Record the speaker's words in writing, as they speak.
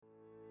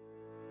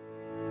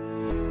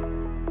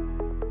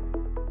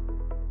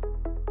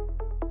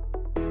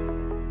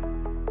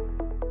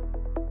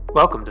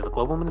Welcome to the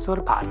Global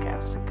Minnesota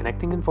Podcast,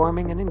 connecting,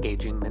 informing, and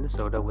engaging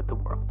Minnesota with the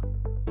world.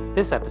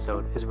 This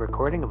episode is a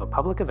recording of a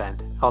public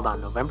event held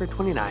on November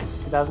 29,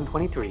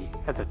 2023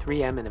 at the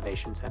 3M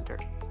Innovation Center.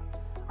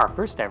 Our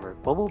first ever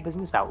Global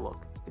Business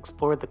Outlook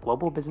explored the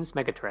global business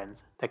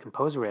megatrends that can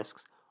pose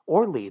risks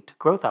or lead to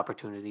growth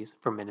opportunities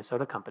for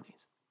Minnesota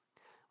companies.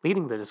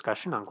 Leading the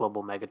discussion on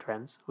global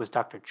megatrends was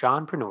Dr.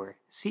 John Pournoor,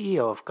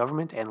 CEO of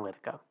Government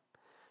Analytica.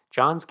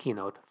 John's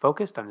keynote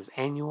focused on his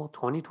annual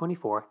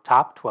 2024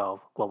 Top 12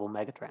 Global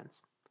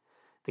Megatrends.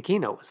 The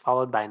keynote was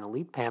followed by an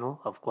elite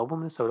panel of Global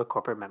Minnesota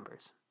corporate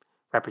members.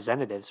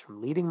 Representatives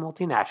from leading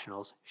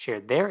multinationals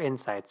shared their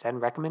insights and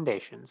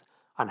recommendations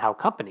on how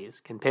companies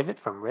can pivot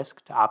from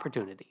risk to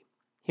opportunity.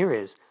 Here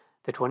is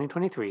the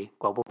 2023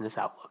 Global Business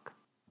Outlook.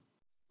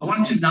 I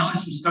wanted to acknowledge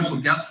some special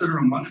guests that are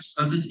among us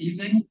this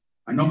evening.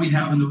 I know we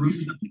have in the room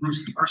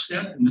Bruce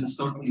Arstead from the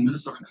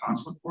Minnesota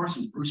Consulate Force.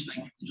 And Bruce,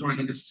 thank you for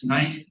joining us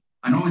tonight.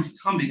 I know he's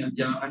coming.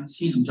 I've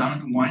seen him.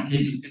 Jonathan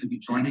Weinhagen is going to be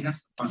joining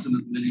us, the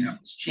president of the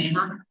Minneapolis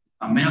Chamber.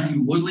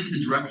 Matthew Woodley, the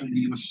director of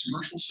the U.S.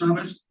 Commercial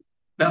Service.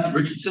 Beth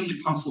Richardson,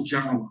 the Consul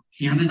General of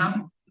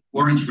Canada.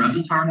 Lawrence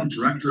Rezitar, the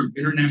director of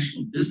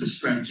International Business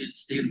Strategy at the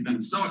state of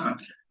Minnesota.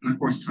 And of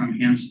course, Tom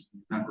Hansen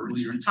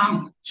earlier. And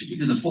Tom should give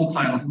you the full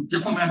title,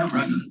 Diplomat in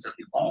Residence at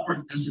the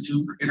Allworth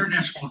Institute for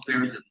International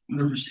Affairs at the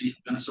University of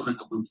Minnesota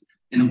Duluth,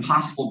 an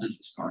impossible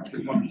business card.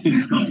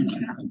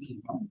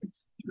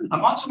 I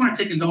also want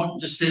to take a note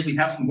and just say we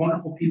have some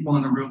wonderful people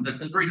in the room that have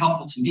been very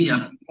helpful to me.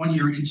 I'm 1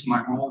 year into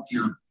my role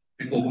here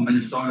at Global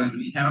Minnesota, and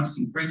we have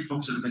some great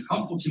folks that have been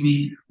helpful to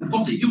me, the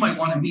folks that you might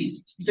want to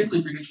meet, particularly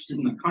if you're interested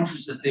in the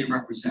countries that they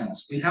represent.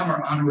 So we have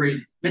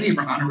many of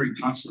our honorary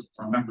consulate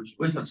members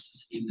with us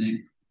this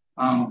evening.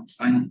 And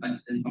I'm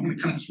going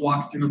to kind of just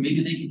walk through.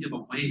 Maybe they can give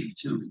a wave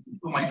too.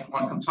 People might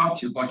want to come talk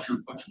to you about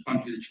your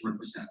country that you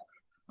represent.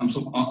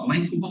 So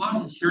Elaine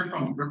Kubola is here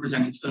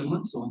representing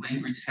Finland. So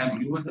Elaine, great to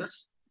have you with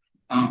us.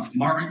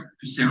 Marek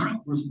Kusera,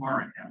 where's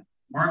Marek at?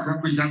 Marek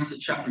represents the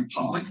Czech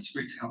Republic. It's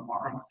great to have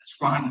Marek with us.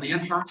 Ron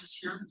Leonhardt is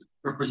here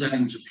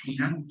representing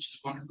Japan, which is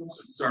wonderful.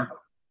 So he's our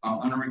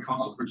honorary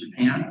consul for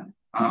Japan.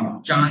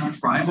 John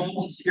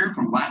Freibolz is here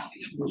from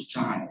Latvia. Where's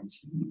John?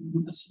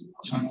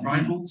 John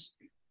Freibolz.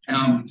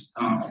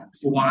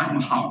 Fawad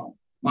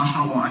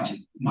Mahawaj.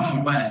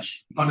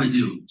 How do I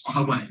do?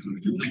 Mahawaj.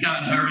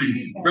 All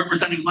right.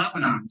 Representing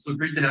Lebanon. So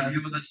great to have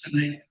you with us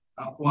tonight,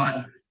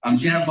 Fawad.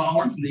 Jan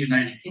Bauer from the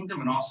United Kingdom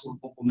and also a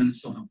local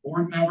Minnesota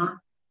board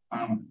member.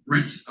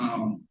 Rick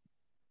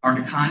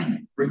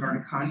Ardekani. Rick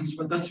Ardekani is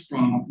with us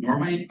from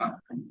Norway,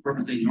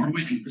 representing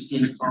Norway, and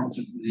Christina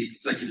Carlton from the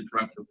executive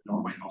director of the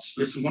Norway House.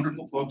 We have some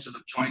wonderful folks that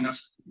have joined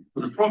us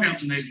for the program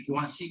tonight. If you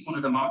want to seek one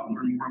of them out and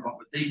learn more about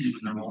what they do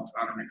in their role as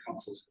honorary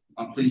consuls,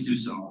 please do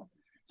so.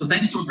 So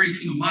thanks to a great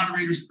team of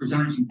moderators,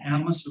 presenters, and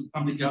panelists who have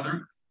come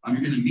together.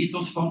 You're going to meet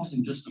those folks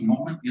in just a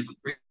moment. We have a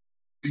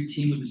great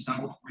team we've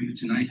assembled for you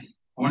tonight.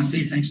 I want to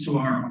say thanks to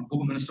our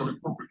Global Minnesota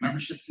Corporate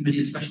Membership Committee,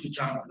 especially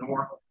John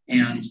Pournoor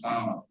and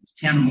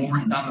Tana Moore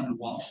and Donovan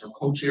Walsh, our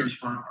co-chairs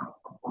for our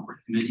corporate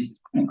committee.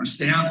 Our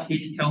staff,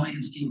 Katie Kelly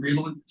and Steve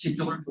Riedel in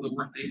particular, for the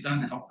work they've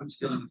done to help put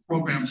together the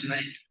program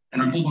tonight.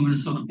 And our Global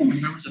Minnesota board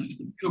members, and a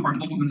few of our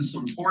Global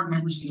Minnesota board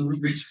members in the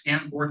room, raise your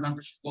hand, board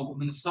members for Global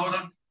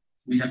Minnesota.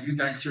 We have you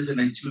guys here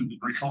tonight too, and be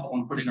very helpful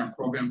in putting our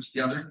program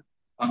together.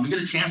 We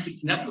get a chance to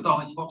connect with all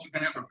these folks. We're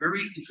going to have a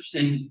very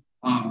interesting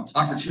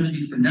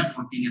opportunity for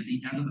networking at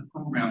the end of the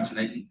program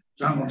tonight.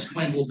 John will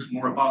explain a little bit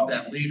more about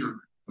that later,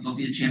 but there'll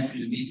be a chance for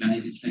you to meet many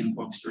of these same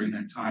folks during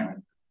that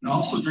time. And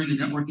also during the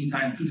networking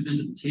time, please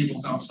visit the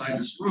tables outside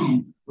this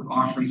room with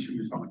offerings from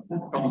your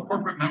fellow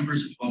corporate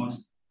members as well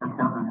as our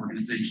partner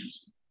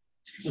organizations.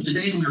 So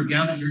today we are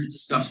gathered here to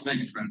discuss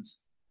megatrends,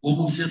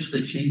 global shifts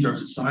that change our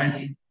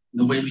society and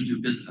the way we do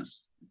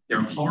business. They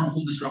are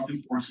powerful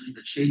disruptive forces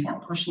that shape our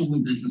personal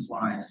and business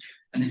lives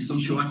and the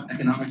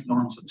socioeconomic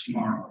norms of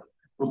tomorrow.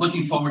 We're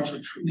looking forward to a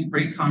truly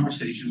great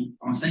conversation.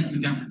 I want to thank you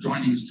again for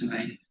joining us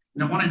tonight.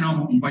 And I want to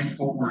now invite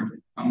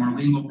forward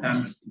Marlene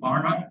Lopez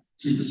Barra.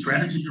 She's the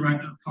Strategy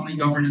Director of County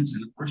Governance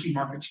and Emerging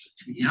Markets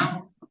for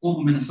 3M, a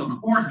Global Minnesota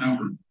board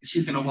member. And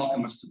she's going to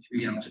welcome us to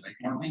 3M today.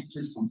 Marlene,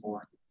 please come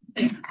forward.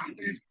 Thank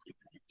you.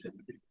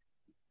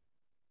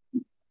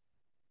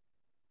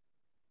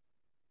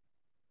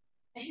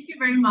 Thank you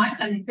very much,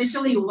 and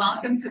officially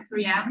welcome to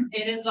 3M.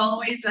 It is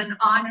always an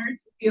honor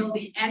to feel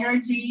the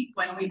energy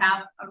when we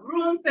have a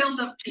room filled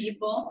of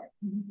people.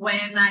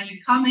 When you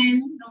come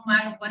in, no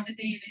matter what the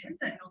day it is,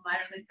 and no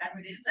matter the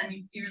time it is, and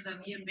you hear the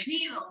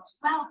bienvenidos,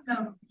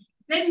 welcome,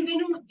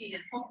 benvenuti,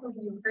 and hopefully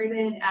you heard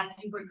it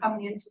as you were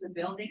coming into the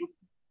building.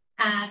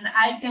 And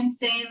I can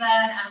say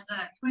that as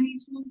a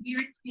 22-year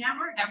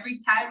 3Mer, every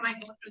time I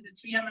go through the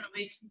 3M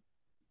Innovation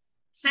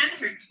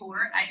Center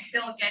tour, I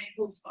still get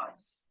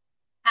goosebumps.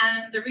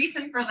 And the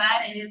reason for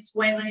that is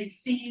when I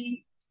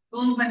see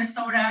Global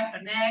Minnesota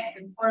connect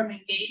and form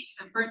engage,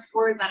 the first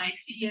word that I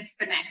see is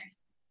connect.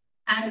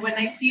 And when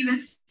I see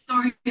this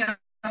story of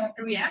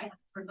 3M,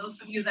 for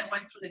those of you that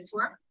went through the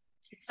tour,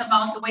 it's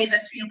about the way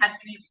that 3M has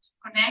been able to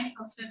connect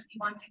those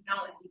 51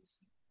 technologies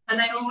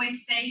And I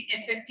always say,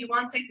 if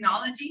 51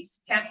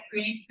 technologies can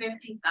create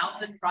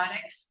 50,000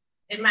 products,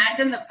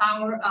 imagine the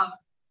power of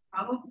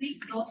probably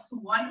close to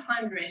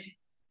 100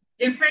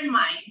 different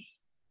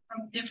minds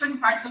from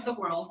different parts of the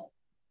world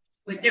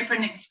with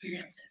different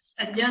experiences,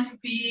 and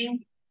just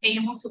being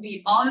able to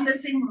be all in the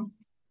same room,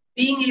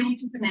 being able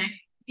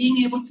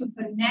to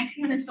connect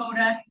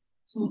Minnesota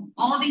to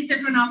all these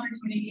different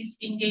opportunities,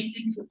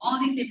 engaging to all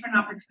these different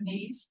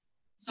opportunities.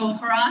 So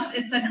for us,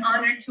 it's an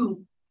honor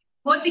to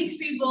put these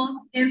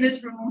people in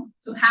this room,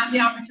 to have the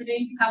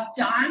opportunity to have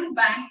John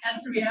back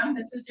at 3M.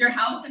 This is your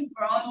house and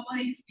will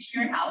always be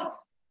your house.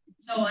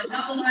 So a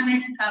double honor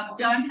to have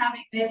John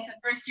having this the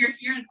first year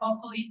here and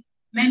hopefully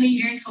many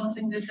years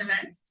hosting this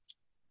event.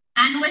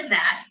 And with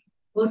that,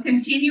 we'll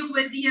continue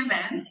with the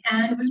event,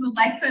 and we would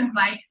like to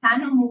invite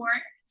Tana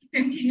Moore to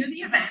continue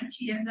the event.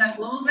 She is a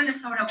Global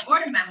Minnesota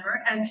board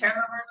member and chair of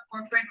our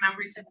corporate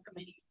membership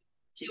committee.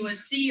 She was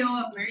CEO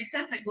of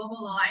Meritas, a global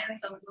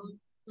alliance of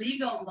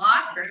legal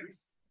law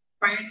firms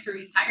prior to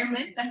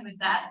retirement. And with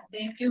that,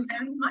 thank you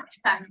very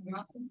much, Tana.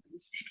 Welcome to the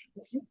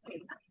stage.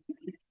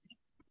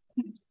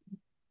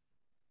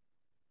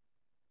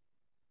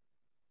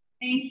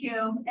 Thank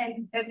you.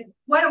 And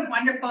what a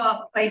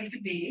wonderful place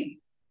to be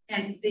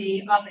and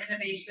see all the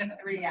innovation of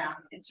 3M.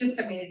 It's just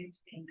amazing to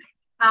me.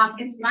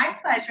 It's my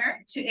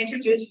pleasure to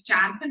introduce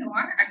John Pournoor,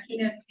 our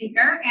keynote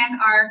speaker, and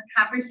our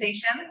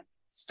conversation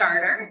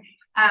starter,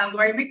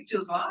 Lori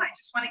McDougall. I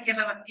just want to give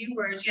him a few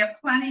words. You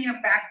have plenty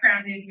of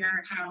background in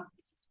your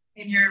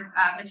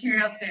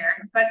materials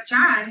there. But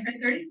John, for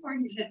 34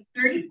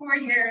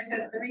 years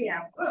at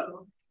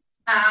 3M,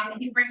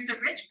 he brings a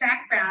rich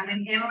background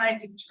in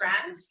analyzing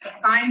trends,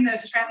 applying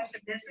those trends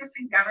to business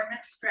and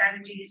government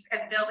strategies,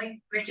 and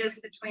building bridges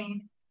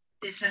between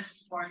business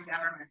and foreign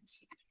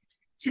governments.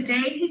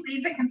 Today, he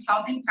leads a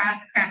consulting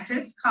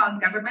practice called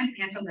Government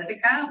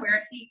Analytica,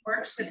 where he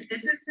works with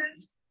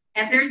businesses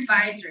and their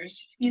advisors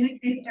to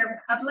communicate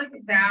their public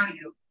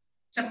value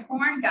to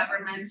foreign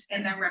governments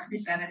and their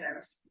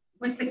representatives,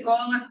 with the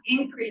goal of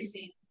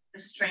increasing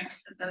the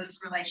strengths of those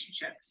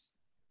relationships.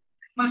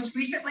 Most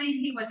recently,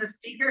 he was a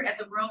speaker at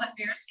the World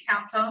Affairs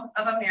Council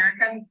of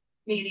America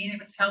meeting. It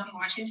was held in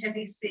Washington,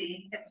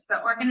 D.C. It's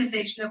the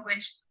organization of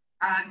which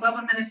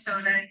Global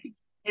Minnesota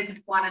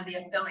is one of the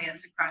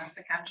affiliates across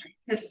the country.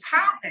 His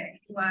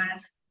topic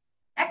was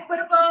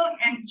equitable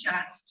and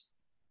just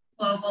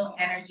global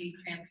energy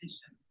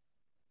transition.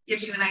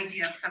 Gives you an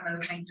idea of some of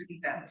the things that he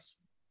does.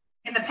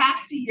 In the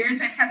past few years,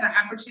 I've had the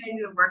opportunity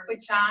to work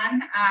with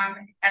John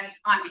on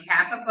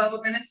behalf of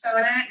Global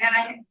Minnesota, and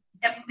I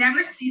have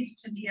never ceased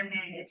to be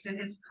amazed at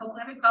his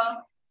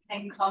political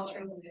and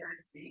cultural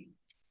literacy,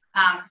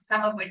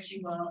 some of which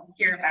you will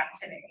hear about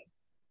today.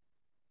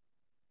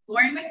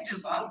 Lori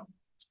McDougall,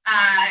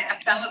 a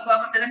fellow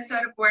Global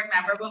Minnesota board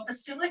member, will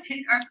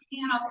facilitate our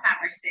panel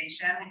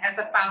conversation as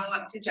a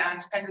follow-up to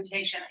John's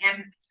presentation.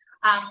 And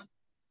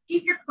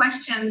keep your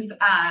questions,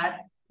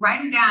 write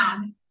them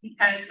down,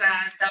 because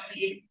they'll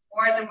be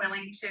more than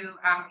willing to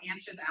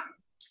answer them.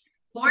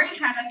 Lori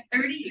had a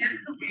 30-year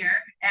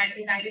career at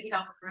United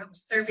Health Group,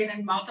 serving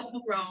in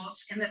multiple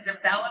roles in the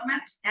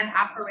development and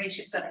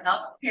operations of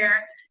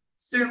healthcare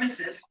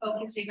services,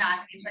 focusing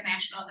on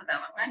international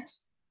development,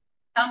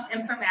 health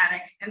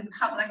informatics, and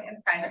public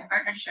and private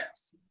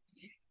partnerships.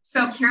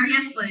 So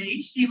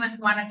curiously, she was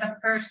one of the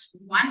first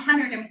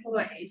 100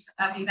 employees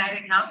of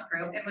United Health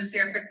Group and was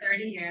there for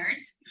 30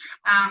 years.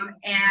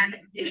 And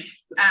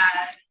it's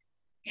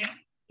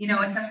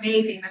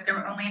amazing that there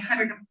were only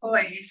 100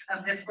 employees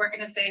of this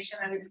organization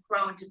that has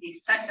grown to be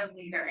such a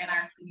leader in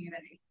our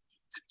community.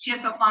 She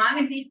has a long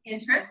and deep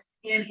interest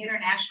in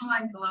international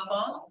and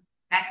global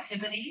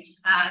activities,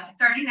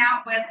 starting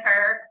out with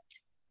her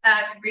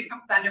degree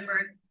from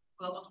Thunderbird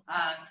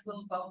School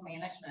of Global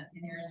Management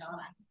in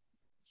Arizona.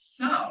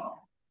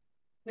 So,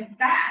 with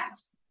that,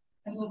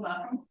 I will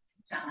welcome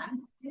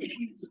John.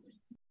 Okay,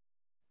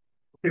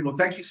 well,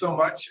 thank you so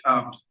much.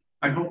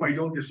 I hope I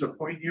don't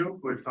disappoint you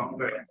with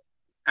the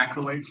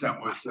accolades that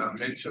was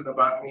mentioned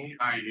about me.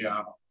 I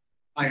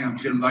am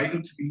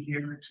delighted to be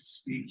here to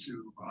speak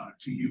to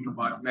you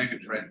about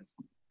megatrends.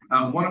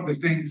 One of the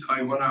things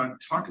I want to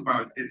talk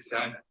about is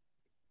that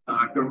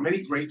there are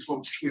many great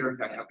folks here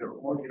that have their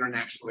own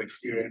international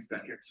experience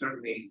that can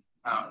certainly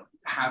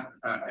have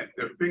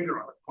their finger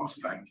on the pulse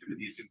of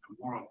activities in the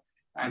world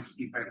as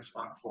events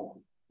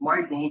unfold.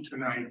 My goal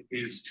tonight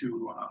is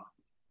to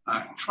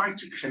try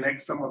to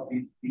connect some of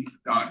these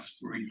dots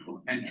for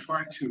you and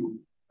try to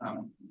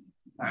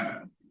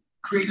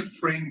create a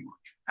framework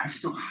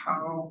as to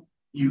how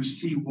you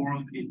see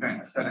world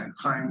events that at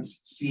times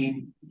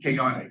seem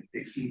chaotic,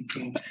 they seem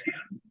painful,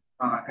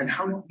 and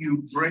how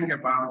you bring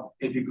about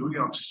a degree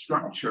of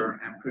structure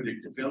and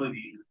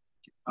predictability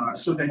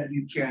so that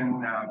you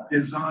can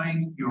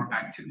design your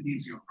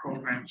activities, your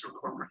programs, your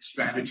corporate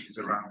strategies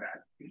around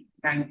that.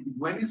 And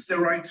when is the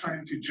right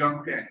time to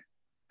jump in?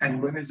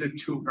 And when is it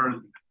too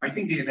early? I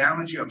think the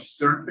analogy of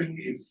surfing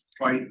is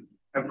quite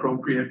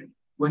appropriate.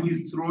 When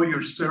you throw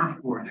your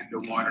surfboard in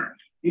the water,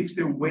 if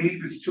the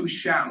wave is too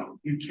shallow,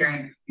 you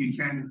can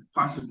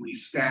possibly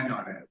stand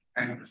on it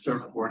and the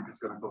surfboard is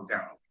going to go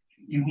down.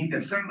 You need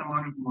a certain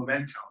amount of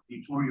momentum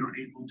before you're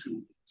able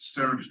to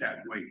surf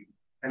that wave.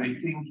 And I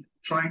think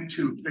trying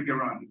to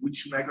figure out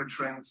which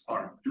megatrends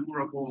are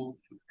durable,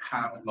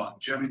 have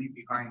longevity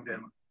behind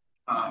them,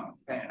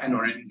 and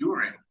are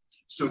enduring,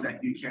 so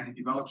that you can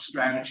develop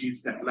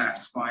strategies that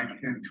last 5,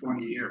 10,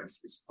 20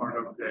 years is part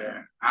of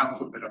the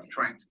alphabet of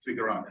trying to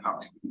figure out how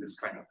to do this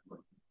kind of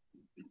work.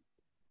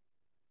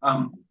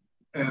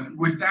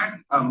 With that,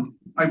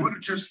 I want to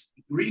just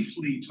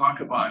briefly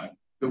talk about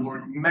the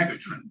word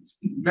megatrends.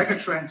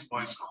 Megatrends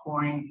was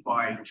coined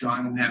by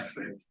John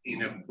Nesbitt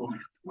in a book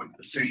with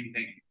the same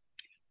name.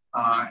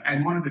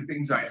 And one of the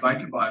things I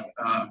like about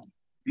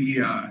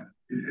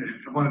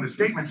one of the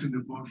statements in the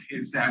book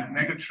is that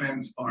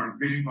megatrends are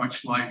very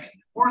much like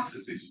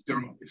horses. If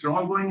they're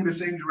all going in the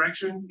same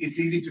direction, it's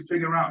easy to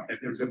figure out that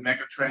there's a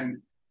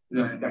megatrend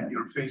that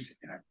you're facing.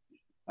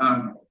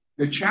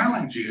 The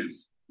challenge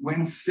is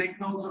when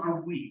signals are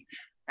weak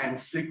and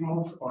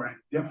signals are in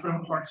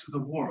different parts of the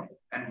world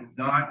and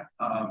not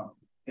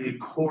a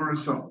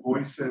chorus of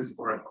voices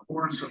or a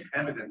chorus of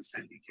evidence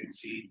that you can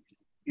see,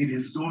 it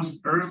is those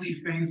early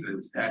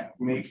phases that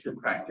makes the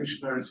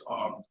practitioners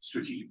of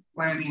strategic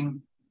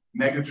planning,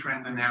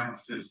 megatrend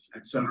analysis,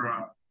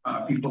 etc.,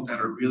 people that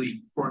are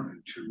really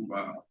important to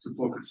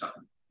focus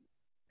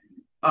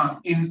on.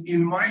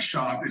 In my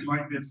shop, in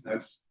my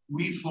business,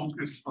 we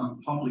focus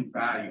on public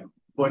value,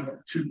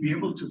 but to be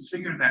able to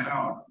figure that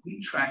out,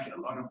 we track a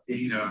lot of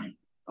data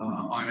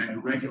on a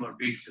regular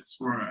basis.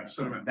 We're a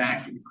sort of a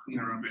vacuum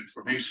cleaner of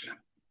information.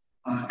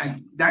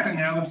 And that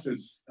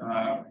analysis,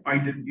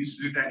 I used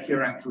to do that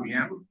here at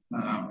 3M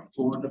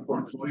for the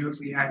portfolios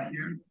we had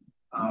here.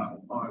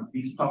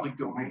 These public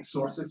domain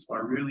sources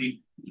are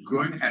really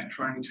good at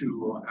trying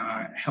to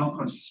help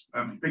us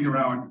figure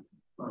out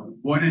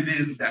what it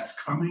is that's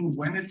coming,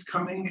 when it's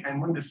coming,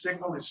 and when the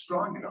signal is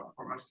strong enough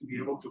for us to be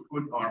able to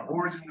put our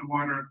oars in the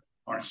water,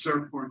 our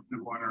surfboard in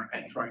the water,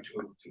 and try to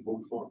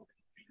move forward.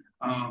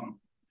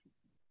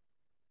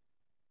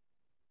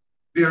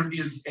 There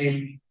is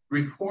a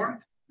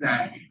report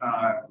that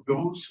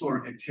those who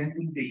are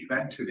attending the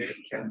event today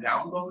can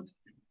download.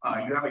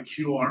 You have a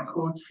QR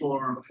code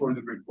for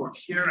the report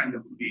here, and there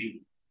will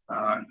be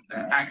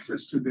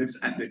access to this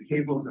at the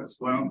tables as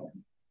well.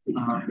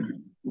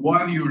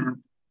 While you're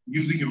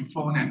using your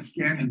phone and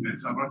scanning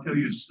this, I want to tell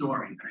you a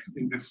story. I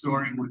think the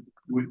story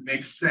would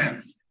make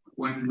sense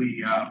when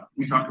we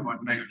talk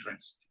about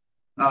megatrends.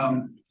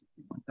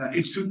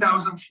 It's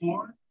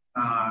 2004.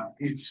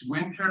 It's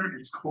winter.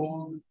 It's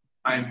cold.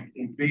 I'm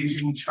in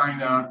Beijing,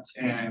 China,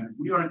 and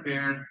we are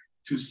there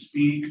to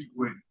speak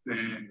with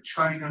the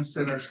China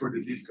Centers for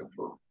Disease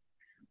Control.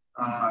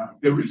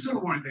 The reason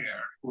we're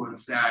there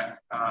was that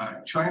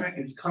China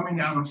is coming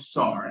out of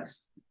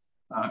SARS.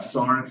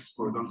 SARS,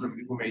 for those of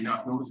you who may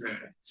not know, is a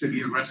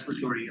severe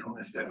respiratory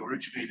illness that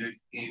originated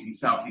in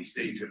Southeast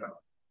Asia.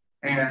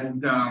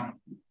 And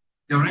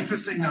they're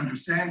interested in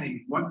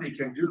understanding what they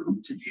can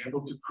do to be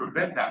able to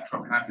prevent that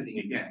from happening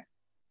again.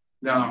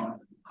 Now,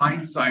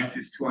 hindsight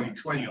is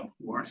 2020, of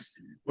course,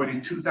 but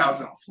in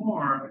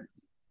 2004,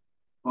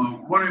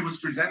 what I was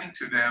presenting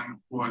to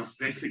them was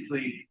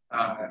basically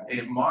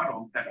a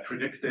model that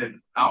predicted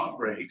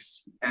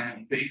outbreaks,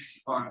 and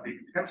based on the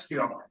intensity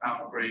of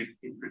outbreak,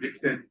 it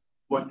predicted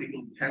what the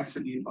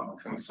intensity of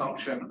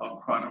consumption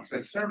of products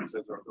and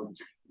services are going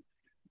to be.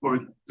 For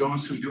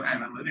those who do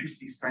analytics,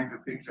 these kinds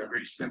of things are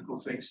very simple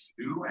things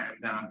to do,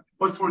 and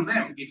but for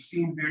them, it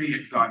seemed very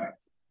exotic.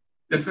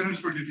 The Centers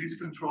for Disease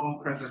Control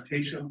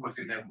presentation was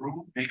in a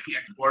room, maybe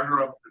a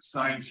quarter of the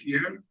size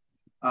here.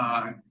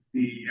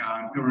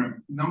 There were a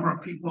number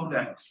of people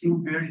that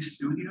seemed very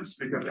studious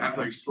because as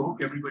I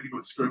spoke, everybody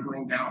was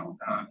scribbling down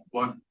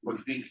what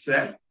was being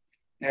said.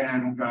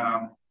 And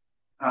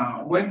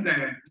when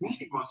the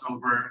meeting was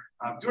over,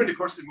 during the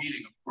course of the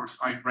meeting, of course,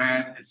 I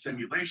ran a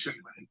simulation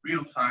when in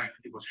real time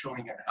it was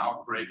showing an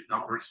outbreak,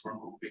 numbers were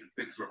moving,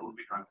 things were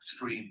moving on the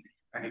screen,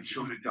 and it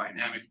showed a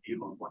dynamic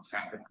view of what's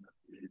happening.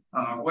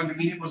 When the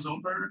meeting was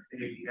over,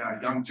 a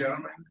young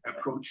gentleman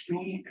approached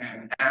me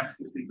and asked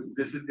if he could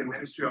visit the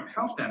Ministry of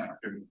Health that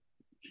afternoon,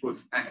 which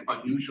was an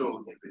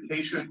unusual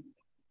invitation.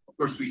 Of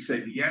course, we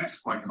said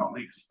yes. My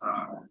colleagues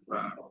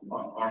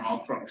are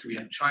all from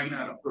 3M China,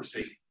 and of course,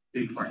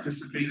 they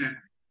participated.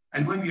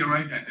 And when we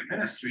arrived at the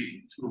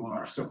ministry, to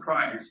our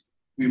surprise,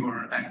 we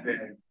were at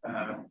the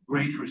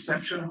great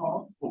reception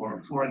hall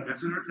for foreign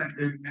visitors at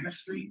the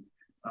ministry.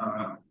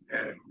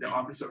 The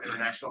Office of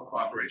International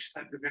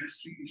Cooperation at the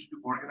ministry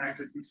usually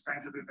organizes these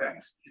kinds of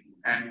events.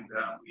 And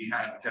we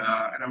had,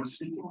 and I was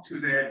speaking to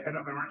the head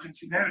of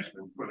emergency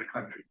management for the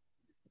country.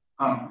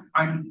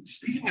 I'm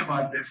speaking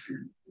about this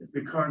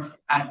because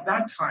at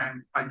that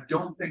time, I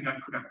don't think I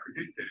could have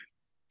predicted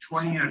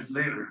 20 years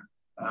later,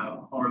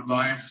 our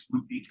lives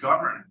would be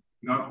governed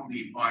not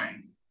only by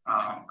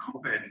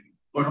COVID,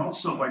 but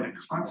also by the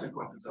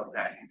consequences of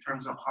that in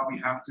terms of how we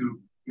have to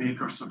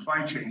make our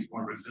supply chains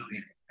more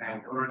resilient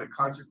and what are the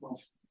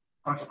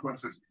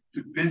consequences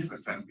to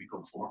business as we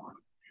go forward.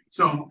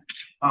 So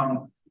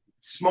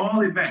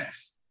small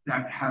events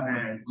that have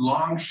a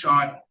long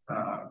shot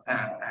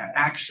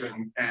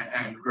action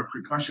and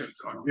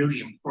repercussions are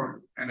really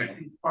important. And I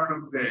think part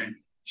of the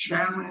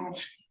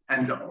challenge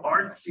and the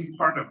artsy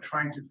part of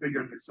trying to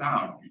figure this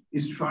out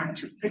is trying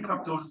to pick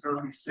up those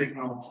early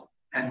signals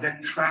and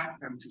then track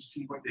them to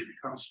see when they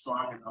become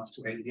strong enough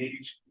to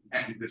engage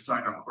and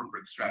decide on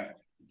corporate strategy.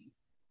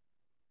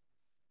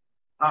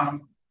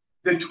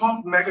 The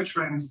 12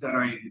 megatrends that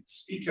I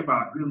speak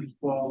about really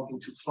fall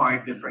into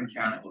 5 different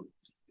categories.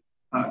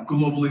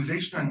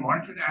 Globalization and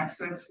market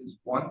access is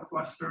one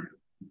cluster.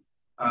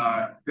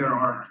 There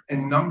are a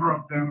number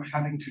of them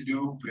having to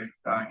do with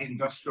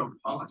industrial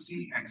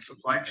policy and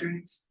supply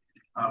chains.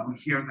 We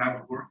hear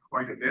that word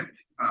quite a bit.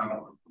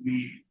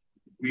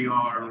 We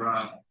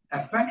are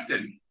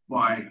affected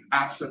by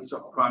absence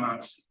of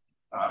products,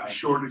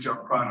 shortage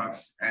of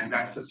products, and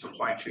that's a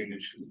supply chain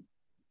issue.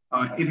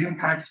 It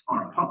impacts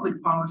our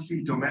public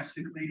policy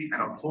domestically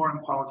and our foreign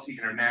policy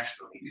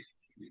internationally.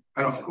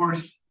 And of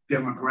course,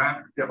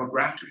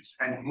 demographics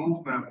and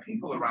movement of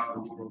people around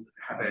the world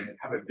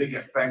have a big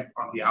effect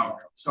on the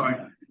outcome. So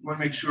I want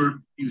to make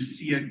sure you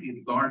see it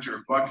in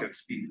larger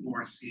buckets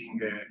before seeing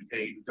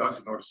a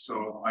dozen or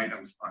so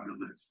items on the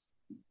list.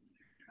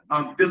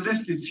 The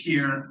list is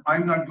here.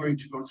 I'm not going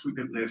to go through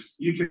the list.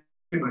 You can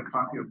get a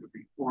copy of the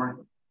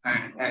report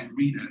and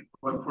read it.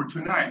 But for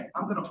tonight,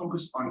 I'm going to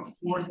focus on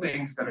 4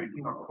 things that I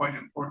think are quite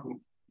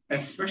important,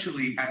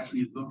 especially as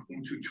we look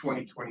into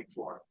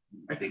 2024.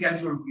 I think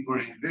as we were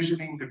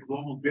envisioning the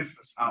global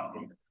business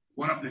outlook,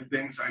 one of the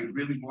things I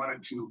really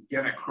wanted to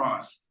get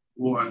across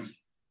was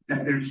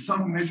that there is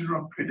some measure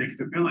of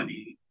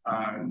predictability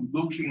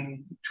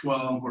looking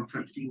 12 or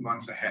 15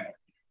 months ahead.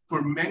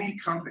 For many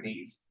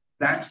companies,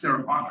 that's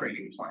their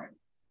operating plan.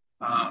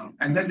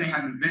 And then they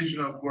have a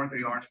vision of where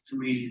they are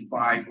 3,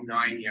 5,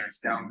 9 years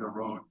down the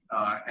road.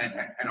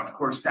 And of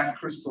course, that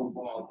crystal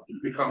ball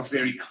becomes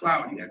very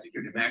cloudy. As you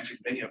can imagine,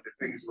 many of the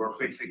things we're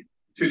facing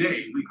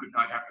today, we could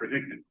not have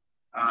predicted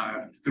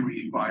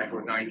 3, 5,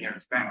 or 9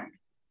 years back.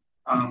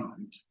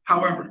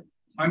 However,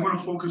 I want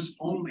to focus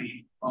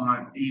only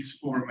on these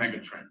 4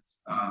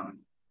 megatrends.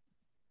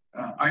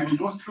 I will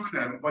go through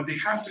them, but they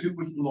have to do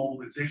with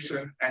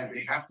globalization and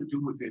they have to do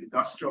with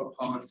industrial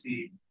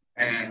policy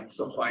and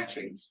supply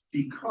chains,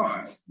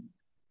 because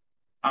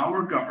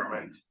our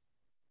government,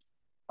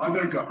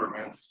 other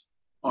governments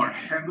are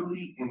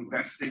heavily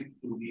investing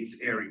in these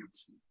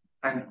areas.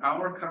 And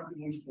our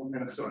companies in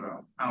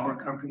Minnesota, our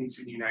companies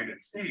in the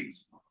United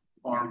States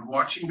are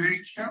watching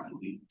very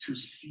carefully to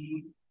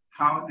see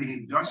how the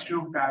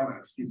industrial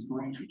balance is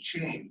going to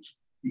change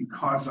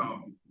because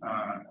of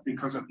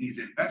these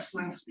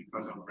investments,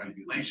 because of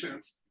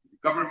regulations.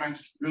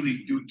 Governments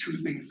really do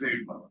 2 things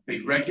very well. They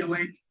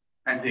regulate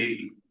and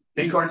they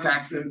take our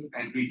taxes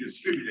and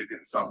redistribute it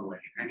in some way.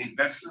 And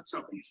investments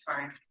of these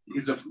kinds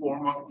is a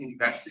form of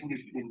investing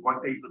in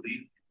what they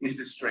believe is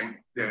the strength,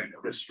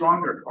 the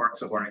stronger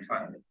parts of our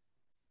economy.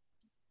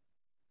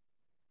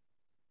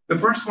 The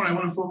first one I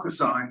want to focus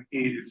on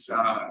is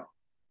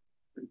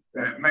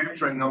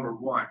megatrend number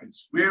 1.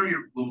 It's where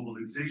your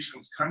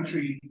globalization's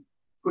country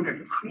put a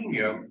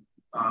premium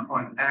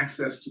on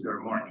access to their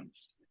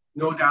markets.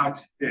 No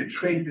doubt the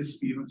trade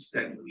disputes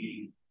that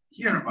we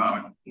hear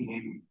about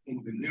in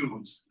the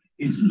news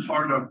is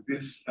part of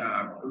this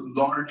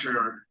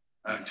larger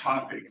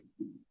topic.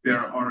 There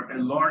are a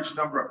large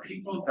number of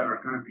people that are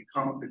going to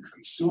become the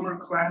consumer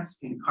class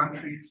in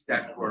countries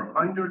that were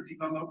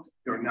underdeveloped.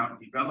 They're now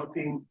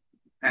developing,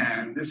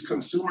 and this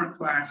consumer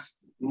class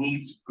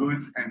needs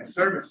goods and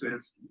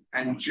services,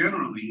 and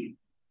generally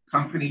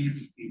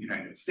companies in the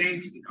United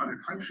States, in other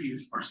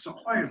countries, are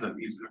suppliers of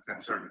these goods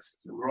and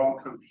services, and we're all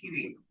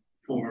competing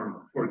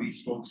for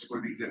these folks,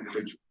 for these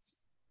individuals.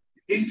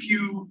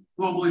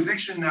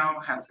 Globalization now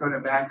has got a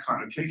bad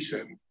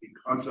connotation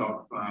because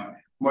of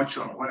much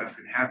of what has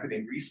been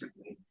happening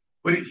recently.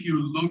 But if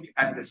you look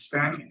at the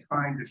span of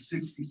time, the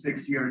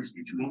 66 years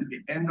between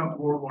the end of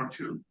World War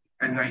II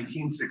and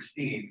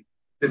 1916,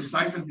 the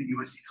size of the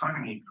US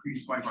economy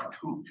increased by about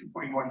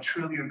 $2.1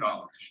 trillion.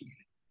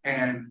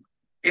 And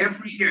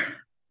every year,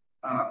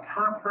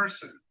 per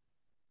person,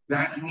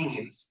 that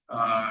means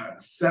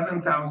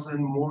 $7,000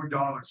 more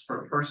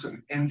per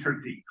person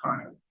entered the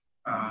economy.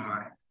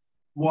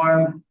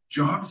 While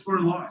jobs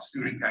were lost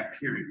during that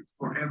period,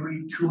 for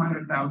every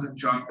 200,000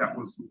 jobs that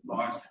was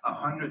lost,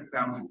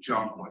 100,000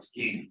 jobs was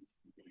gained.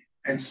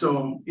 And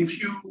so if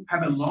you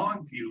have a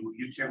long view,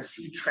 you can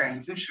see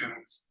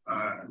transitions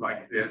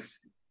like this.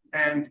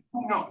 And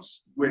who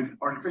knows, with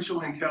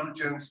artificial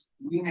intelligence,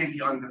 we may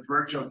be on the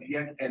verge of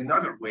yet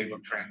another wave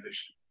of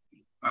transition.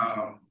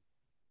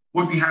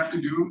 What we have to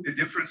do, the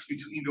difference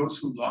between those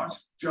who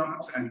lost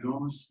jobs and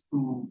those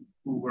who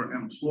were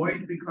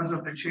employed because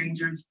of the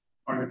changes,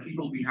 are the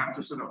people we have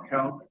to sort of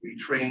help,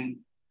 retrain,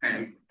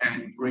 and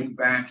bring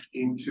back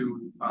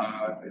into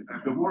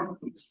the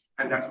workforce.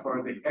 And that's part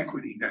of the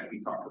equity that we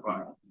talk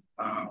about,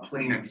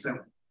 plain and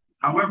simple.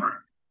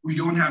 However, we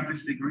don't have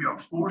this degree of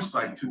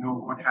foresight to know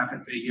what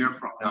happens a year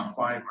from now,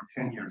 5 or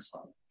 10 years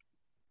from now.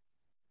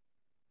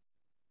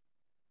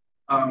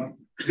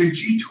 The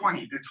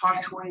G20, the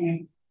top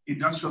 20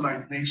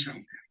 industrialized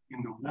nations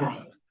in the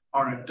world,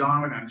 are a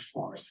dominant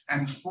force.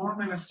 And for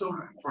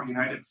Minnesota, for the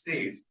United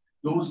States,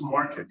 those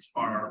markets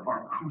are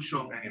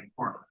crucial and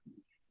important.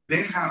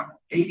 They have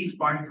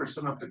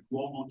 85% of the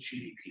global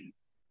GDP.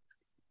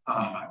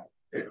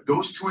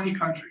 Those 20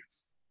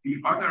 countries, the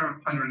other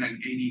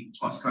 180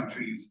 plus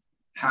countries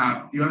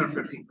have the other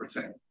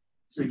 15%.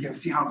 So you can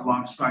see how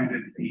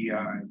lopsided the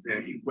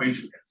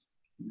equation is.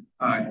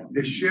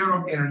 The share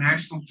of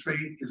international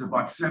trade is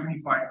about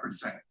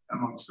 75%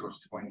 amongst those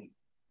 20.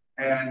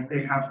 And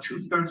they have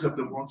 2/3 of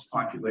the world's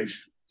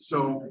population.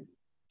 So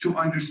to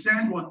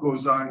understand what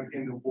goes on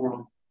in the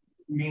world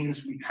means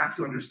we have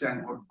to understand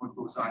what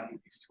goes on in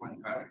these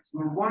 20 countries.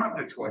 We're one of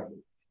the 20.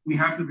 We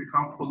have to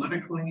become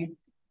politically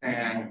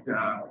and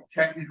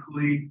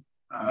technically,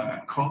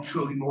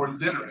 culturally more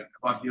literate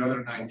about the other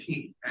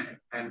 19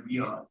 and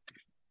beyond.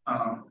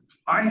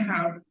 I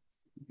have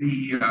the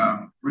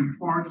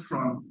report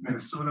from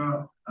Minnesota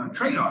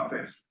Trade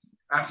Office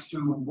as to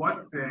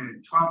what the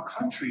top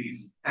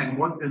countries and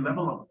what the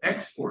level of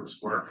exports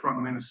were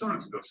from Minnesota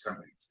to those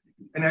countries.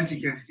 And as you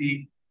can see,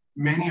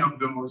 many of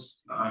those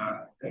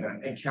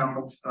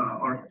accounts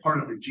are part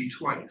of the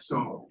G20.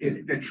 So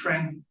the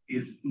trend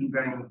is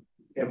even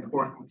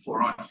important for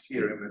us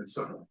here in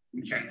Minnesota.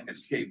 We can't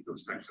escape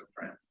those types of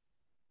trends.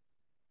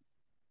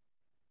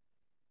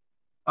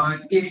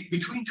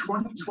 Between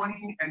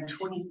 2020 and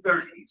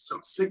 2030, so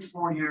 6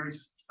 more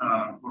years,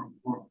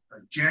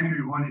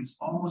 January 1 is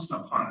almost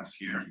upon us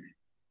here.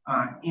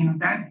 In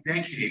that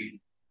decade,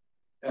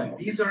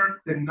 these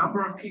are the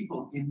number of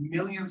people, in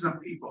millions of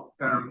people,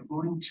 that are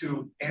going to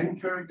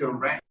enter the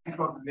rank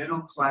of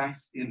middle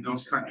class in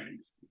those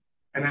countries.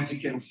 And as you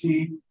can see,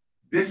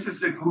 this is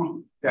the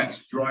group that's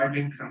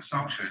driving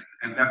consumption.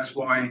 And that's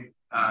why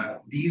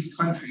these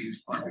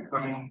countries are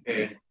becoming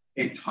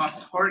a top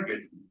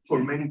target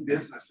for many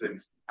businesses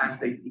as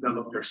they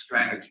develop their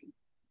strategy.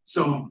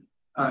 So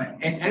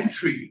an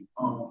entry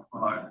of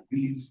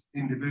these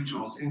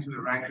individuals into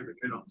the rank of the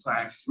middle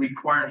class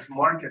requires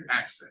market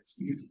access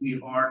if we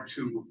are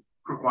to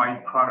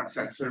provide products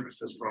and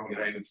services from the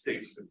United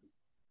States.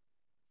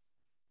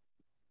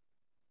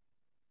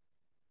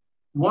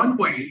 One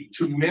way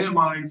to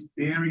minimize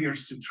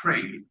barriers to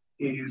trade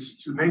is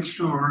to make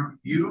sure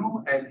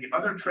you and the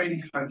other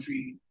trading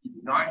country do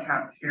not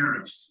have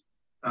tariffs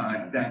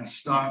that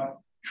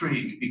stop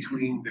trade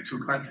between the two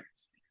countries.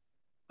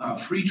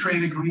 Free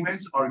trade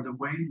agreements are the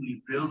way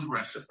we build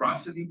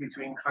reciprocity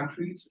between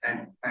countries, and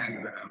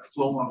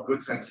flow of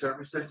goods and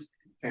services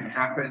can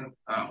happen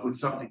with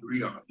some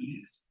degree of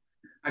ease.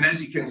 And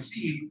as you can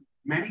see,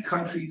 many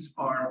countries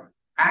are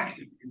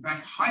active, in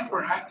fact,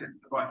 hyperactive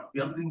about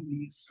building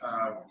these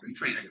free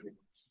trade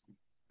agreements.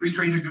 Free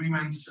trade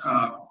agreements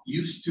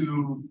used to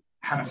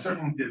have a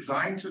certain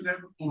design to them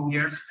in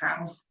years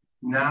past.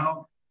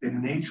 Now, the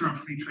nature of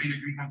free trade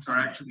agreements are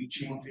actually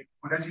changing.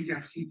 But as you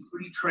can see,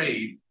 free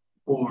trade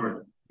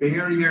or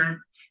barrier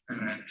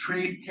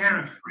trade,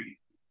 tariff-free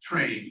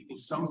trade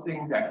is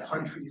something that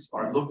countries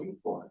are looking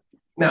for.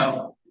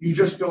 Now, you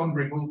just don't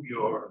remove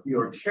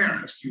your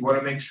tariffs. You want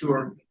to make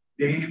sure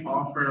they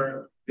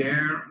offer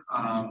their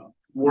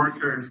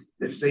workers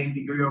the same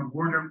degree of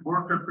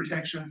worker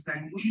protections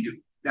than we do.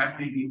 That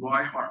may be why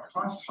our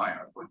costs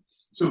higher.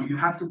 So you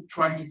have to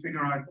try to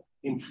figure out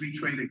in free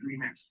trade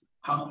agreements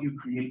how you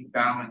create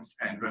balance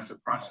and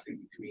reciprocity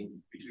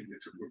between the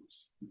two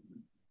groups.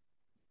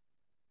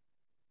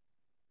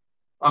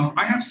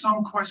 I have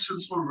some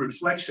questions for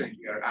reflection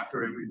here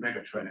after every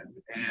megatrend.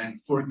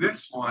 And for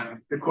this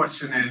one, the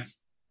question is,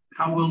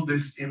 how will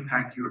this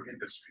impact your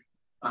industry?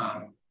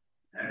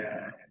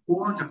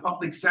 Or the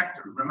public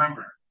sector?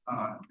 Remember,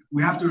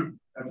 we have to,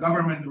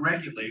 government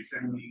regulates,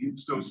 and we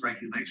use those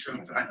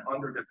regulations, and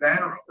under the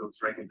banner of those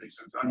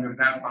regulations, under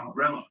that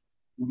umbrella,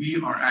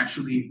 we are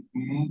actually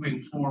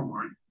moving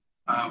forward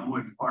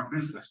with our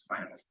business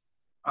plans.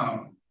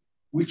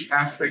 Which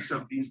aspects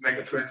of these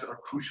megatrends are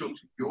crucial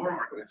to your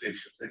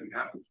organizations that you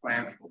have to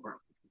plan for?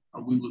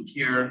 We will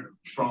hear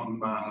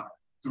from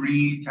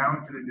 3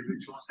 talented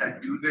individuals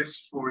that do this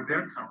for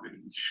their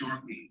companies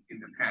shortly in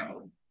the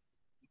panel.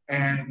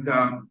 And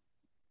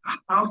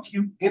how do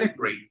you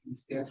integrate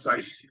these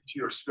insights into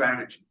your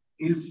strategy?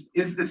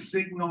 Is the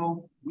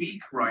signal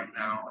weak right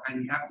now,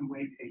 and you have to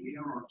wait a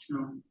year or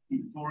 2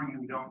 before you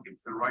know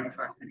it's the right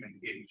time to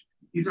engage?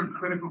 These are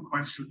critical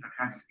questions that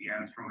has to be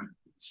asked from a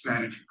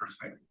strategy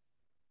perspective.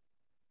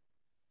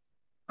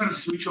 I'm going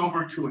to switch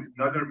over to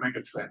another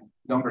megatrend,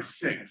 number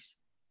 6.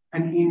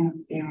 And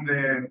in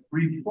the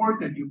report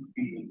that you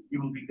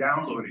will be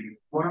downloading,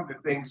 one of the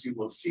things you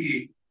will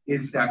see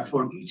is that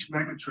for each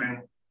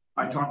megatrend,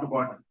 I talk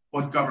about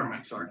what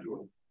governments are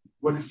doing.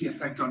 What is the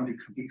effect on the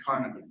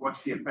economy?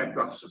 What's the effect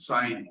on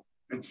society,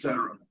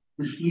 etc.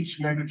 Which each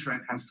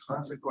megatrend has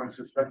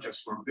consequences, not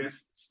just for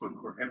business, but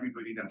for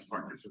everybody that's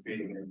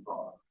participating and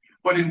involved.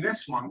 But in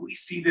this one, we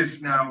see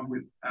this now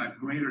with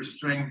greater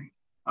strength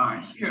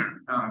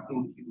here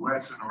in the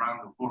US and around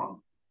the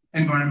world.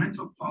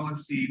 Environmental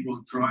policy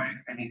will drive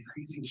an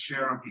increasing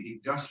share of the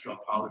industrial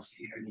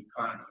policy and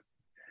economy.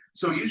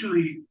 So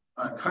usually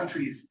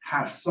countries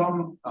have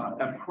some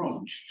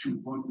approach to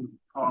what we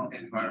call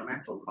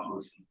environmental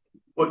policy.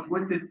 But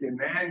when the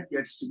demand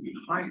gets to be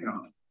high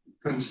enough,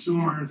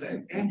 consumers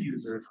and end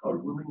users are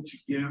willing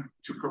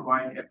to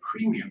provide a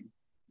premium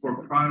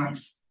for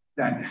products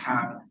that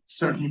have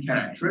certain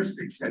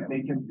characteristics that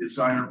make them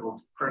desirable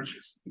to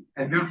purchase.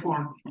 And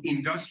therefore,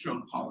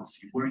 industrial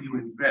policy, where you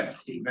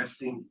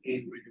investing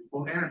in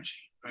renewable energy,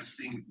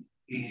 investing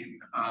in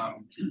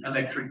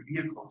electric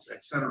vehicles,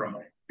 etc.,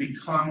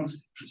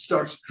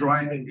 starts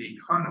driving the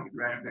economy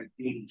rather than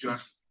being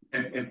just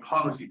a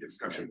policy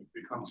discussion. It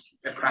becomes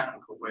a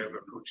practical way of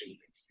approaching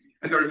things.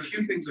 And there are a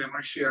few things I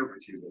want to share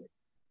with you.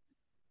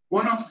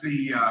 One of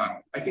the,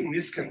 I think,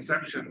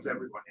 misconceptions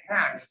everyone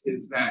has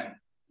is that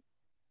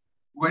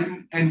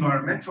when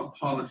environmental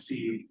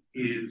policy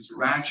is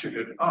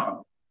ratcheted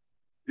up,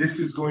 this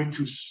is going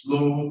to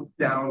slow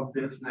down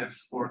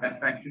business or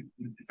affect it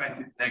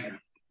negatively.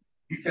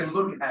 You can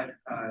look at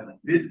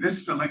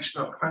this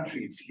selection of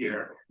countries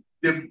here.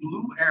 The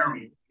blue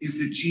area is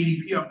the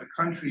GDP of the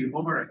country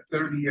over a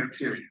 30-year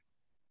period.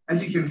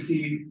 As you can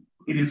see,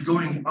 it is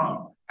going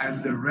up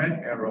as the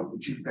red arrow,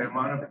 which is the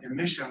amount of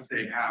emissions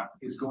they have,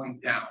 is going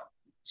down.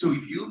 So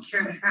you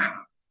can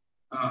have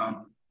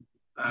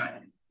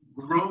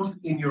growth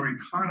in your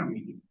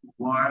economy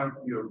while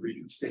you're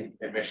reducing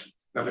emissions.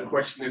 Now, the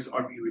question is,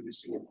 are we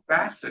reducing it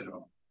fast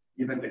enough,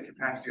 given the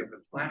capacity of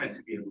the planet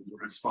to be able to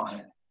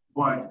respond?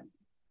 But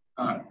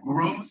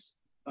growth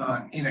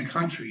in a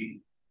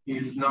country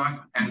is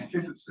not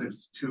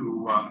antithesis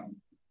to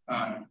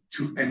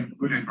good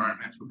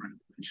environmental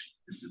regulation.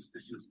 This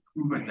is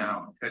proven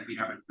now that we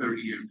have a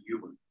 30-year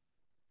view.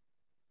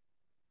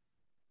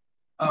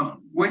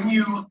 When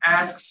you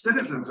ask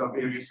citizens of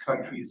various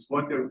countries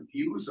what their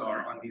views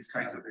are on these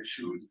kinds of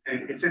issues,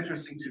 it's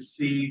interesting to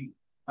see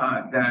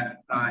that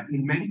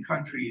in many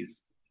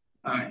countries,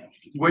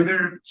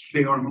 whether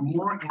they are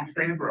more in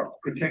favor of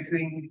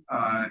protecting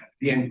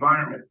the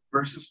environment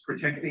versus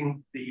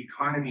protecting the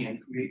economy and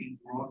creating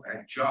growth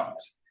and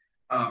jobs,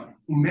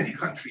 in many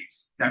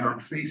countries that are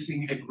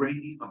facing a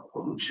great deal of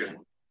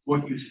pollution,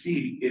 what you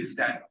see is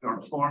that they're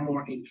far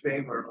more in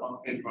favor of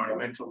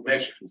environmental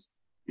measures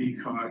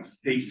because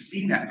they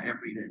see that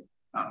every day.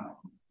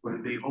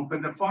 When they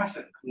open the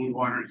faucet, clean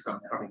water is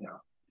not coming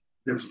out.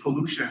 There's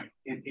pollution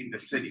in the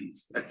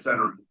cities,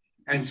 etc.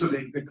 And so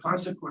the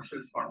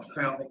consequences are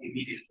felt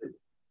immediately.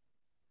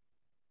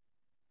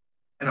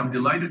 And I'm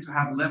delighted to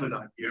have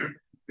Lebanon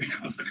here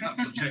because the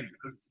subject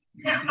is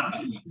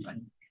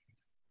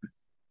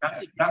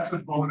that's a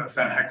bonus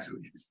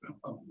actually. So,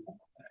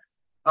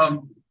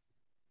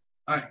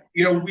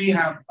 we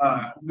are,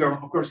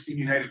 of course, in the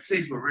United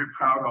States, we're very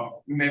proud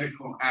of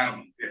Medical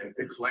Alley,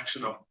 the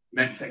collection of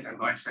medtech and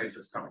life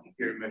sciences company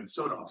here in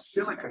Minnesota, of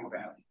Silicon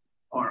Valley,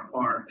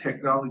 our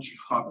technology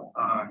hub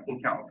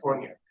in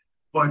California.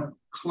 But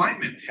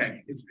climate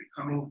tech is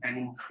becoming an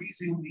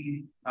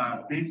increasingly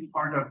big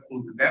part of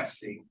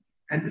investing.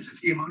 And this is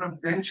the amount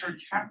of venture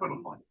capital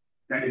money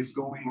that is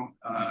going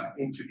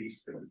into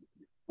these things.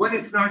 When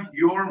it's not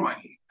your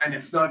money and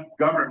it's not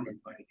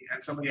government money,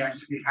 and somebody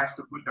actually has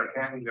to put their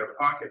hand in their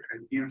pocket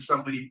and give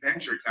somebody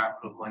venture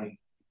capital money,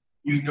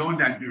 you know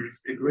that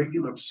there's a great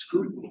deal of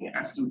scrutiny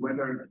as to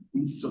whether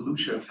these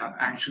solutions have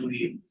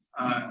actually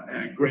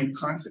great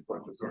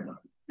consequences or not.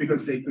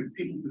 Because people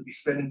could be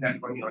spending that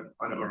money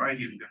on a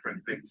variety of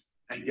different things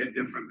and get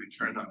different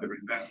return on their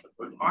investment.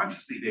 But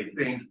obviously they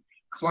think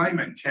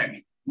climate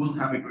tech will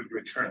have a good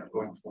return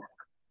going forward.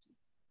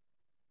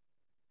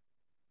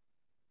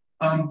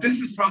 This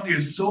is probably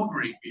a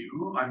sobering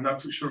view. I'm not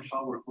too sure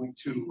how we're going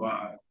to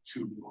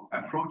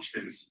approach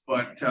this,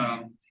 but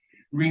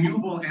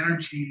renewable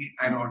energy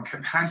and our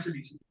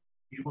capacity to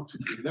be able to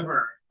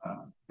deliver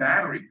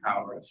battery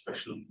power,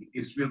 especially,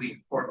 is really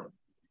important.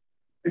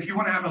 If you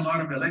want to have a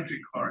lot of electric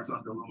cars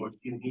on the road,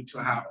 you need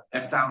to have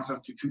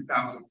 1,000 to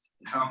 2,000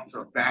 pounds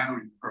of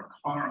battery per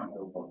car on the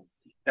road.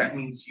 That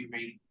means you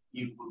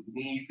will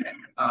need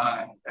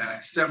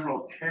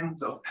several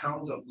tens of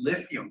pounds of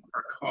lithium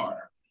per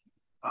car.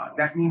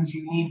 That means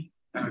you need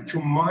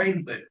to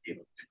mine lithium,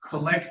 to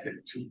collect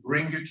it, to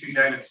bring it to the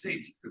United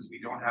States, because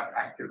we don't have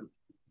active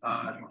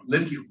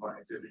lithium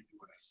mines in the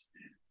US.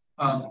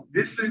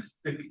 This is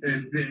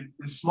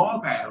the small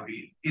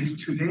battery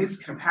is today's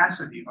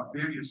capacity of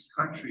various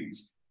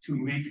countries to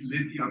make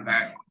lithium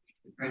batteries,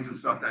 the kinds of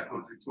stuff that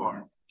goes into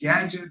our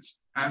gadgets,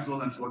 as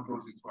well as what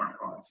goes into our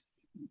cars.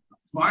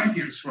 5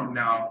 years from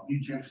now, you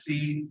can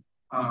see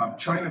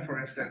China, for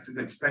instance, is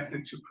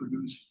expected to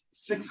produce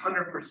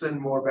 600%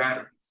 more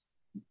batteries.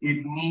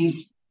 It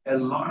needs a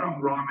lot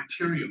of raw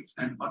materials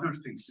and other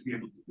things to be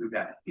able to do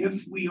that.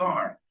 If we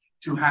are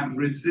to have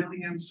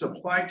resilient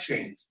supply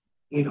chains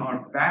in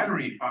our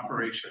battery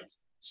operations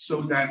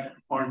so that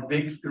our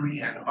big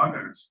three and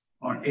others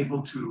are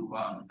able to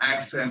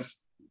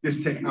access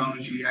this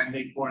technology and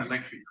make more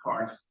electric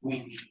cars, we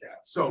need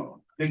that.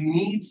 So the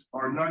needs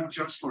are not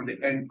just for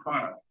the end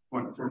product,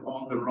 but for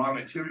all the raw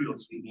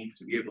materials we need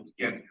to be able to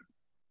get there.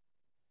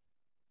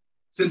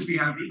 Since we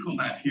have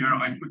Ecolab here,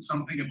 I put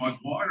something about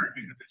water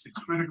because it's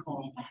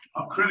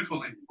of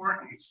critical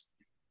importance.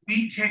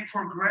 We take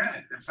for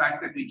granted the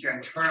fact that we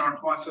can turn our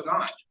faucet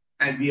on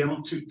and be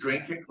able to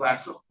drink a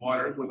glass of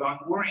water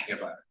without worrying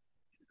about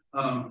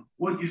it.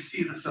 What you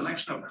see is a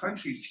selection of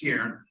countries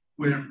here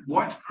where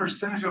what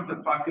percentage of the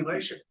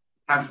population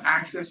has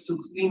access to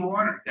clean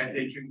water that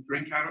they can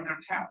drink out of their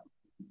tap.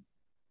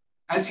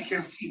 As you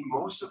can see,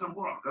 most of the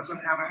world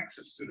doesn't have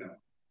access to that.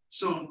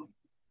 So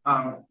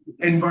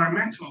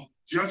environmental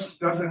just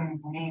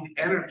doesn't mean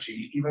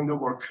energy, even though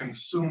we're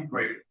consumed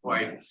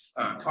by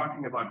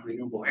talking about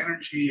renewable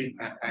energy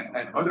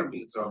and other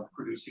means of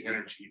producing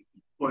energy.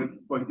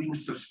 But being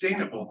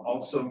sustainable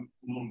also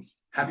means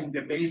having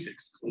the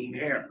basics, clean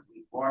air,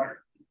 clean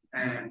water.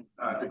 And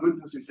the good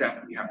news is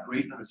that we have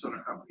great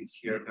Minnesota companies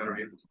here that are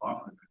able to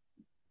offer that.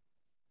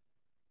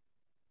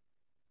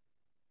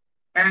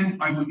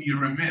 And I would be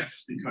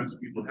remiss because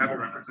we will have a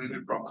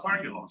representative from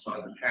Cargill also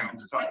on the panel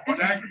to talk about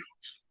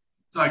agriculture.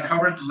 So I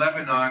covered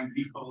Lebanon,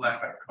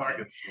 Ecolab, and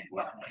Cargill.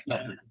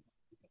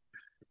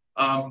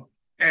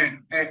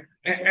 And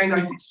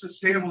I think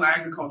sustainable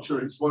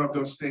agriculture is one of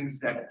those things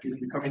that is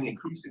becoming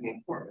increasingly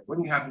important.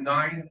 When you have 8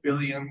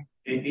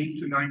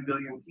 to 9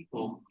 billion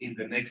people in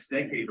the next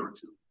decade or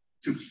two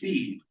to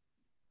feed,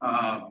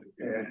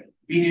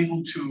 being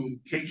able to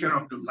take care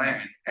of the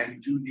land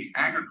and do the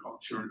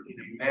agriculture in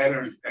a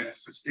manner that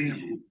is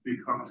sustainable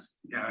becomes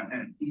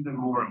even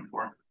more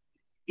important.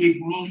 It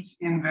needs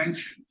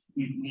inventions,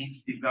 it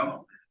needs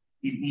development,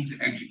 it needs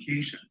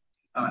education.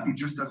 It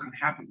just doesn't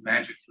happen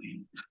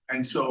magically.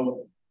 And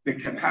so the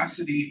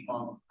capacity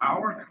of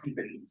our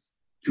companies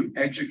to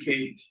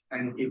educate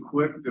and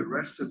equip the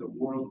rest of the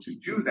world to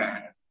do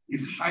that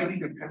is highly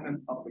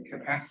dependent on the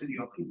capacity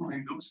of people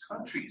in those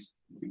countries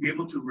to be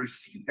able to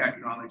receive that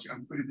knowledge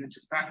and put it into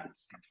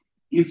practice.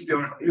 If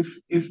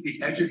the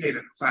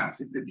educated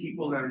class, if the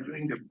people that are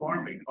doing the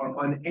farming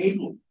are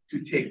unable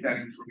to take that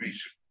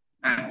information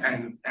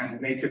and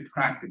make it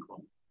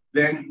practical,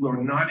 then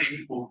we're not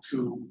able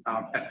to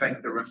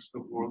affect the rest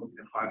of the world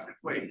in a positive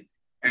way.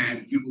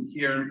 And you will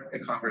hear a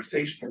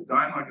conversation and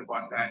dialogue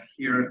about that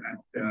here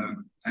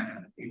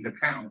in the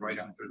panel right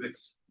after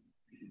this.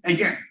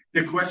 Again,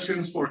 the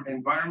questions for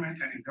environment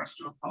and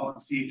industrial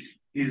policy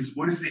is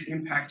what is the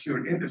impact to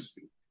your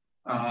industry?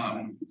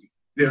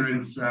 There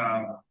is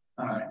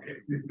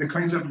the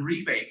kinds of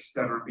rebates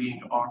that are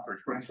being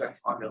offered, for instance,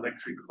 on the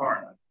electric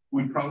car,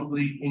 would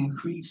probably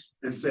increase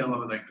the sale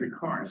of electric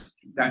cars.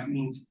 That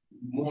means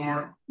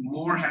more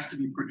has to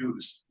be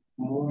produced.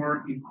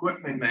 More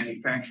equipment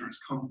manufacturers,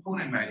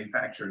 component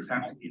manufacturers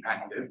have to be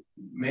active.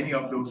 Many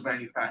of those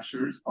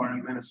manufacturers are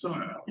in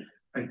Minnesota.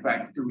 In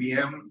fact,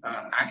 3M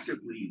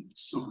actively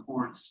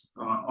supports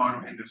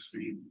auto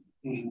industry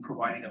in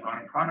providing a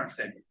lot of products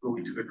that go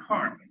into the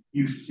car.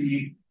 You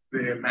see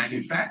the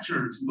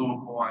manufacturer's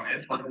logo on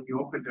it, but when you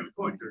open the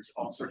hood, there's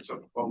all sorts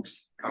of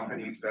folks,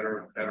 companies that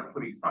are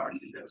putting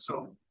products in there.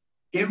 So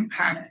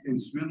impact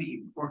is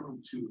really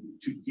important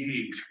to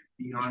gauge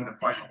beyond the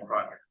final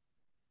product.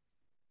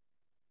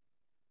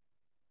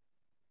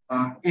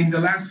 In the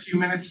last few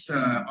minutes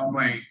of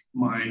my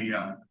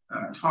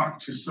talk,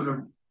 to sort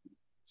of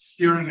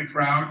steer in the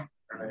crowd,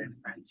 and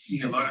I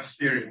see a lot of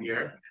steering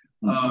here,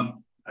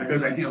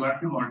 because I think a lot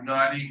of people are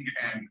nodding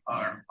and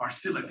are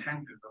still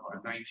attentive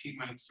about 19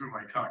 minutes through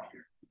my talk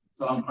here.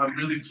 So I'm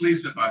really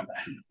pleased about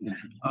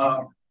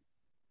that.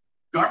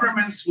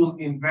 Governments will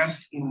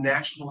invest in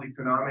national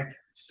economic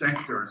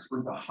sectors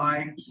with a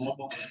high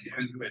global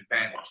competitive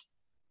advantage.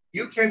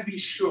 You can be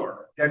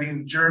sure that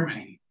in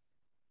Germany,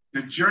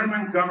 the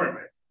German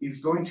government is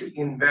going to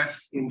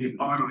invest in the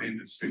auto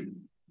industry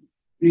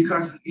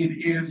because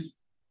it is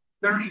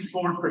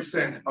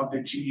 34% of the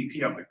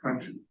GDP of the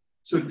country.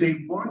 So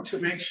they want to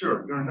make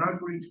sure you're not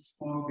going to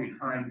fall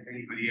behind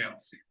anybody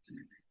else.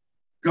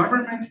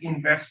 Government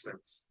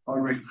investments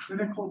are a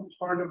critical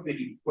part of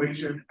the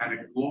equation at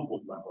a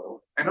global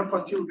level. And up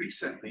until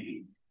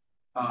recently,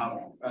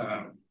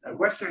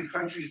 Western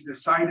countries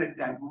decided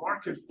that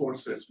market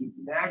forces would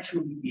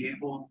naturally be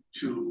able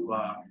to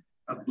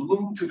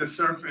bloom to the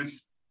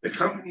surface, the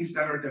companies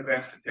that are the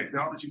best, the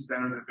technologies that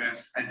are the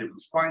best, and they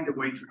would find a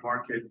way to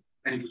market,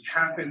 and it would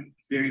happen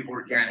very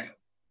organically.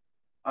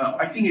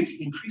 I think it's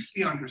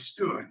increasingly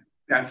understood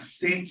that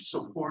state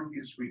support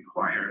is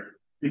required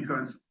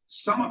because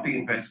some of the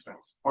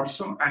investments are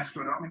so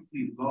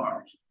astronomically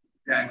large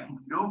that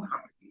no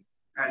company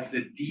has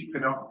the deep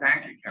enough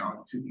bank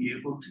account to be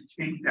able to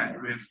take that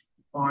risk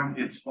on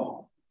its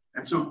own.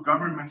 And so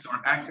governments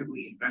are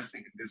actively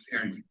investing in this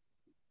area.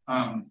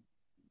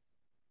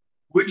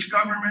 Which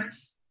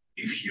governments?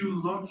 If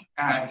you look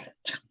at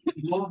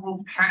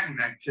global patent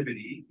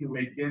activity, you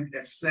may get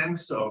a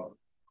sense of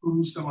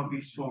who some of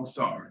these folks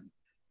are.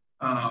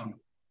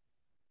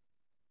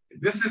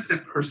 This is the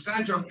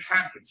percentage of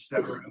patents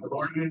that were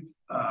awarded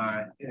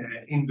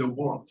in the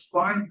world.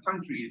 5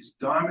 countries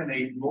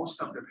dominate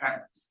most of the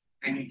patents,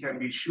 and you can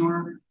be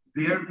sure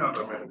their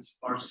governments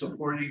are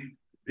supporting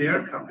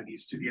their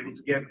companies to be able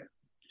to get them.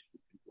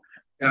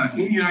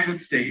 In the United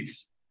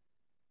States,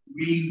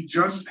 we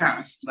just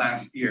passed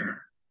last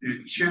year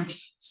the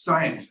CHIPS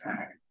Science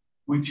Act,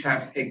 which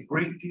has a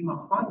great deal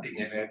of funding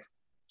in it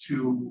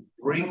to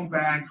bring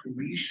back,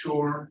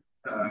 reshore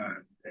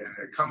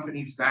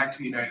companies back to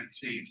the United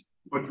States,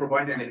 but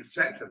provide an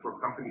incentive for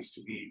companies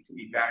to be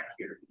back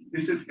here.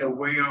 This is a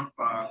way of,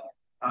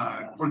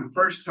 for the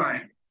first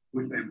time,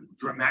 with a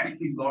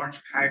dramatically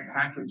large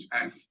package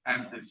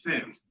as this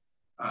is,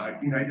 the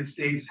United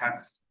States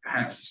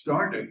has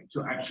started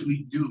to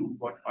actually do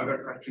what other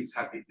countries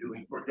have been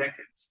doing for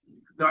decades.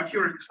 Now, if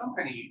you're a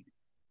company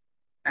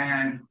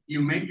and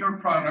you make your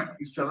product,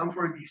 you sell them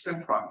for a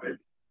decent profit,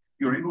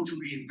 you're able to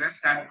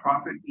reinvest that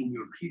profit in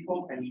your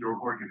people and your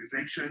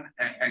organization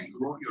and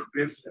grow your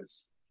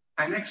business.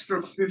 An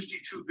extra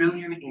 52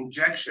 billion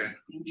injection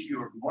into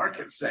your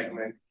market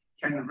segment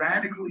can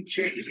radically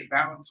change the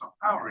balance of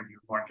power in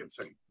your market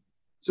segment.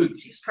 So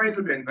these kinds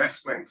of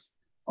investments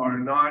are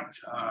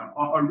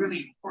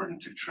really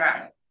important to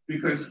track,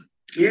 because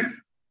if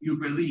you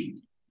believe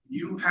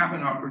you have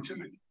an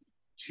opportunity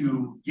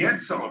to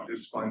get some of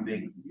this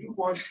funding, you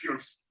want to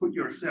put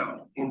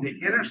yourself in the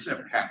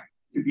intercept path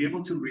to be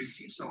able to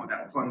receive some of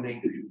that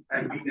funding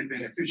and be the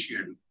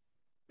beneficiary.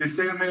 The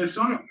state of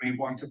Minnesota may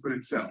want to put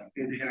itself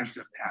in the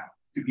intercept path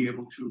to be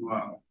able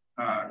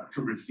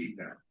to receive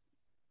that.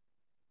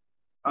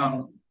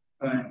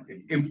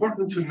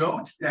 Important to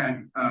note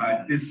that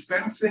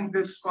dispensing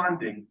this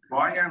funding,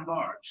 by and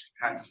large,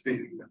 has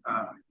been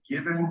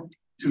given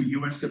to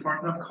U.S.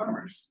 Department of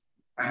Commerce.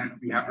 And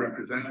we have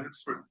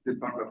representatives for the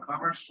Department of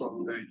Commerce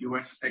from the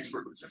U.S.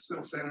 Export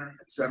Assistance Center,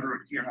 et cetera,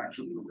 here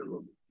actually in the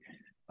room.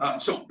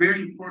 So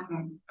very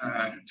important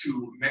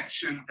to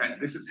mention that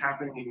this is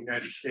happening in the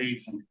United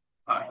States.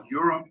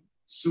 Europe,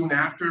 soon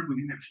after,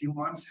 within a few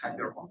months, had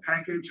their own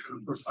package. And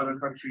of course, other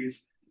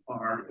countries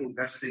are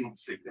investing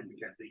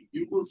significantly.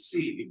 You will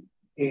see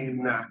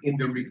in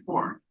the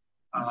report,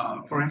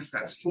 for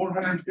instance,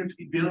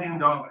 $450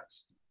 billion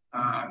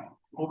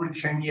over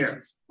 10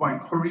 years by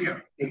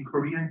Korea in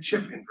Korean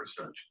chip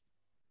infrastructure.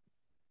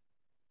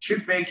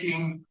 Chip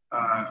making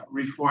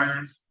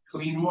requires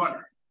clean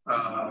water,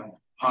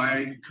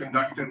 high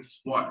conductance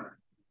water.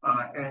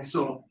 And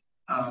so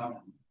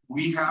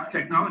we have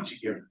technology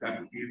here that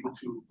will be able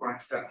to, for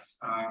instance,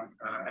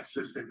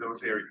 assist in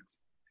those areas.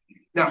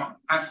 Now,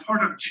 as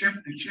part of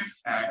the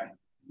CHIPS Act,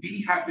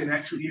 we have been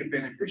actually a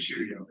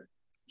beneficiary of it.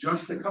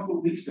 Just a couple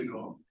of weeks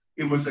ago,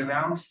 it was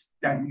announced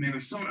that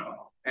Minnesota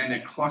and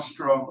a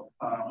cluster of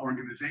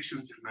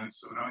organizations in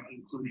Minnesota,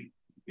 including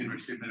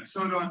University of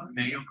Minnesota,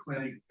 Mayo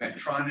Clinic,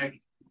 Medtronic,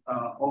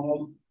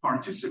 all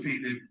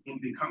participated in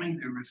becoming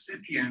the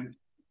recipient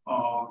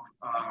of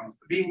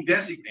being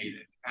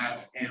designated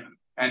as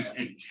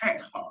a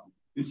tech hub.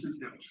 This is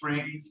the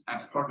phrase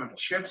as part of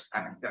CHIPS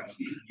Act that's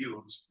being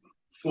used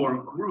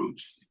for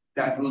groups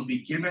that will be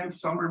given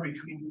somewhere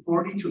between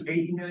 $40 to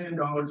 $80 million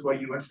by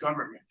U.S.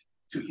 government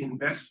to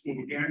invest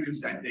in areas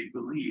that they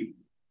believe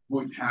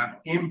would have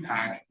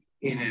impact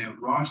in a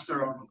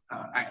roster of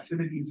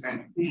activities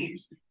and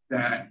themes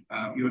that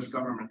U.S.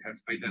 government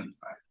has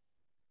identified.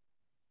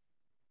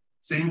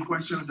 Same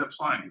questions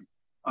apply.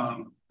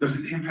 Does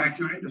it impact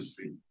your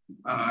industry?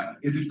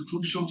 Is it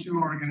crucial to your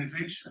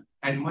organization?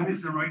 And when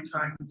is the right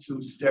time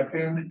to step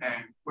in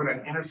and put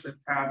an intercept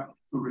tab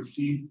to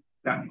receive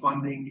that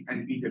funding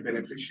and be the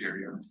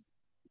beneficiary of it?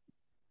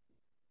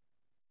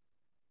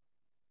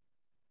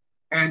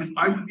 And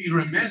I would be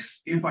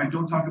remiss if I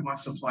don't talk about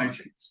supply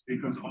chains,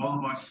 because all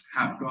of us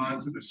have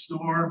gone to the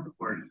store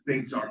where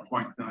things are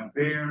quite not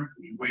there.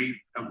 We wait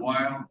a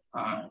while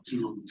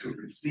to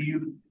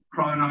receive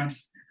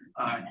products.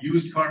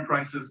 Used car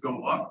prices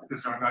go up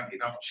because there are not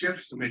enough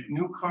chips to make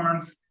new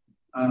cars,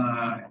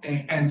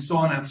 and so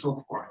on and so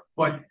forth.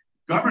 But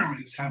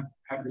governments have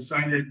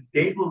decided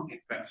they will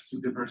invest to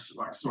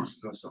diversify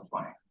sources of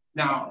supply.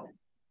 Now,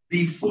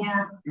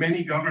 before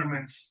many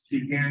governments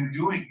began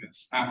doing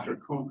this after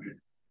COVID,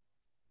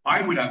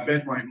 I would have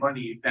bet my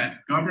money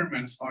that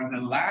governments are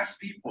the last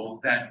people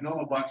that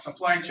know about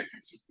supply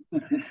chains.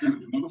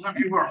 Most of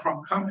you who are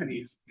from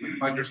companies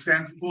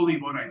understand fully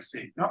what I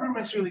say.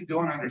 Governments really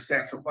don't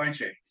understand supply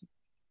chains.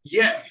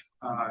 Yet,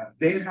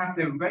 they have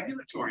the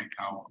regulatory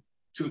power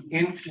to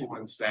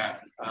influence that.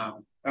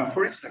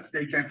 For instance,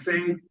 they can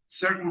say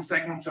certain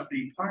segments of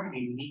the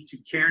economy need to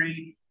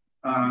carry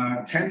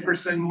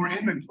 10% more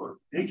inventory.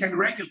 They can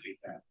regulate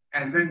that.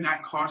 And then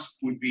that cost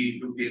would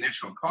be the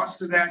initial cost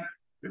to that.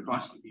 The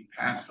cost would be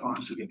passed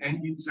on to the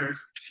end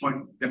users. But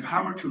the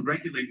power to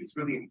regulate is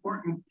really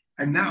important.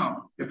 And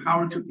now the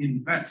power to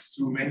invest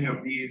through many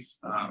of these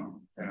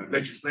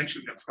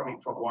legislation that's coming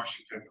from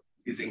Washington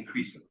is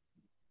increasing.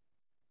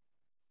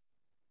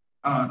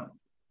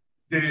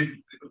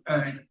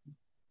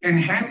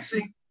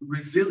 Enhancing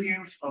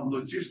resilience of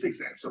logistics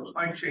and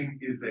supply chain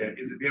is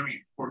a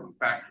very important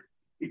factor.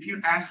 If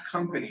you ask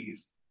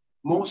companies,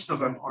 most of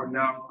them are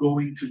now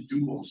going to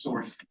dual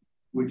sourcing,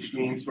 which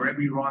means for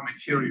every raw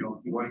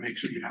material, you want to make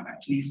sure you have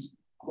at least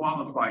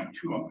qualified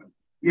 2 of them.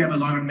 We have a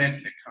lot of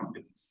medtech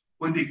companies.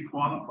 When they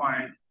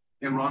qualify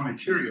a raw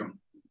material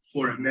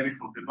for a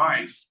medical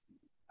device,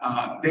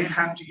 they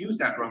have to use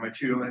that raw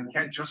material and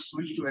can't just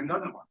switch to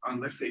another one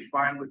unless they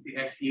file with the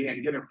FDA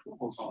and get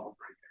approvals all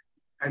over again.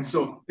 And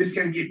so this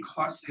can be a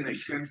costly and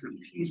expensive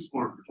piece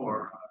for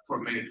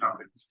many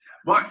companies.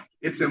 But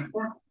it's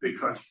important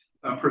because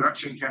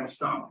production can't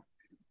stop.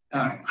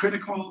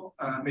 Critical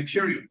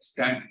materials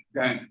that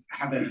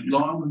have a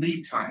long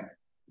lead time,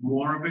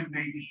 more of it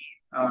may be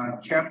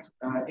kept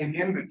in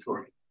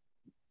inventory.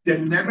 The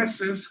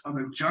nemesis of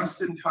a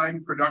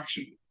just-in-time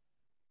production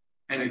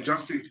and a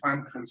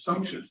just-in-time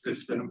consumption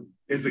system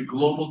is a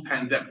global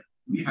pandemic.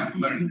 We have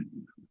learned,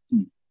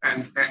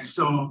 and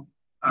so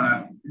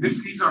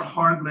these are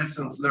hard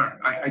lessons learned.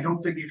 I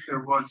don't think if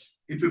it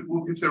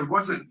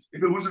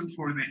wasn't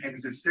for the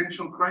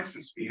existential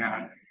crisis we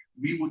had,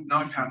 we would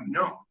not have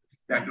known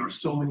that there are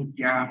so many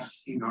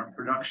gaps in our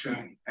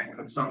production and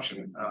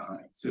consumption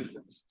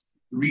systems.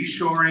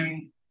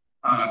 Reshoring,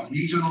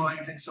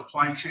 regionalizing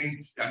supply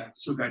chains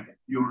so that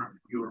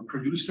your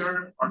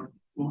producer are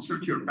closer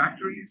to your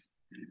factories,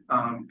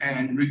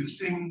 and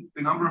reducing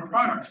the number of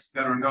products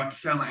that are not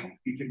selling.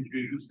 You can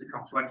reduce the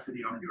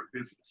complexity of your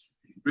business.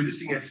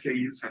 Reducing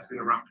SKUs has been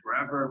around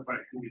forever, but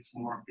I think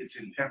it's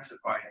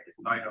intensified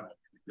in light of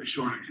the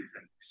shortages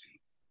that we see.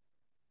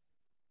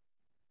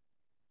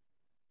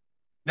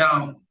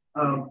 Now,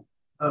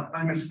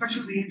 I'm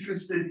especially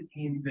interested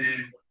in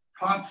the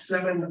top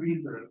 7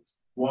 reasons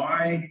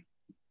why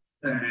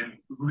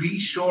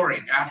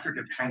reshoring after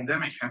the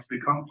pandemic has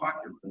become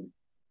popular.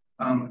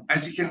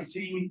 As you can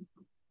see,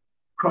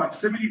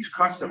 proximity to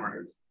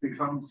customers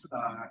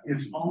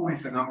is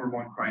always the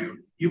 #1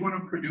 priority. You want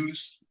to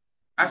produce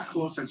as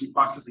close as you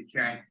possibly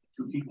can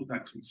to people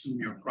that consume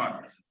your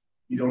products.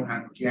 You don't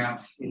have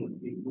gaps in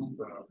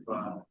movement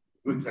of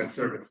goods and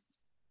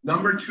services.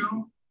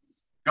 #2,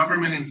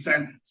 government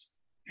incentives,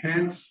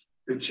 hence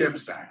the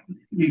CHIPS Act.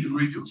 It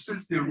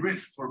reduces the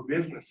risk for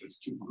businesses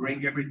to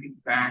bring everything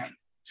back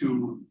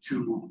to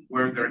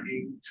where they're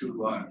able to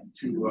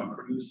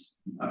produce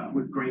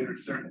with greater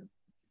certainty.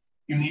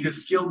 You need a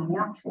skilled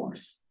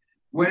workforce.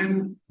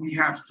 When we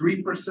have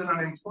 3%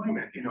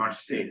 unemployment in our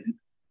state,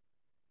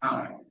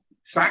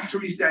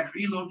 factories that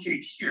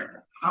relocate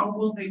here, how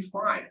will they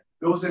find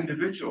those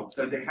individuals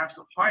that they have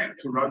to hire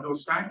to run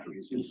those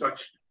factories with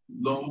such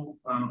low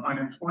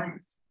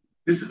unemployment?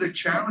 This is a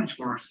challenge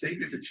for our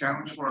state, it's a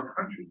challenge for our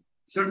country.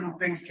 Certain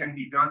things can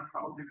be done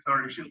probably with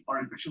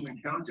artificial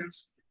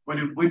intelligence, but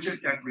a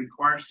widget that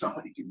requires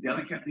somebody to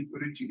delicately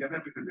put it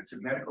together because it's a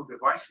medical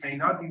device may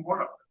not be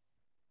one of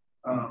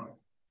them.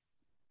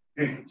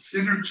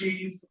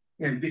 Synergies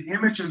and the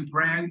image and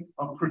brand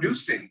of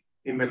producing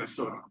in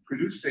Minnesota,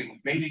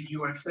 producing made in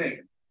USA,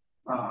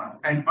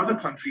 and other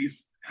countries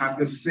have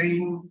the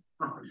same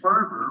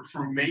fervor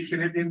for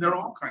making it in their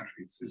own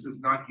countries. This is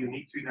not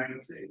unique to the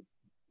United States.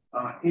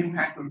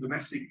 Impact on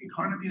domestic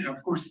economy, and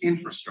of course,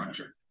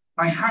 infrastructure.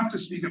 I have to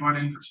speak about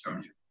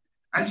infrastructure.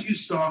 As you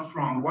saw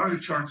from one of the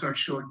charts I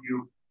showed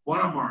you,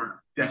 one of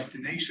our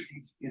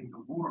destinations in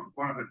the world,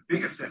 one of the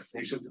biggest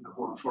destinations in the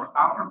world for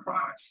our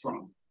products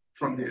from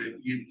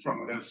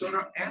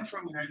Minnesota and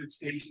from the United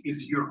States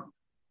is Europe.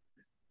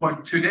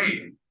 But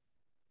today,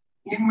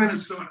 in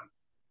Minnesota,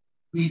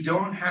 we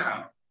don't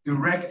have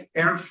direct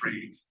air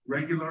freight,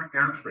 regular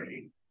air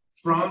freight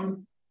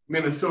from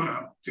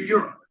Minnesota to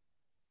Europe.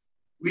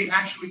 We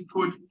actually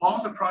put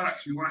all the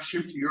products we want to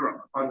ship to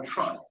Europe on a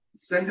truck,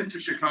 send it to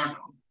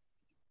Chicago,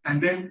 and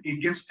then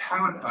it gets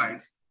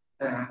palletized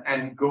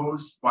and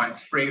goes by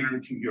freighter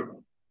to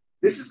Europe.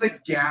 This is a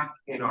gap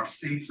in our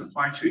state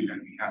supply chain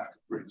that we have to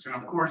bridge. And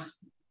of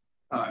course,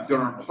 there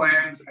are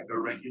plans and there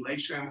are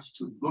regulations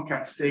to look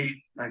at state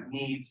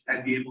needs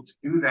and be able to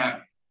do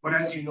that. But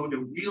as you know,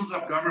 the wheels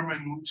of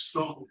government move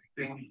slowly. I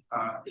think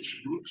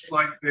groups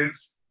like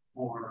this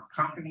or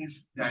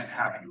companies that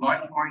have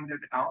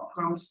like-minded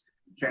outcomes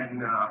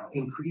can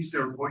increase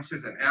their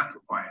voices and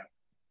amplify it.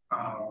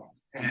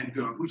 And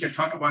we can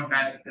talk about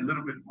that a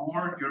little bit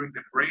more during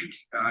the break,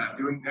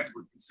 during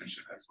networking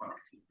session as well.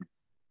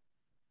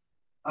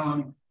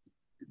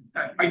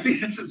 I think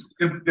this is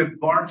the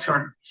bar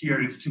chart here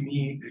is to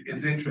me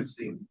is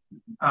interesting.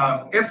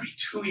 Every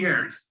 2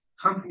 years,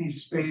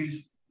 companies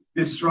face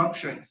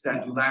disruptions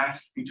that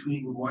last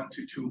between 1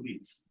 to 2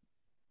 weeks.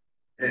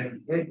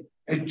 And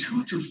a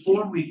 2 to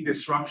 4 week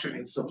disruption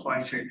in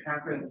supply chain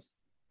happens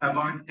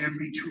about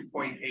every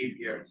 2.8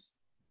 years.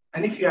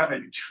 And if you have a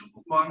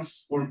 2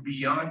 months or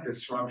beyond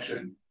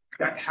disruption,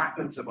 that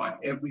happens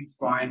about every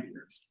 5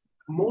 years.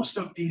 Most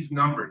of these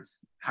numbers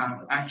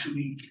have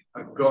actually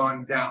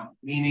gone down,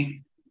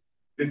 meaning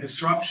the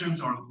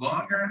disruptions are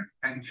longer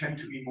and tend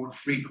to be more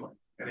frequent.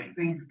 And I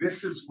think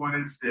this is what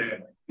is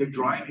the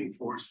driving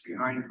force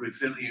behind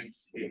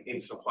resilience in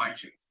supply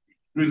chains.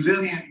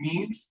 Resilient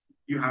means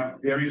you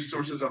have various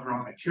sources of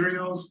raw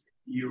materials,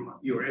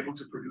 you're able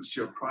to produce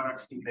your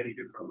products in many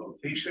different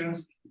locations,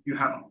 you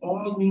have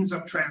all means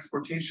of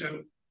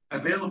transportation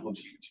available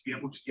to you to be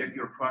able to get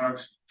your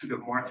products to the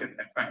market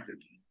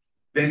effectively.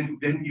 Then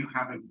you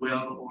have a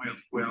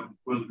well-oiled,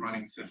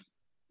 well-running system.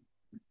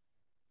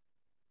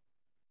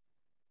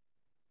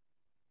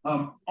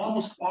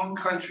 Almost all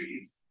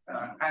countries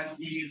as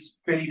these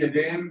faded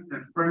in,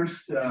 the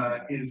first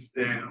is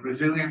the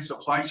Resilient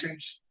Supply Chain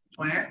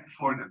Plan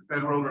for the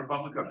Federal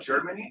Republic of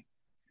Germany.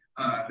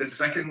 The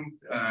second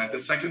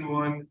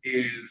one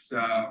is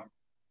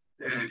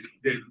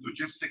the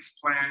logistics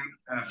plan.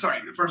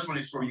 The first one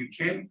is for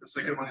UK. The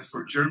second one is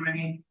for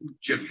Germany,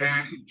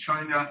 Japan,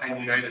 China, and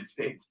the United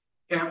States.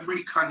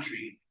 Every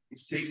country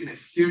is taking a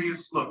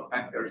serious look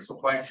at their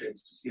supply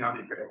chains to see how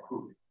they can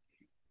improve it.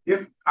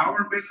 If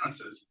our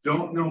businesses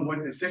don't know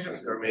what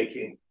decisions they're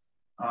making,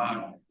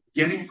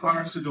 getting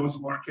products to those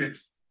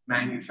markets,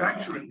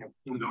 manufacturing them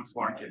in those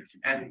markets,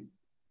 and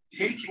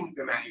taking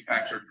the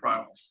manufactured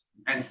products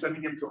and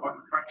sending them to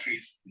other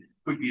countries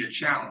could be a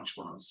challenge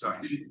for us. So I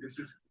think this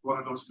is one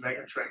of those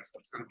mega trends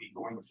that's going to be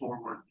going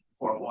forward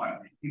for a while.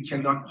 You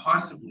cannot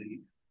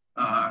possibly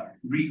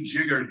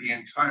rejigger the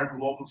entire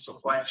global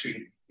supply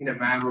chain in a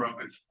matter of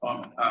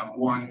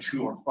 1,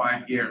 2, or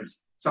 5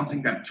 years,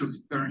 something that took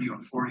 30 or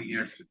 40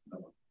 years to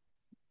develop.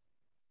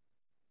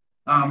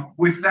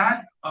 With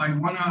that, I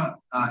want to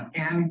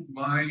end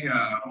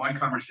my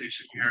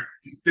conversation here.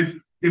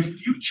 The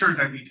future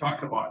that we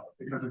talk about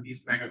because of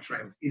these mega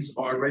trends is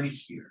already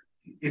here.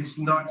 It's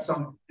not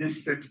some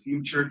distant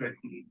future that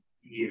we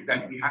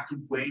have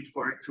to wait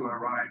for it to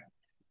arrive.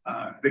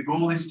 The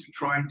goal is to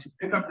try to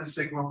pick up the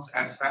signals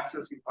as fast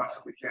as we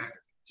possibly can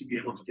to be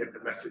able to get the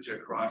message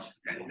across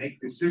and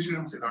make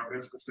decisions in our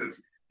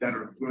businesses that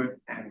are good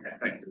and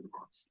effective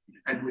for us.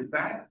 And with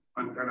that,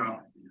 I'm going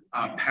to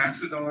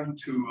pass it on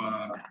to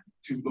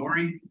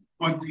Lori.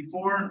 But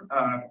before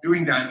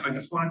doing that, I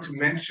just wanted to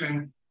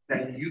mention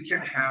that you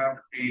can have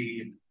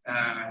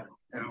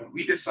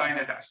we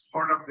decided as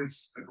part of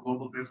this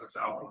Global Business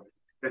Outlook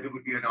that it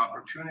would be an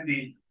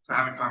opportunity to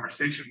have a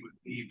conversation with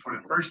me for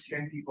the first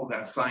 10 people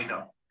that sign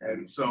up.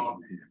 And so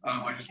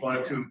I just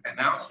wanted to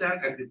announce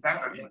that. And with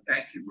that, I mean,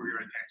 thank you for your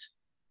attention.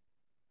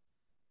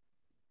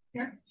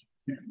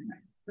 Yeah.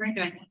 Very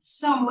good.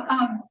 So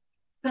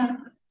the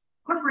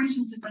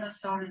corporations in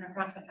Minnesota and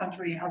across the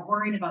country are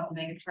worried about the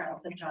mega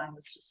trends that John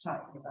was just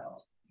talking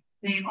about.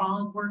 They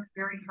all work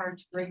very hard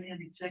to bring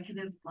in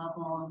executive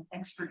level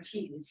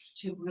expertise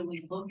to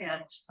really look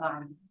at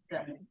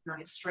the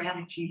various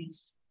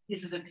strategies.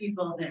 These are the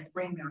people that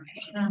bring their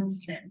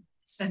hands, that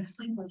spend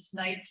sleepless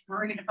nights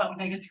worrying about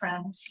mega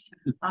trends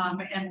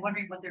and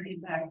wondering what their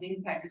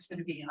impact is going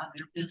to be on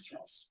their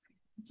business.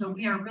 So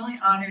we are really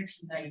honored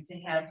tonight to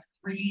have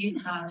 3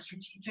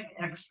 strategic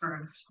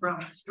experts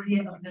from 3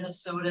 of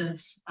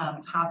Minnesota's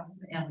top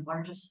and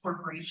largest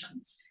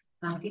corporations,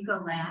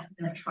 Ecolab,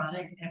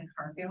 Medtronic, and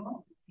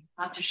Cargill,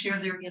 to share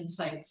their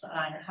insights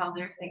on how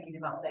they're thinking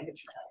about mega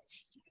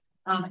trends.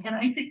 And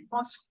I think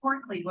most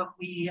importantly,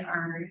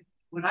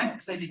 what I'm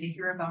excited to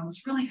hear about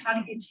is really how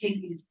do you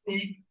take these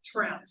big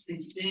trends,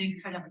 these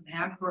big kind of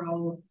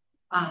macro,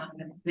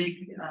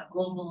 big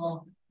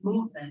global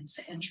movements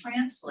and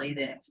translate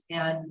it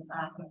and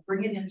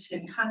bring it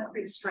into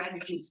concrete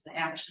strategies and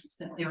actions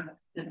that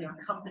their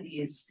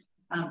companies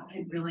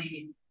can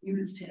really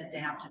use to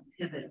adapt and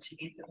pivot to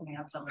meet the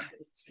demands of the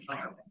business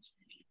environment.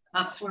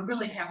 So we're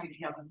really happy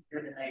to have them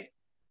here tonight.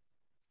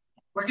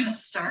 We're going to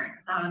start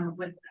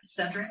with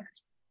Cedric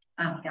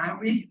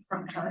Calibri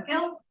from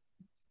Cargill.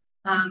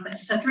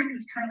 Cedric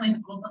is currently the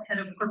global head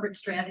of corporate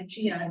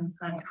strategy on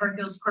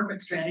Cargill's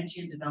corporate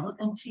strategy and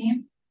development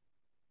team.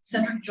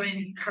 Cedric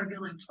joined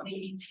Cargill in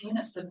 2018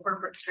 as the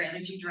corporate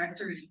strategy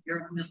director in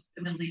Europe,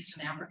 the Middle East,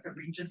 and Africa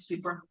regions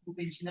before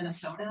moving to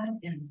Minnesota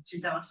in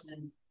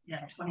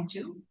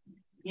 2022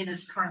 in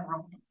his current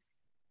role.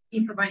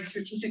 He provides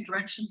strategic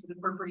direction for the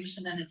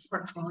corporation and its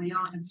portfolio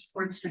and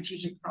supports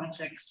strategic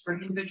projects for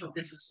individual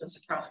businesses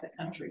across the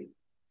country.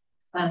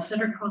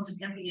 Cedric holds an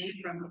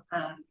MBA from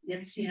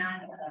INSEAD,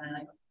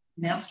 a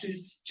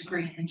master's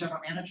degree in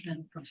general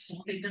management from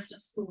Solvay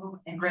Business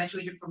School, and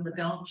graduated from the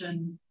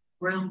Belgian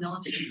Royal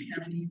Military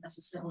Academy as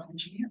a civil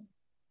engineer.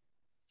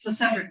 So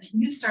Cedric,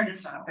 can you start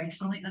us off by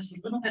telling us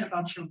a little bit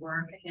about your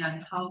work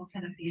and how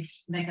kind of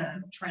these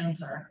mega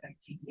trends are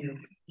affecting you?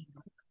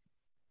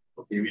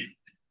 Okay,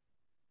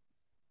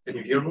 can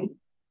you hear me?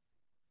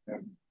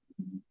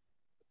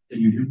 Can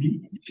you hear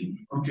me?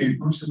 Okay,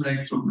 first I'd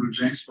like to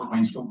apologize for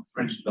my strong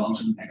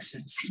French-Belgian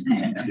accents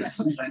and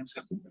sometimes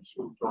have to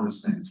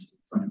understand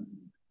if I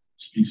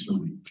speak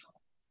slowly.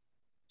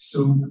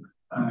 So,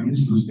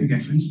 yes, those big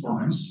actions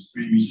for us,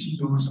 we see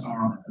those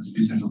are as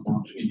business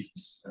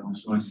opportunities and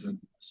also as a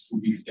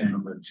big kind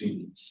of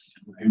changes.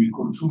 I will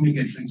call 2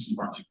 mega trends in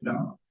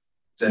particular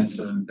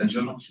that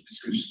John also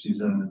discussed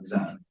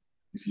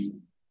this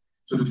evening.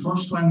 So the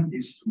first one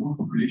is the more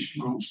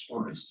population growth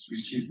for us. We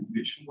see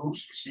population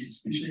growth, we see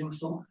especially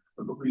also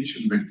the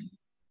population wealth.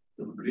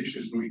 The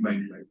population is growing by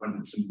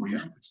 1% per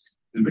year.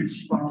 The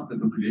wealthy part of the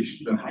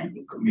population, the high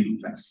income middle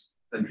class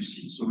that we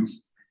see. So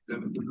it's the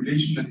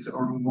population that is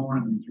earning more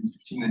than between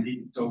 $15,000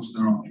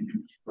 and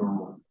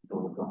 $80,000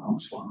 per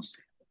household.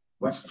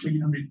 Was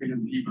 300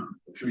 million people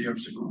a few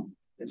years ago.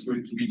 It's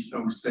going to reach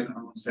now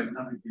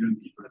 700 million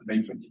people, and by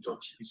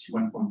 2030 we see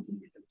 1.2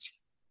 million.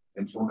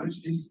 And for us,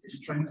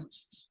 this trend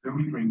is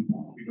very, very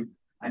important.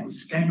 At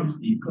this kind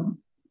of income,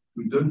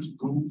 you don't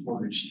go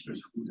for the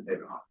cheapest food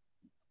ever.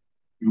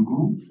 You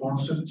go for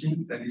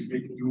something that is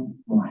making you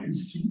more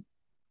healthy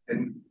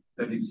and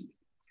that is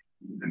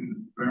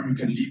and where you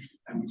can live,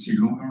 I would say,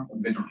 longer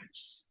and better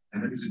lives.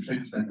 And that is a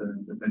trend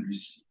that we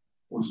see.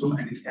 Also,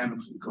 at this kind of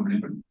income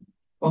level,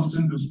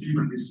 often those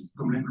people, this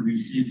income level we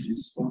see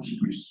is 40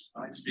 plus.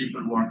 It's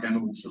people who are kind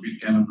of also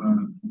bit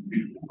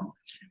poor.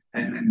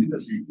 And it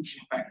has a huge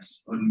impact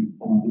on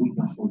our own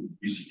portfolio.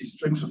 We see the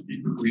strength of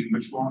people going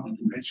much more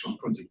into natural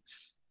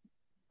products.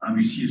 And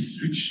we see a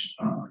switch,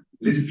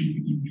 less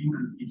people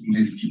eating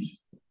less beef,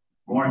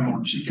 more and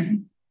more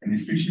chicken, and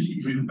especially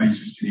driven by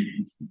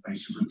sustainability, by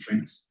certain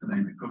trends that I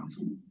will come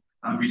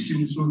to. We see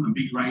also a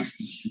big rise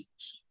in seafood.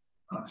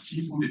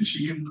 Seafood and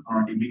chicken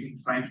are emitting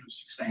 5 to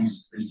 6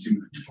 times less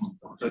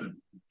CO2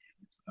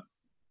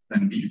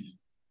 than beef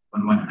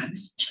on one hand,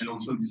 and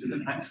also on the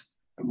other hand,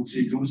 I would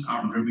say those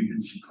are very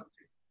healthy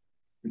content.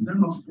 In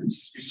terms of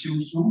this, we see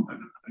also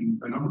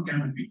another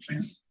kind of big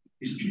trend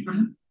is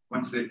people,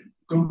 once they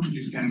come to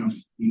this kind of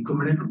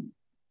income level,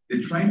 they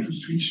try to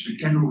switch the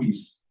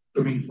calories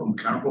coming from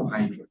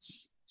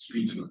carbohydrates,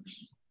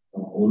 sweeteners,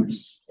 or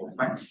oils, or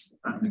fats,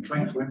 and they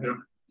try to have their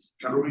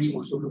calories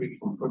also coming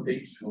from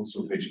proteins and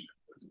also vegetable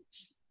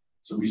proteins.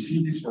 So we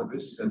see this for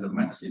us as a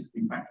massive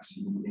impact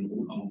in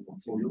all our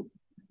portfolio,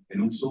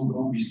 and also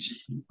now we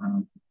see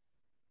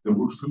the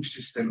whole flow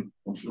system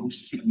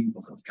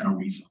of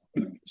calories.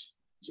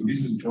 So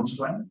this is the first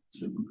one, it's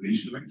the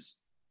population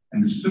rates,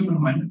 and the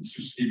second one is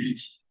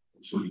sustainability.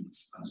 So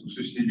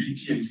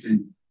sustainability, I say,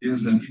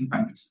 there's an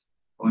impact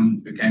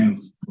on the kind of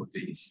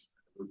proteins,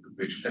 the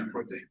vegetable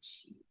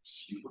proteins,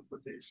 seafood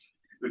proteins.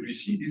 But we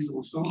see this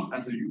also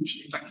as a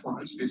huge impact for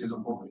us because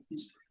of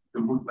properties,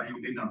 the whole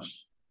bioenergy,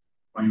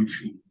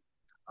 biofuel.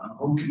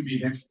 How can we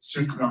have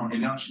circular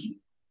energy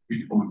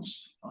with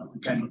oils?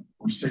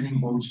 We're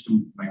selling oils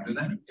to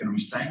McDonald's, we can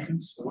recycle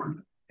this oil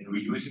and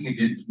we're using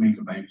again to make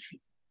a biofuel.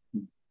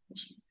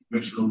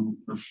 Much lower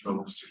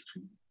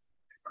CO2.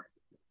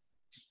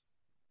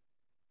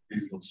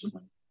 This is also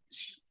my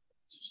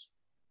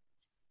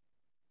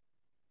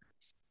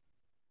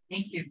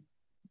Thank you.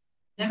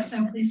 Next,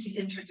 I'm pleased to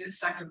introduce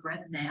Dr.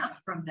 Brett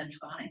Knapp from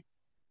Medtronic.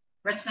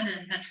 Brett's been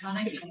at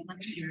Medtronic for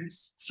 20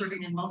 years,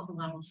 serving in multiple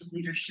levels of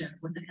leadership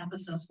with an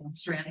emphasis on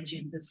strategy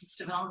and business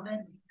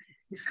development.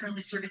 He's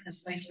currently serving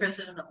as Vice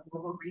President of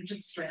Global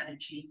Region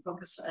Strategy,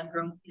 focused on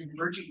growth in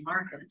emerging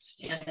markets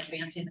and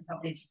advancing the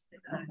company's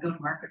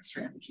go-to-market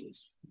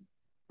strategies.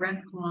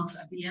 Brett holds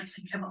a BS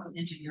in Chemical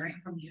Engineering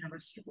from the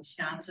University of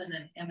Wisconsin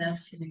and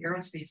MS in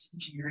Aerospace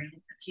Engineering,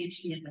 and a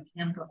PhD in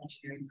Mechanical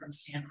Engineering from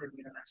Stanford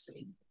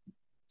University.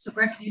 So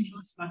Brett, can you tell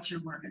us about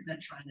your work at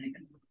Medtronic and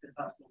a little bit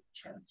about Global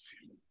Trends?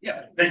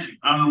 Yeah, thank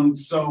you.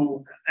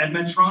 So at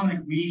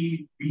Medtronic,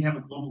 we have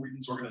a global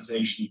regions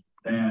organization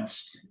that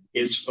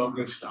is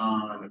focused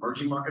on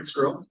emerging markets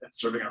growth and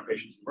serving our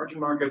patients in emerging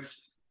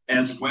markets,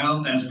 as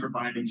well as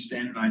providing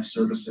standardized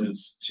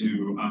services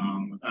to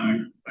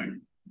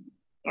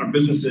our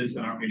businesses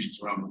and our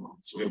patients around the world.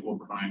 So we will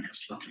provide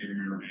customer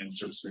care and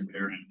service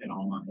repair in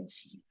all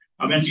markets.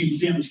 As you can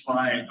see on the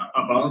slide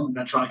above,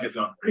 Medtronic has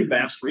a pretty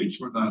vast reach.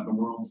 We're the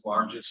world's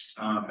largest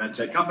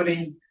medtech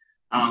company.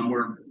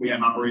 We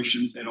have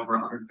operations in over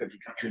 150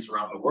 countries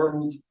around the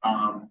world.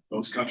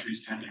 Those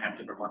countries tend to have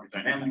different market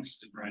dynamics,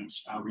 different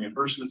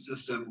reimbursement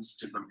systems,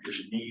 different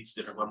patient needs,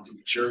 different levels of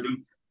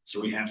maturity. So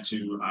we have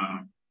to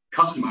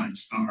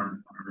customize our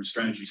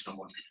strategy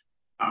somewhat.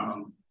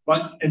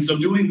 But in so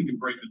doing, we can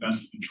bring the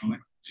best of Medtronic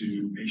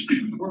to patients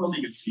in the world.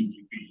 You can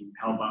see we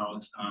help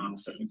out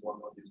 74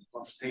 million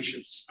plus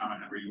patients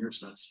every year.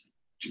 So that's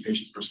 2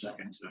 patients per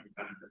second that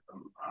benefit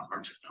from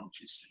our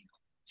technologies.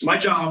 So my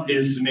job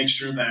is to make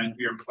sure that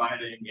we are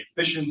providing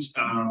efficient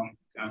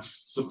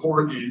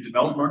support in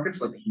developed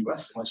markets like the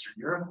US and Western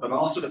Europe, but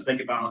also to think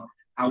about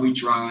how we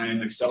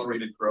drive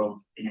accelerated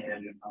growth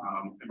in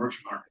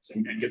emerging markets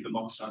and get the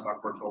most out of our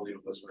portfolio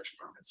of those emerging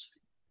markets.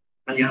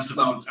 And you asked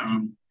about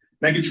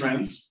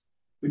megatrends.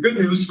 The good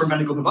news for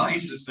medical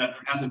device is that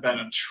there hasn't been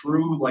a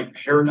true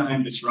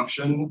paradigm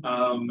disruption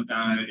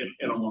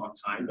in a long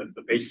time. That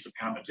the basis of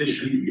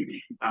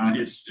competition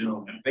is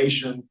still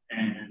innovation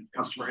and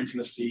customer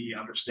intimacy,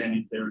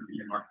 understanding therapy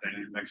and market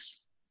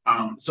dynamics.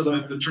 So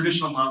the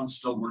traditional model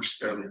still works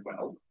fairly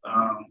well.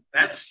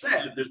 That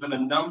said, there's been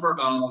a number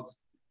of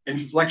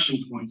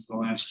inflection points in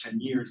the last 10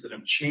 years that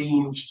have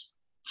changed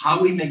how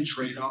we make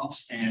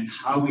trade-offs and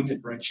how we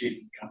differentiate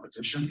from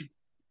competition.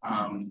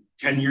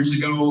 10 years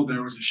ago,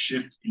 there was a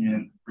shift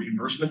in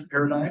reimbursement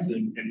paradigms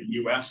in the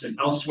US and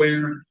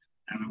elsewhere,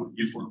 and with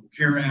the Affordable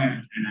Care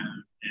Act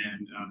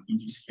and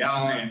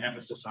EDCI and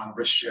emphasis on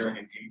risk sharing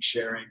and gain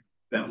sharing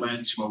that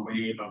led to a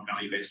wave of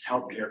value-based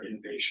healthcare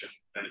innovation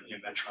that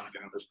Medtronic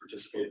and others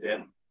participated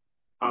in.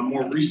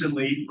 More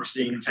recently, we're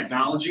seeing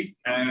technology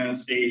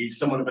as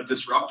somewhat of a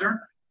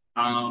disruptor,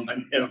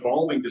 an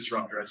evolving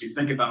disruptor as you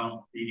think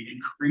about the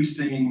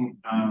increasing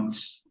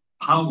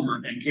power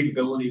and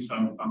capabilities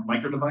of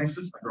micro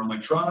devices,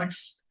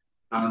 microelectronics,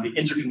 the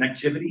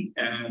interconnectivity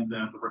and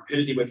the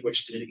rapidity with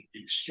which data can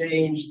be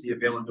exchanged, the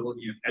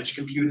availability of edge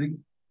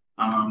computing,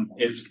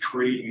 is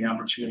creating the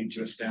opportunity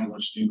to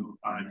establish new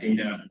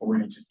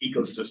data-oriented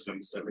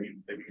ecosystems that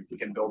we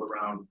can build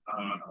around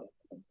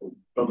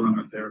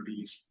our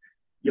therapies,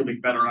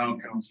 yielding better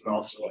outcomes, but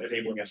also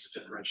enabling us to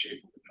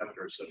differentiate from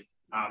competitors.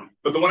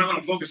 But the one I want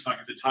to focus on,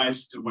 because it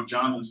ties to what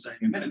John was saying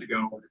a minute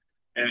ago,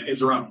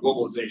 is around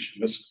globalization.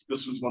 This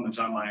was one that's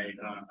on my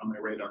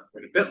radar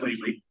quite a bit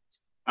lately.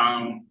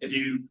 If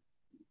you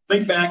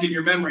think back in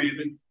your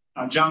memory,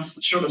 John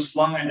showed a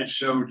slide that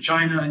showed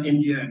China,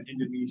 India, and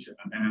Indonesia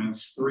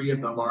as three of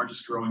the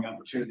largest growing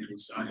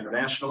opportunities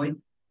internationally.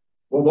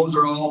 Well, those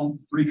are all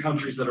three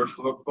countries that are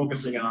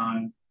focusing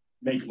on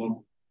make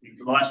local.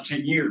 For the last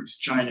 10 years,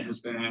 China has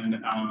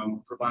been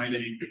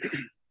providing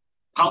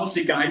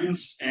policy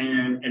guidance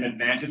and an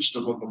advantage to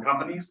local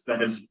companies that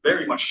has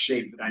very much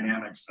shaped the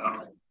dynamics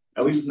of,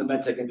 at least in the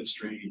medtech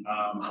industry,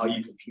 how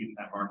you compete in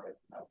that market.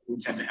 We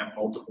tend to have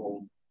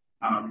multiple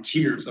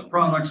tiers of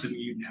products, and we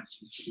even have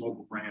some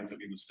local brands that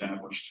we've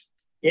established.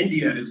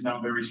 India is now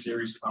very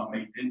serious about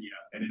Make in India,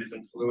 and it is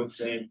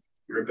influencing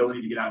your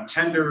ability to get on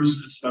tenders,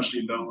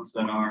 especially those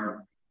that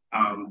are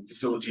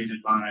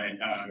facilitated by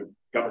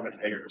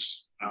government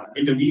payers.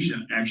 Indonesia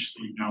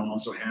actually now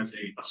also has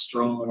a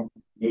strong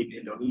Made in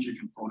Indonesia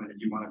component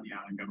if you want to be on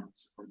a government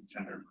supported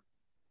tender.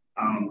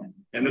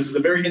 And this is a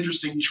very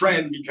interesting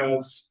trend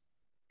because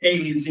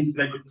it seems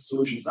that the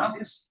solution is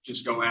obvious.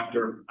 Just go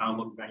after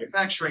local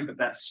manufacturing, but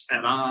that's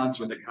at odds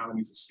with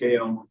economies of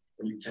scale,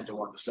 where you tend to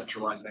want to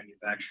centralize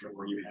manufacturing,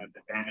 where you have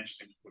advantages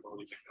and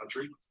capabilities in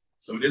country.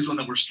 So it is one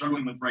that we're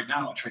struggling with right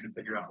now, trying to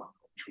figure out what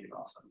to treat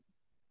also.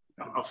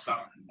 I'll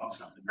stop.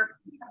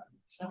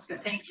 Sounds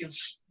good. Thank you.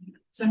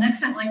 So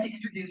next, I'd like to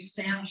introduce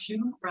Sam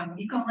Shu from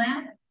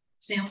Ecolab.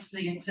 Sam is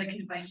the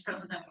Executive Vice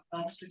President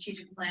of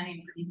Strategic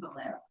Planning for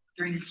Ecolab.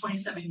 During his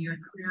 27-year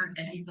career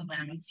at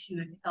Ecolab, he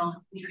had held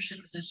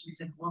leadership positions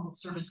in global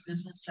service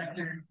business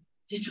sector,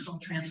 digital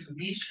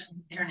transformation,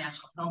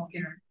 international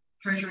healthcare,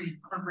 treasury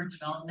and corporate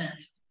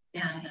development,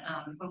 and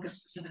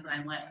focused specifically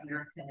on Latin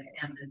America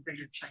and the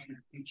Greater China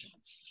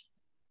regions.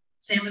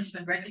 Sam has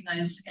been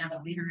recognized as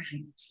a leader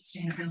in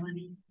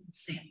sustainability,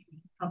 safety,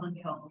 public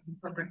health, and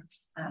corporate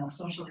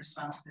social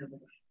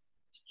responsibility.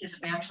 He has a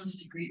bachelor's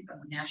degree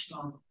from the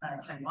National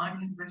Taiwan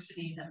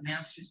University and a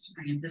master's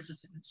degree in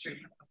business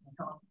administration from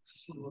the Health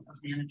School of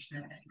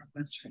Management at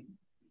Northwestern.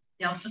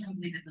 He also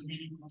completed the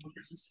leading global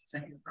business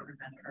executive program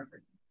at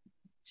Harvard.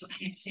 So,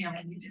 Sam,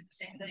 can you do the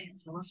same thing?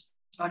 Tell us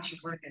about your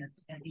work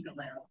at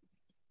Ecolab.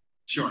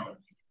 Sure.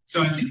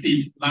 So I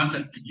think lots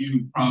of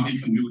you probably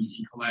familiar with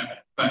Ecolab,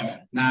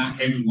 but not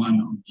everyone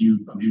of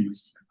you familiar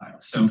with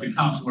Ecolab. So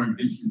because we're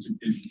business to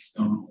business,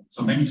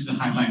 so let me just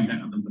highlight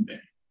that a little bit.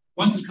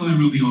 What's Ecolab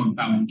really all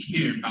about? We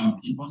care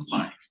about people's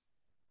life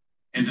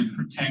and then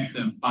protect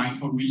the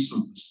vital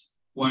resource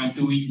while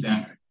doing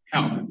that,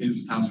 help the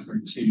business customer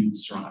to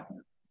thrive.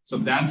 So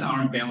that's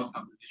our value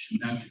proposition.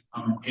 That's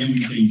our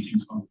everyday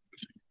things.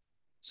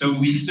 So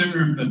we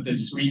serve the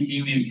 3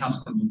 million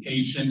customer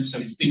locations. So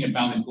you think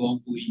about it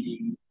globally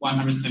in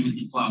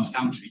 170 plus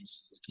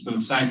countries. So the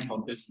size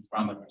of business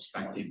from the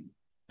perspective.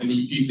 And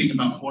if you think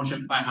about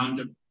Fortune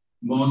 500,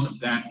 most of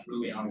that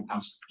really are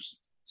customers.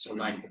 So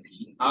like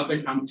the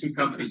other two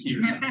companies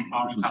here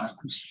are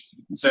customers.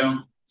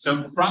 So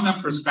from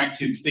that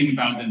perspective, think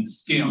about the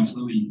scale is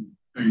really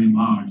very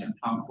large and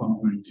how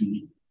what we're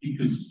doing. You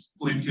could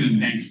flip to the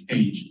next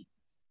page.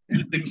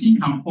 The key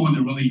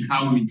component really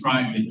how we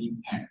drive the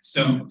impact.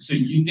 So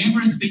you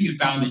never think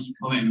about the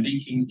Ecolab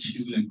linking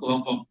to the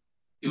global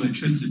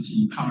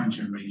electricity power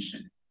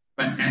generation,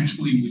 but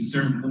actually we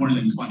serve more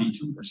than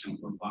 22%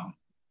 worldwide.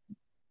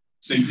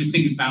 So if you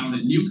think about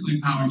the nuclear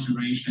power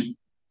generation,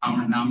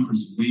 our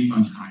numbers way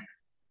much higher.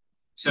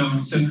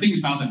 So think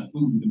about the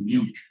food, the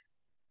milk.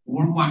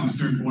 Worldwide we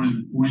serve more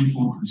than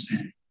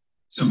 44%.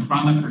 So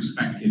from that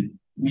perspective,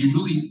 we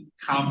really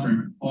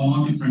cover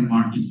all different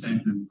market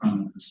segments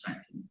from the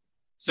perspective.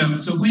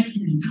 So when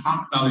you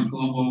talk about a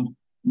global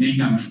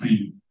mega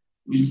trend,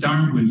 we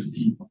start with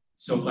people.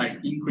 So like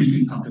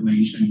increasing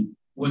population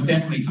will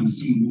definitely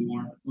consume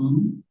more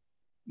food,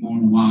 more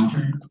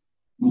water,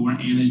 more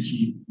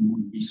energy, more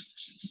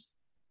resources.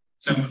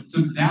 So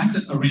that's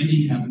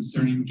already have a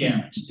certain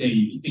gap today.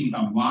 If you think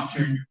about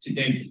water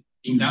today,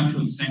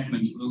 industrial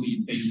segments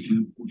really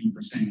facing a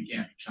 40%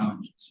 gap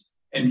challenges.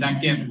 And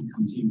that gap will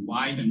continue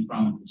widen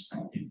from the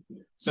perspective.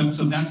 So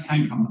that's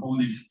kind of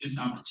components, this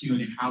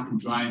opportunity, how to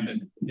drive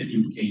the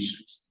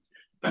implications.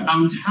 But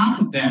on top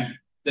of that,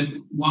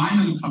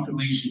 while the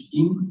population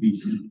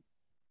increasing,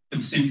 at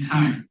the same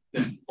time,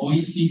 the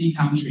OECD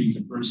countries,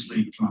 the birth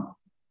rate drop.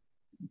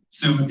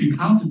 So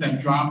because of that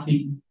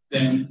dropping,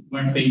 then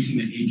we're facing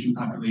the aging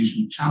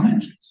population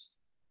challenges.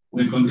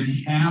 We're going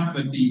to have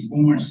the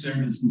more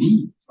service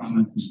need from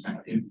the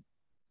perspective.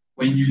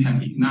 When you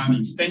have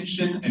economic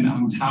expansion and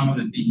on top of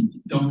that, you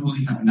don't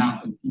really have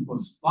enough of people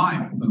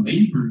supply for the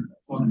labor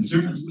for the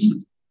service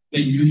needs,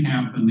 then you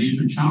have the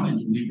labor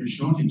challenge, labor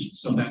shortage.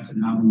 So that's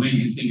another way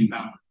to think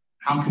about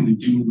how can we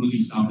do really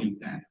solving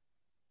that.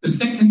 The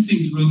second thing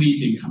is really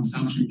the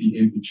consumption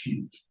behavior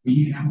change.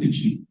 We have to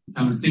change.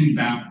 Now think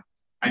about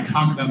I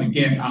talked about the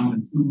gap on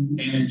the food,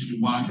 energy,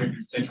 water,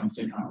 etc.,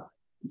 etc.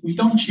 If we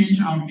don't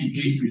change our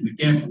behavior, the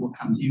gap will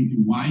continue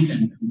to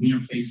widen, and we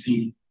are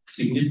facing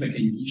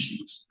significant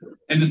issues.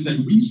 And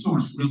the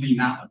resource really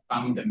not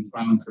abundant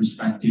from a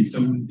perspective.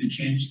 So we need to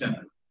change the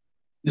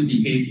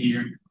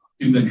behavior,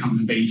 do the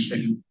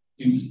conservation,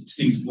 do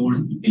things more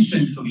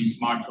efficiently,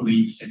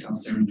 smartly, etc.,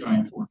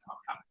 drive toward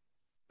outcome.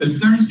 The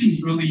third thing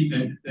is really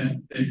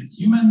the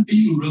human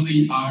being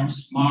really are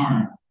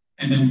smart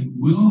and then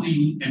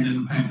willing and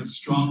then have a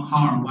strong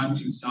heart, want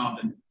to solve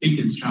the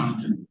biggest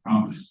challenge and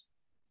problems.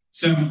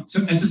 So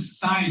as a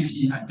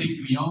society, I think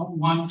we all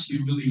want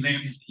to really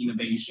leverage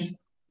innovation,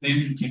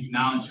 leverage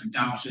technology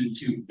adoption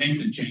to make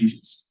the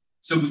changes.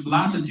 So with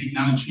lots of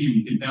technology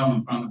we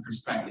develop from the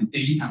perspective,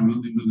 data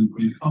really, really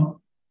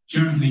critical.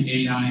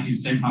 Generally, AI,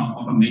 etc.,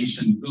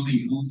 automation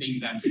really moving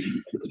that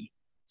significantly.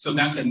 So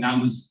that's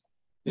another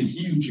the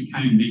huge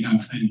kind of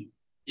mega trend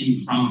in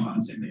front of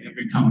us, and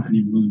every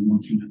company really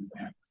working on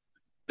that.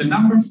 The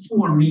number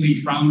 4 really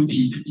from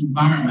the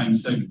environment,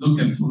 so look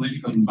at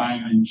political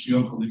environment,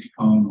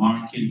 geopolitical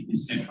market,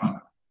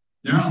 etc.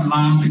 There are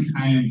lots of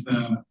kind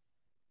of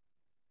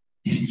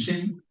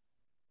tension,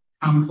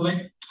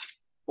 conflict,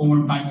 or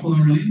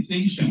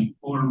bipolarization,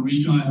 or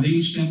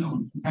regionalization,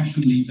 or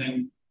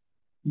protectionism.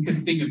 You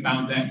can think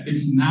about that.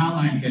 It's not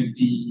like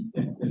the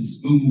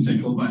smooth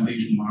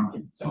globalization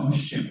market. It's all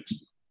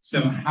shifts.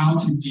 So how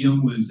to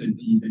deal with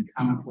the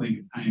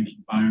conflict kind of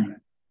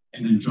environment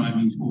and then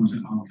driving towards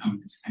an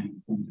outcome is kind of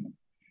important.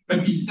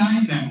 But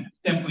beside that,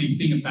 definitely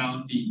think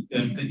about the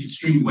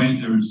extreme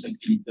weathers,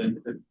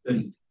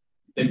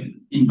 the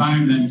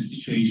environment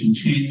situation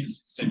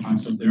changes, etc.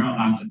 So there are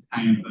lots of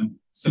kind of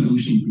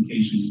solution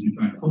implications you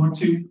drive forward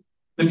to.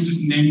 Let me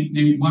just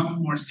name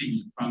one more thing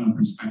from a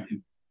perspective.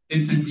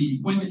 It's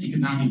when the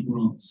economic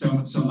growth.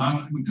 So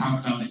last time we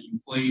talked about the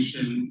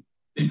inflation,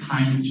 the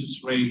high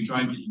interest rate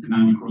driving the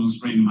economic growth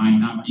rate might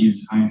not be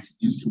as high as it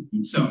used to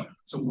be. So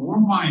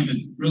worldwide,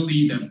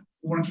 really the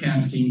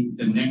forecasting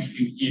the next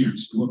few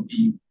years will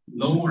be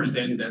lower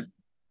than the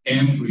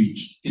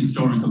average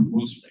historical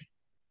growth rate.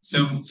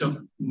 So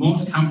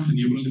most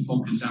companies really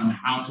focus on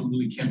how to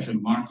really capture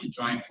market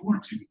drive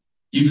toward to.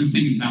 Even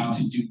think about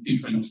to do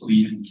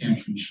differently and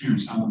capture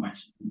shares,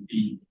 otherwise it would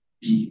be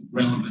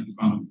relevant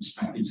from the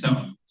perspective.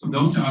 So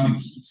those are the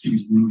key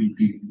things really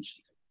big.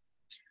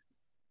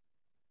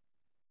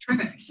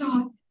 Terrific.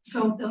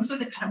 So those are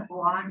the kind of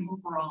broad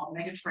overall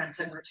megatrends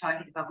that we're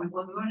talking about. We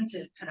wanted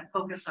to kind of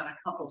focus on a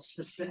couple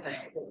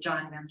specific that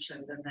John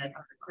mentioned and that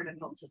are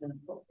critical to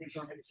these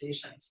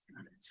organizations.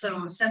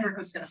 So Cedric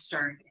was going to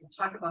start and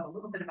talk about a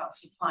little bit about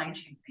supply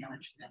chain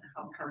management and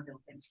how Cargill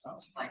thinks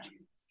about supply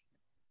chain.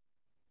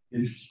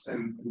 Yes,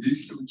 and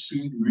this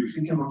actually, we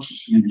think about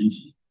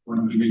sustainability, one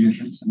of the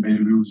megatrends, and by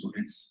the way, also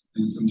this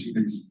is something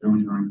that is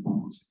very, very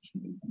important.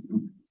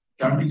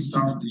 Calibri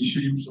started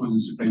initially also as a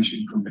supply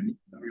chain company.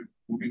 We're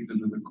moving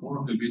the core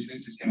of the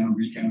business is kind of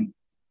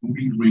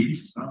moving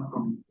rates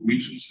from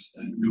regions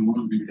in the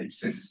world with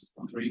excess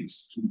of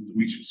rates to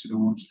regions in the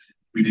world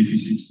with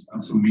deficits.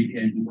 So mainly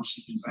I more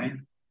simplified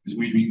is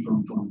moving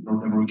from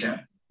North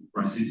America,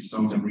 Brazil,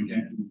 South America,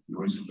 to the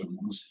rest of the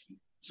world.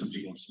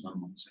 Something also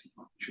normal.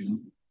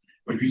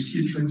 But we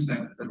see trends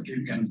that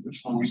came kind of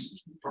much more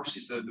recently. First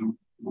is the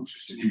world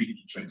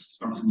sustainability trends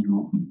starting in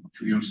Europe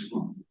 2 years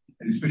ago.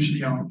 And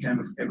especially around kind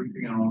of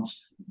everything around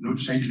no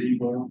child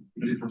labor,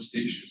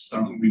 deforestation,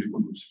 starting with the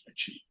global supply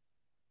chain.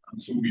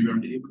 And so we were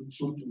able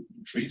also to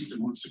trace the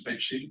whole supply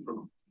chain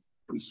from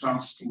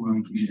start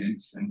to the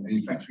ends. And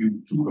in fact, we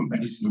have 2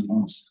 companies in the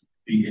world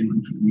being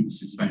able to do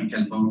this, Calibri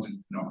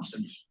and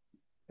ourselves.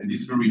 And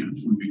this is very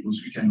helpful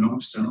because we can now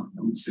serve,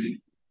 I would say,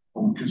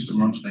 our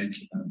customers like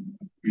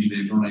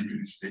Unilever, like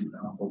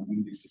Unilever, for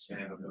whom this is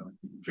kind of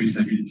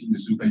traceability in the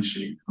supply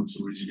chain,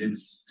 also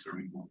resilience is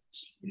very important.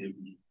 We have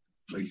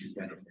trace it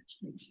kind of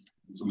expense.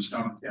 So we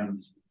start kind of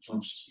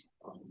first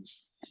on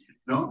this.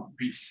 Now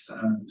with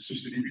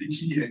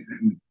sustainability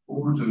and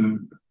all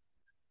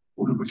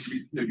the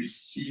possibility that we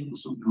see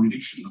also the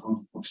reduction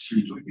of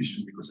CO2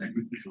 emission, because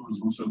agriculture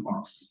is also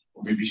part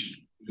of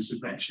emission in the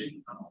supply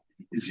chain.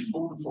 It's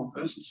important for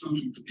us also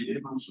to be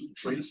able to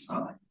trace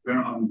where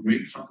our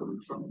grapes are coming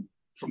from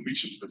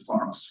which of the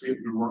farms we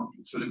are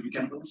working, so that we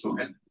can also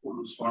help all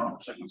those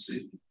farmers. I would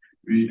say,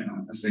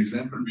 as an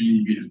example,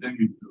 we help them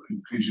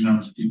with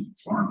regenerative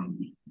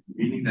farming,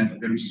 meaning that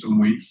there is some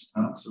ways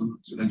so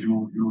that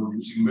you're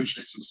using much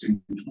less of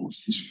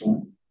CO2 each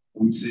form.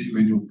 I would say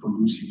when you're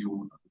producing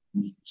your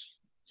food.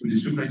 So the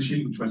supply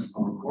chain, which was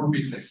our core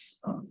business,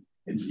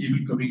 it's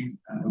even coming,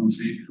 I would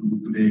say,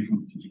 to today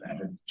competitive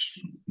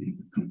advantage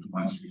to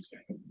master it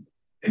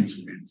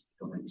end-to-end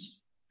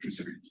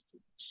traceability.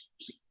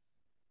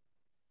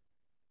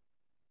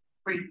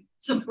 Great.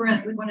 So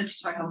Brent, we wanted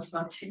to talk also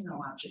about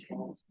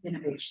technological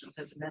innovations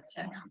as a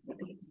medtech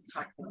company.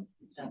 Talk about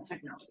that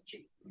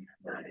technology.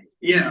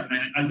 Yeah,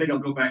 I think I'll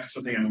go back to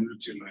something I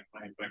alluded to in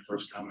my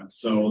first comment.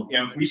 So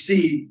yeah, we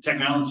see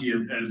technology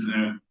as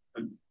a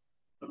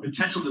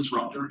potential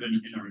disruptor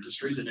in our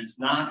industries, and it's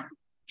not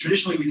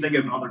traditionally we think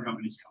of other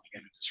companies coming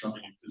in and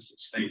disrupting existing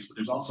space, but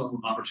there's also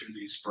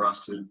opportunities for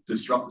us to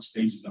disrupt the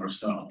spaces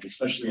ourselves,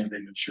 especially as they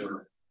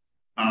mature.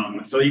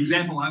 So the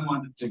example I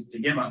wanted to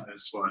give on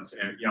this was,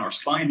 our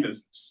spine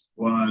business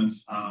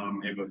was,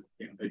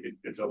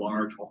 it's a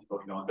large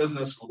multi-billion-dollar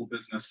business, global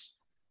business.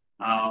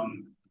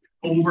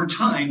 Over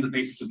time, the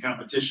basis of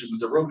competition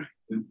was eroding.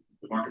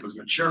 The market was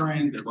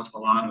maturing. There wasn't a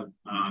lot of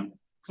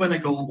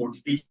clinical or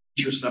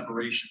feature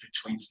separation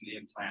between some of the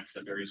implants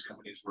that various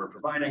companies were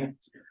providing.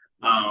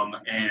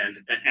 And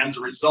as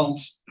a result,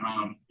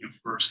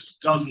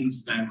 first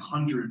dozens, then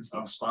hundreds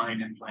of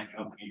spine implant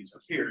companies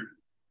appeared.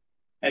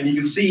 And you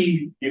can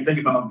see, you think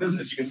about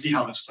business, you can see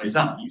how this plays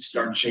out. You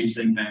start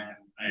chasing then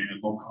a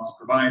low-cost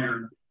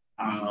provider,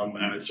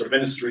 sort of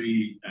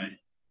industry,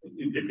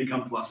 it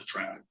becomes less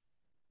attractive.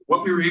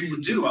 What we were able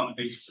to do on the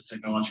basis of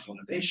technological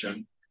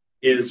innovation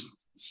is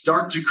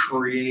start to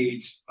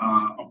create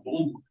a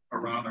bulwark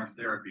around our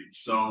therapy.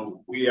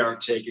 So we are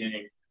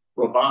taking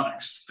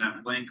robotics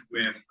that link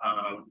with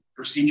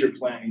procedure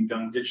planning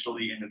done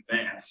digitally in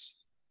advance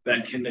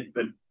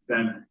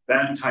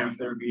that entire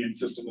therapy and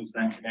system is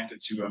then connected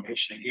to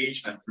patient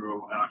engagement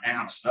through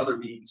apps and other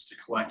means to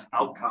collect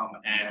outcome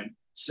and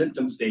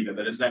symptoms data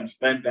that is then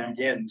fed back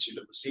into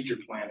the procedure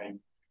planning.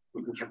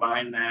 We can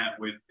combine that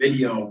with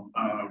video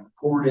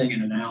recording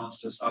and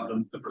analysis of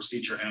the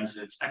procedure as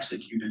it's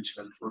executed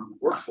to improve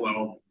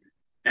workflow.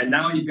 And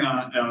now you've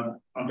got a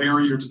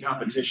barrier to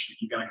competition.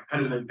 You've got a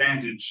competitive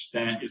advantage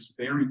that is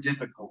very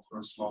difficult for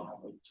a small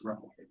company to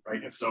replicate,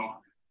 right? And so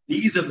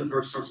these are the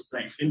first sorts of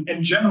things.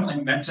 In general,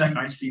 in medtech,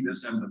 I see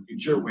this as the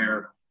future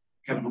where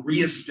kind of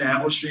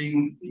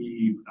reestablishing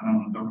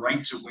the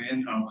right to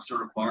win of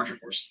sort of larger,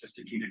 more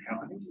sophisticated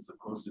companies as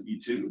opposed to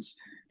V2s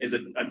is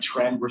a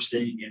trend we're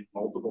seeing in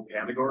multiple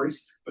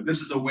categories. But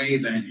this is a way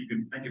that you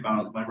can think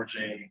about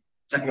leveraging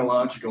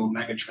technological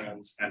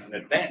megatrends as an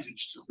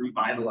advantage to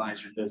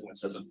revitalize your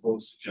business as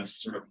opposed to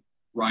just sort of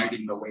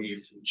riding the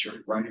wave to ensure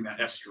riding that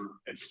S curve.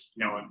 It's,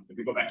 if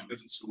we go back to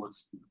business school,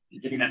 it's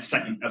getting that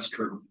second S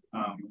curve.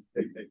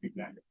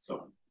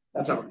 So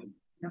that's how we're doing.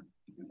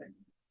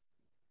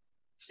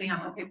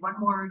 Sam, okay, one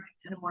more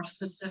in a more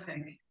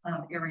specific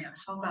area.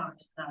 How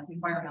about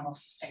environmental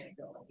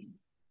sustainability?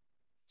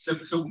 So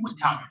when we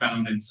talk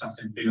about the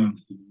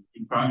sustainability,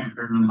 you probably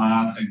heard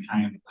lots and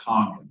kind of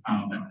talk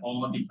about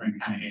all the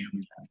different kind of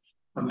areas.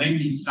 But let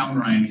me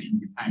summarize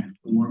in kind of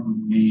 4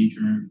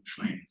 major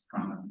trends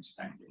from the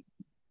perspective.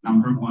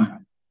 Number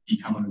 1,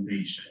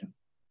 decarbonization.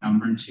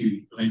 Number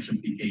 2,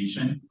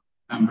 electrification.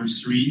 Number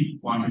 3,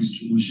 water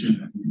stewardship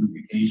and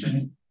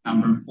purification.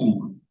 Number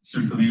 4,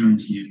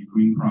 circularity and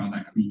green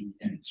product, green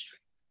industry.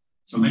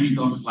 So let me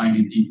go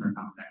slightly deeper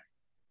on that.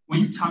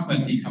 When you talk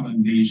about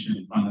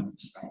decarbonization from the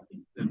perspective,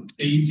 the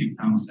basic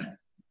concept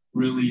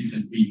really is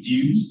that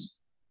reduce,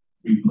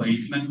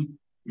 replacement,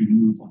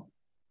 removal.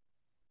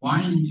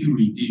 Why to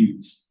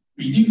reduce?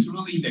 Reduce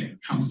really the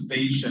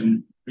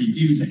conservation,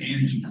 reduce the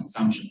energy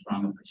consumption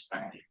from the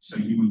perspective. So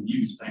you will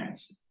use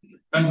plants.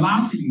 But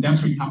lots of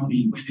industrial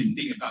companies, when they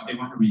think about they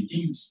want to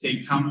reduce,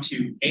 they come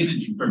to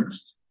energy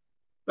first.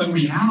 But in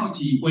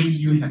reality, when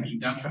you have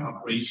industrial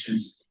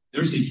operations,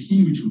 there's a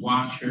huge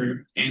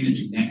water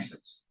energy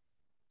nexus.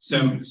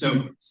 So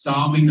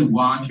solving the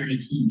water and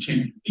heat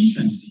chain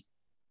efficiency,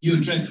 you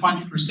address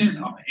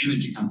 20% of the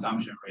energy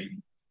consumption rate.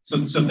 So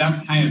that's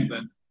kind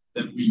of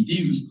the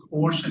reduced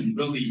portion,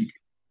 really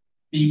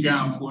figure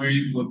out where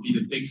it will be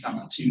the biggest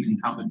opportunity,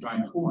 how to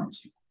drive forward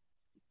to.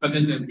 But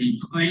then the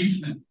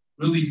replacement,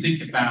 really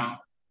think about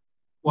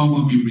what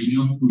will be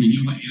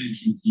renewable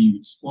energy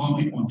use, what will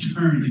be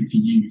alternative to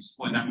use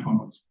for that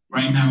purpose.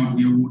 Right now,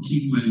 we are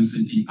working with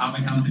the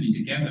other company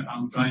together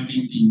on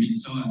driving the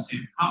Minnesota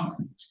Safe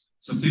Harbor,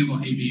 sustainable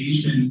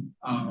aviation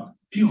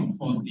field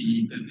for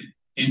the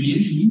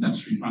aviation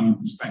industry from the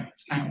perspective.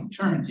 It's kind of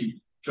alternative,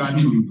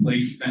 driving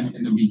replacement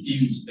and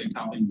reduce the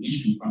carbon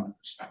emission from the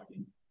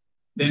perspective.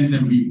 Then the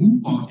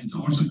removal is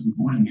also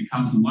important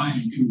because while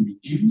you do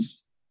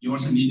reduce, you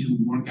also need to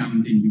work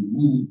on the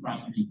remove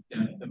from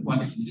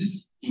what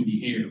exists in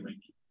the air. Right?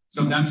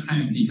 So that's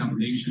kind of the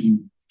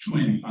decarbonization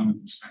trend from the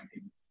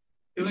perspective.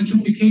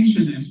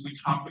 Electrification, as we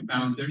talked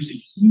about, there's a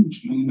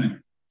huge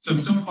movement. So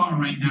far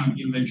right now,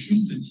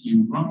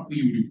 electricity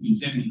roughly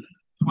represents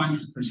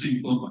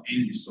 20% global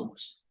energy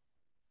source.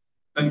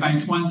 But by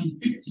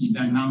 2050,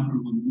 that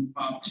number will move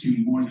up to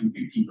more than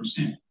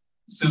 50%.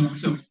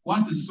 So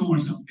what's the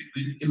source of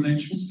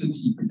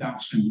electricity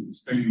production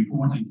is very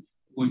important.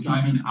 We're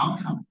driving the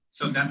outcome.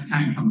 So that's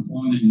kind of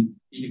component,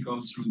 it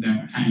goes through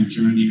that kind of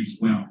journey as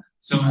well.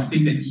 So I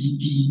think that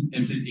EV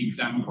is an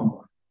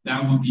example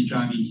that will be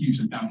driving huge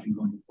adoption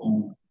going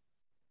forward.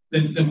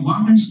 The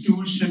water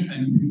stewardship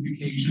and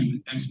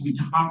purification, as we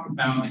talk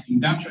about,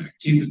 industrial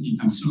activity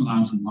consumes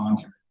lots of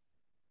water,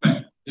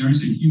 but there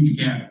is a huge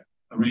gap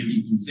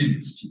already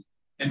exists.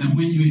 And then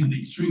when you have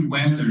extreme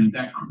weather,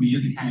 that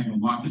creates kind of a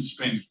water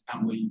stress,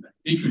 becoming a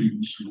bigger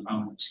issue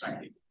from the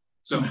perspective.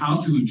 So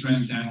how to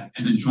address that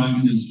and then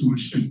driving the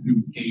stewardship,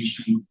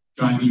 purification,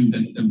 driving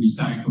the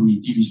recycle,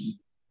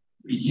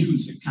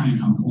 reuse kind of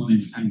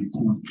components kind of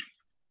important.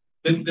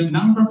 The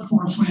number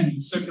 4 trend,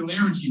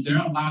 circularity, there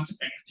are lots of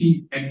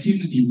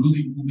activity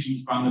really moving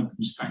from the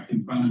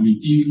perspective from the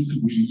reduce,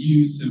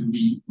 reuse,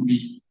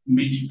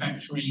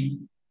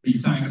 manufacturing,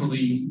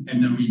 recycling,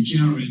 and then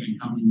regenerate and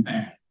coming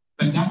back.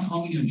 But that's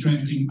only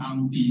addressing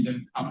on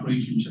the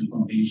operations and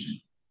foundation.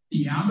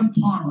 The other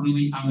part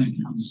really on the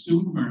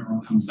consumer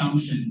or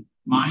consumption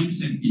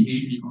mindset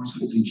behavior also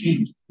can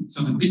change.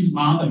 So the business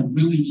model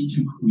really need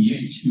to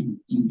create to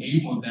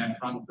enable that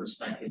from the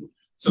perspective.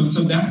 So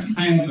that's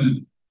kind of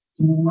a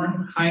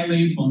 4 high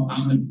level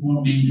on the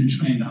 4 major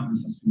trend on the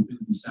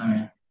sustainability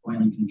side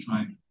when you can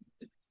try.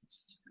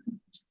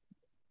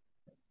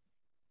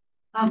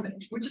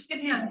 We're just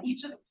going to have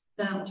each of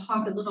them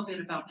talk a little bit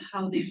about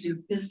how they do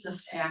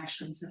business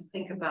actions and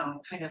think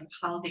about kind of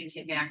how they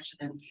take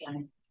action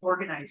and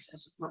organize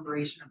as a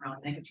corporation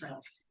around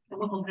megatrends. And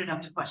we'll open it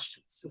up to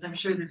questions because I'm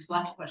sure there's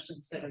lots of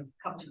questions that have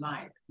come to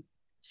mind.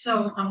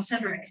 So,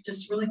 Cedric,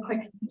 just really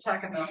quick,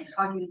 talk about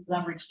how you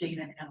leverage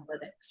data and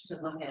analytics to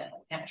look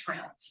at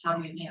trends. How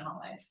do you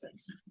analyze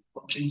this?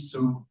 Okay,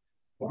 so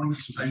on the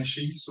supply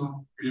chain,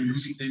 so we're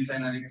using data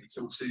analytics,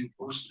 I would say,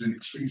 both in the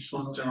extreme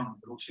short term,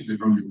 but also in the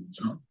very long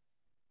term.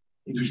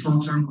 In the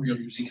short term, we are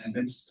using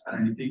advanced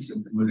analytics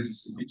and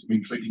models to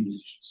make trading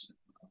decisions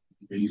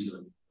based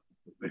on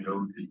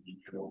examining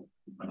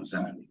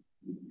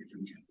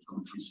different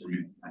countries for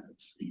you, and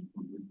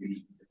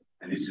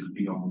it's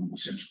helping on the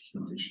central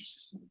transportation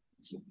system.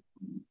 So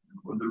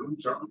on the long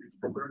term, it's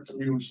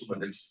proprietary also,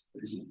 but it's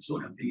also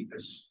helping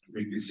us to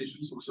make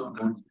decisions also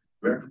about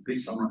where to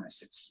place our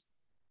assets.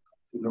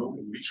 To know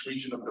in which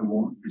region of the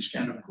world, which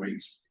kind of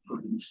grades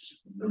produced,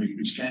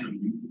 which kind of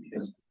we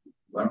have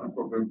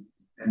proper,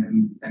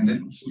 and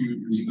then also you're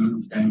using a lot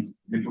of kind of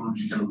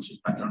methodological also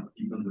pattern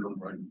even in the long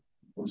run.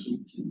 Also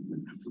to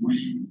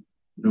really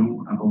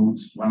know about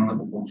what are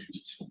the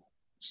opportunities for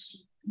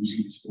us,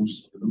 using this both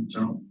for the long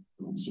term,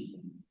 but also for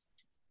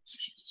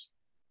decisions.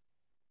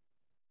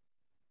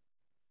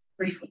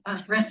 Great.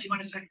 Brent, do you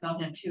want to talk about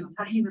that too?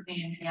 How do you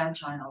remain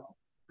agile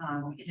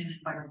in an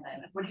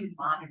environment? What do you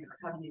monitor?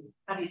 How do you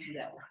do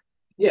that?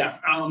 Yeah,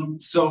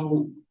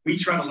 so we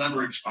try to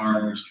leverage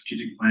our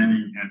strategic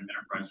planning and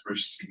enterprise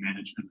risk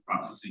management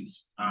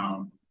processes.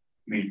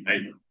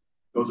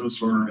 Those of us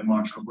who are in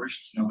large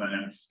corporations know that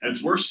at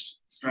its worst,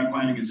 strat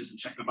planning is just a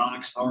check the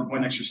box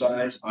PowerPoint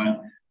exercise,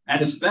 but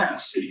at its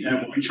best,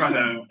 what we try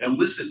to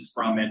elicit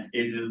from it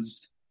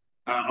is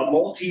a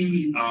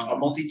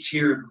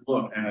multi-tiered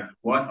look at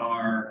what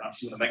are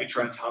some of the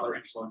megatrends, how they're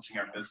influencing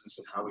our business,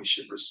 and how we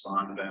should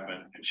respond to them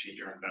and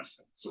change our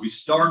investment. So we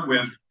start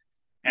with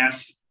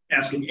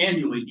asking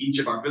annually each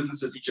of our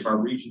businesses, each of our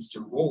regions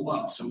to roll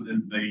up some of the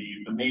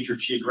major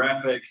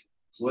geographic,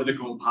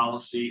 political,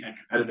 policy, and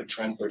competitive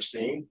trends they're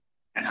seeing,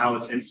 and how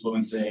it's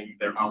influencing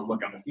their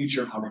outlook on the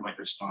future, how we might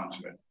respond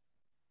to it.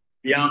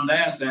 Beyond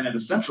that, then at a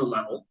central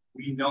level,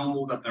 we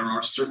know that there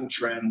are certain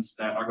trends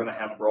that are going to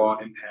have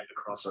broad impact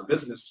across our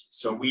business.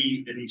 So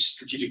we, in each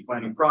strategic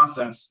planning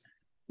process,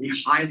 we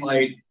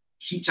highlight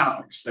key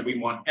topics that we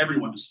want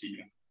everyone to speak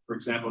on. For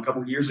example, a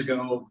couple of years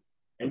ago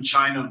in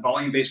China,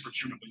 volume-based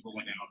procurement was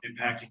rolling out,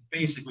 impacting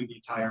basically the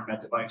entire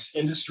med device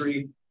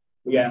industry.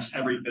 We asked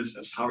every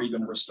business, how are you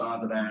going to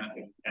respond to that?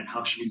 And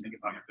how should we think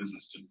about your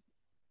business too?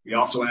 We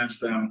also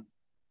asked them,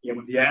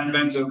 with the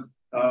advent of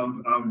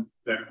the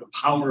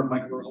power of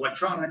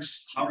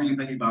microelectronics, how are you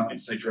thinking about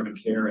insight-driven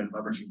care and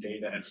leveraging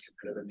data as a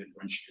competitive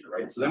differentiator,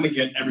 right? So then we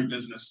get every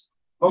business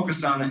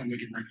focused on it and we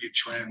can review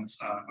trends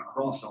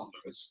across all of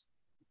those.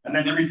 And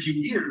then every few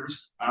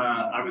years,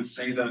 I would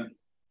say that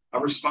a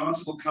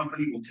responsible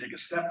company will take a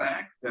step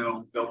back.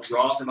 They'll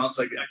draw from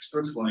outside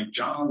experts like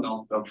John.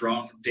 They'll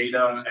draw from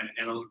data and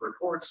analytical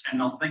reports, and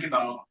they'll think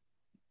about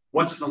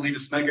what's the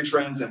latest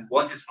megatrends and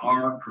what is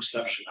our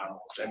perception on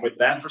those. And with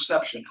that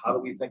perception, how do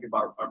we think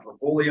about our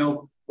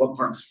portfolio? What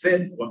parts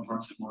fit? What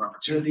parts have more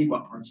opportunity?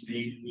 What parts may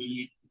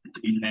need to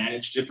be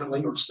managed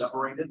differently or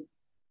separated?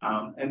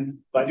 And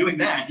by doing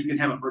that, you can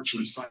have a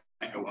virtuous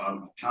cycle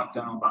of top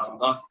down, bottom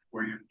up,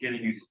 where you're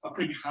getting a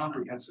pretty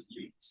comprehensive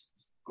view.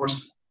 Of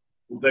course,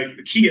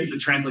 the key is to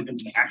translate them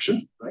to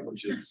action, right?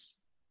 Which is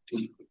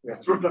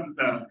sort of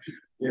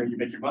you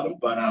make your money,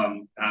 but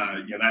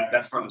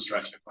that's part of the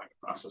strategy planning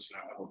process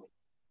now.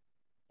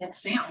 And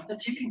Sam,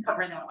 but you can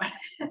cover that one.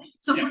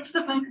 So yeah.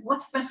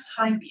 What's best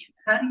timing?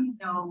 How do you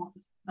know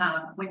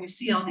when you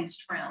see all these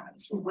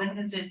trends? When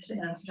is it,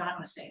 as John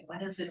was saying,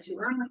 when is it too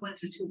early? When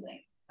is it too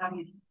late? How do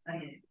you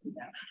do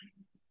that?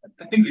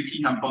 I think the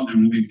key component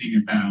to really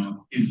think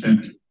about is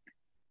that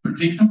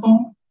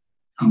predictable,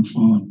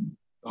 controllable.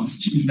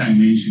 Those two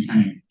dimensions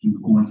kind of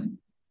important.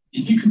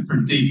 If you can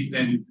predict,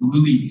 then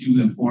really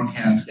do the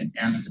forecast and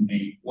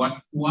estimate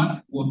what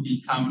will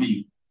be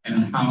coming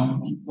and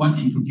what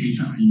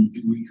implication are you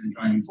doing and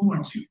driving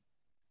forward to.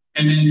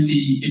 And then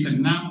if it's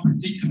not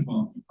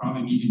predictable, you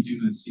probably need to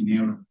do the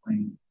scenario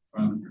planning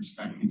from the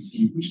perspective,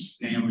 see which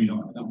scenario,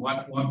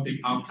 what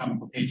the outcome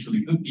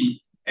potentially could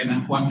be,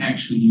 and what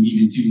actually you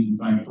need to do to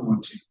drive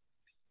forward to.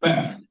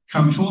 But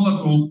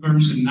controllable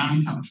versus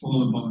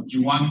non-controllable,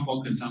 you want to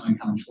focus on the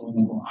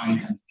controllable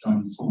items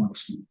driving forward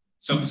to.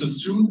 So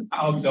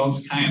throughout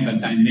those kind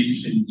of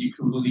dimensions, you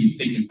can really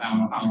think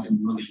about how to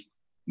really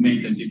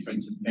make the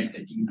difference and make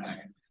the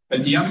impact.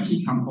 But the other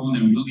key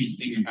component, really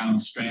think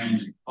about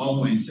strategy,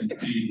 always a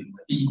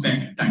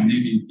feedback,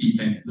 dynamic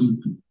feedback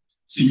loop.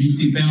 So you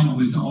develop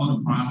with all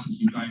the process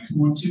you drive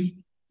toward to.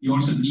 You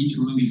also need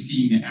to really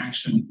see the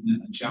action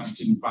and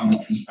adjusting from the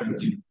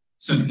perspective.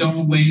 So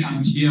don't wait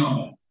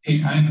until,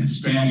 hey, I have a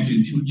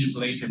strategy 2 years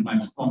later, my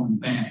performance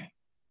bad.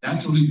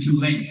 That's really too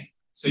late.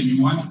 So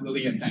you want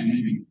really a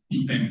dynamic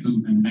feedback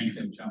loop and make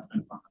the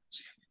adjustment from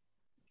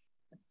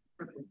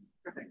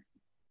Perfect.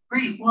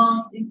 Great.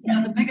 Well,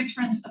 the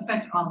megatrends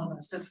affect all of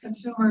us as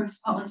consumers,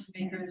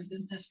 policymakers,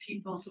 business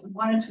people. So we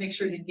wanted to make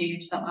sure to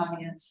engage the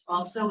audience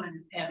also,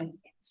 and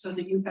so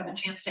that you have a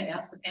chance to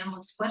ask the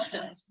panelists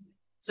questions.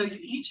 So you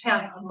each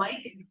have a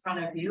mic in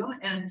front of you,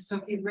 and so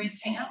if you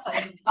raise hands,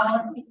 I can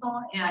follow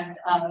people, and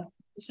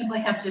you simply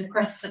have to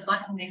press the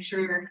button, make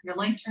sure your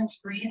light turns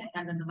green,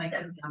 and then the mic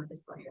will be on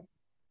for you.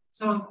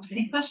 So,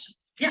 any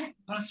questions? Yeah,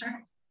 want to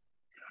start?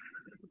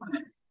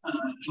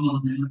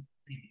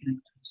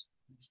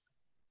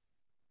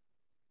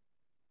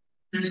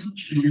 There's a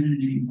trend in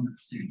the United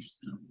States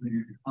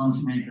where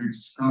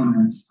policymakers,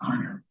 governments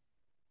are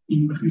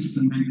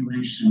increasing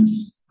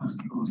regulations as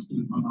opposed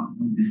to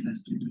allowing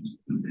business to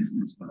do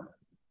business, but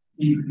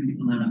increase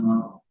the level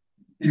of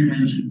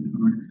intervention the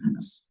government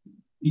has.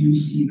 Do you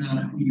see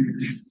that in your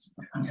business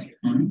as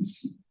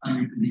trends? Are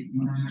you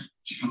predicting that?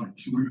 Short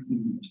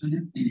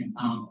and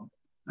how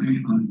are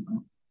you going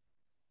to?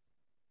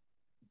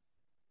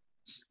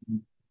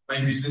 My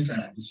business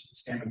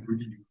is kind of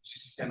really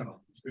this is kind of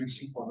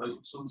influencing for us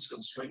also it's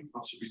constraint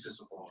also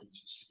business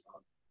opportunities.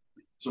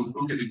 So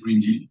look at the Green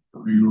Deal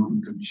from the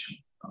European Commission.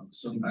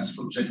 So as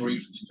from January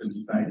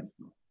 2025,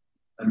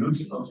 a lot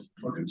of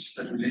products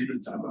that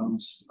related about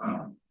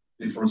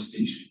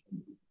deforestation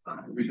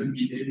will not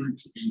be able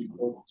to be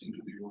imported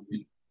into the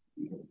European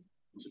Union.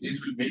 So this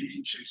will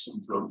maybe change some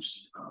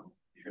flows.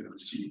 You can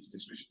see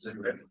discussions that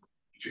we have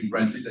between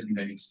Brazil and the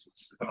United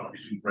States,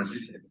 between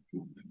Brazil and the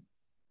European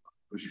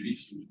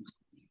Union.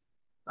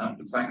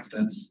 The fact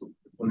that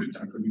the products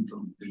are coming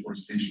from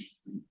deforestation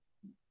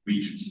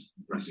regions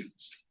in Brazil.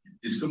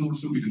 This comes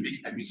also with a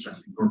big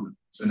administrative problem.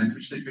 So an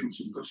administrative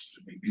also costs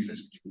to make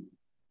business with you.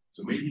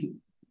 So maybe,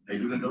 I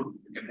do not know,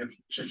 you can have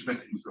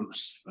judgment in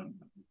flows.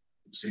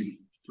 Say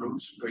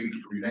flows going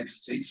from the United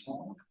States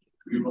more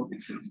to Europe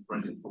instead of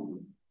Brazil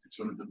forward. It's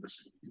one of the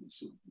possibilities.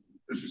 So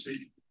just to say,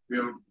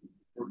 we're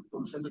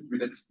confronted with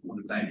that all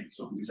the time.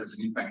 So this has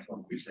an impact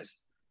on business.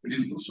 But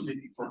it's also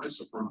making for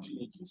us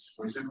opportunities.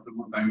 For example, the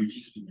move by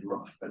release in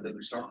Europe that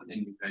we started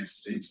in the United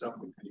States, now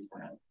in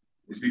California,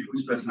 is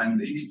because it was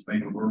mandated by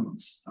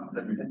governments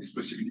that we had this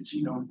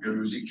possibility. Now we are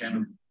using kind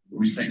of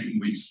recycling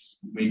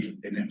waste to make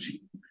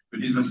energy.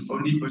 But this was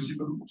only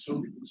possible also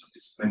because of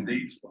this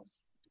mandate of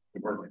the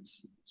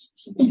governments.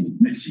 So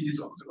I see this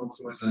often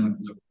also as an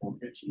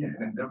opportunity,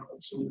 and therefore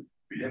also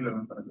we have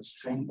a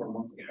strong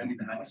working hand in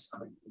hand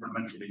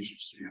government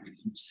relations. We have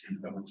teams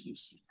and our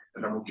teams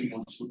that are working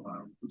also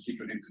closely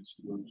connected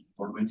to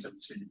governments, I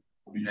would say,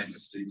 of the United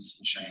States,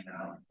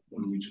 China, all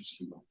regions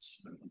of the world.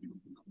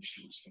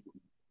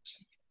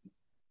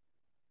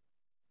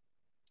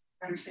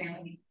 Understand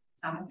any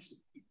comments?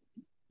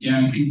 Yeah,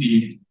 I think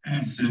the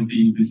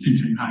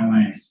decision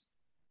highlights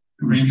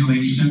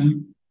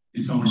regulation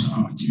is also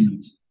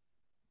opportunity.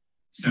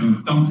 So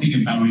don't think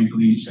about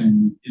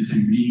regulation as a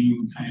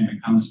new kind of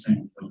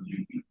constraint for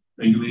you.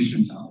 Regulation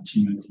is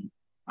opportunity.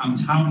 On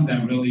top of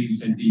that, really is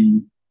that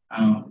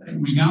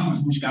regardless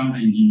of which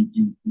government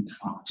you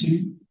talk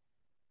to,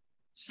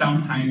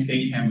 sometimes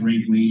they have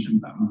regulation,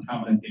 but on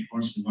top of that, they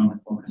also want to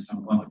focus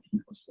on what the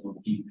people's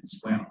well-being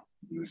as well.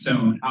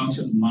 So how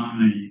to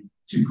align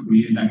to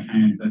create that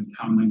kind of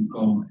common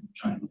goal and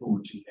try to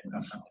forward to get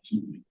that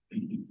opportunity.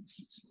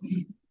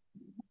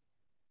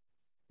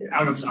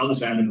 I'll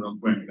just add in real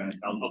quick that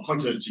I'll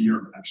point to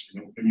Europe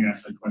actually when you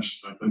asked that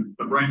question.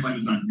 The bright light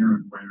is on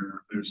Europe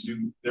where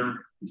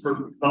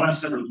for the last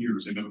several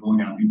years they've been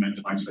rolling out new med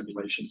device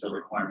regulations that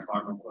require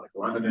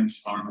pharmacological evidence,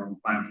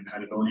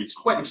 biocompatibility. It's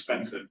quite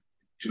expensive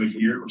to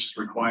adhere, which has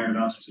required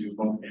us to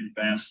both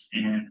invest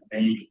and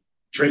make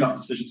trade-off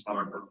decisions about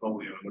our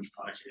portfolio and which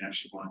products we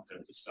actually want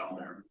to sell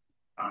there.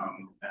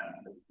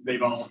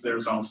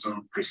 There's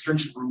also pretty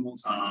stringent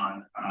rules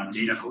on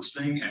data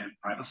hosting and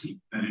privacy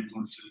that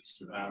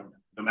influences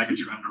the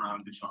megatrend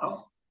around digital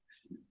health.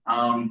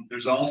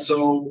 There's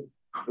also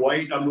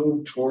quite a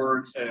move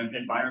towards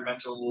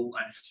environmental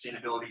and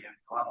sustainability in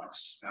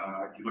products.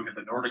 If you look at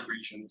the Nordic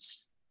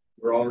regions,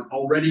 we're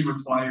already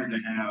required to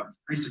have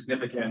pretty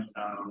significant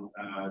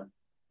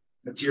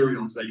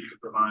materials that you can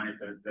provide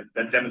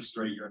that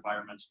demonstrate you're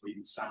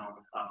environmentally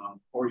sound,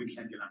 or you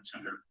can't get on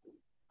tender.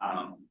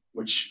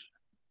 Which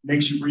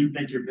makes you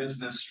rethink your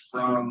business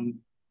from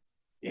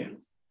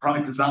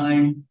product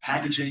design,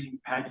 packaging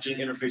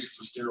interfaces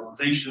with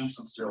sterilization.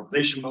 Some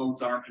sterilization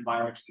modes aren't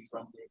environmentally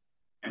friendly.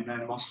 And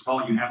then most of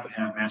all, you have to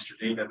have master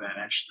data that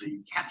actually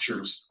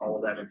captures all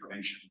of that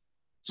information.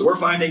 So we're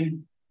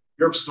finding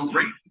Europe's still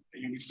great.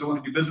 we still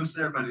want to do business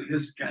there, but it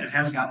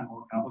has gotten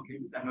more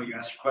complicated. I know you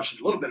asked a question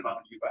a little bit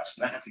about the US,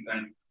 and that hasn't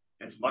been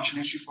as much an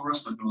issue for us,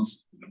 but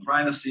the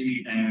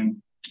privacy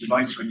and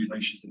device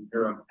regulations in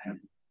Europe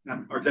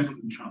are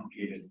definitely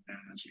complicated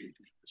as we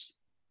proceed.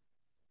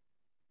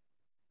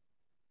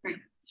 Great,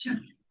 sure,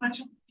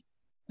 question.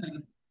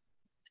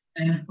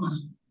 And of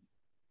course,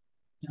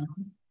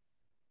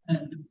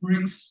 the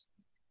BRICS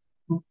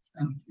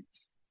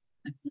countries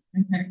and the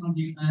impact on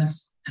the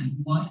US and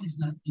what is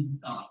not being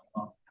thought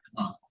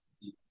about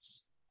the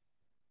US.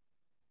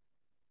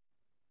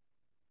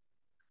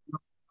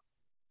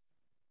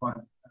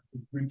 But the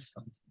BRICS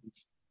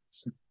countries,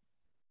 so,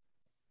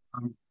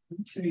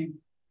 let's say,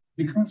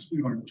 because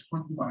we are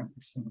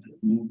 25% of the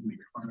global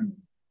economy,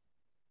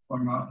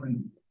 quite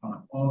often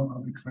all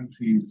other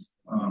countries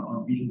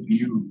are being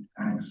viewed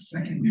as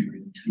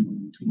secondary to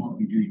what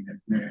we do in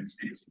the United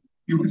States.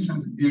 US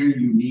has a very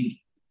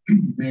unique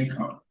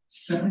makeup.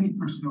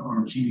 70% of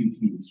our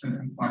GDP,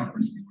 75% of our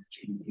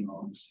GDP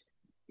almost,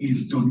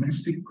 is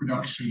domestic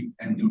production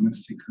and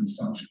domestic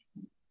consumption.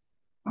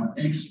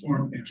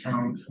 Export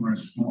accounts for a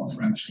small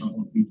fraction of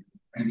what we do,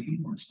 and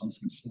imports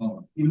also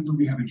smaller. Even though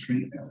we have a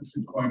trade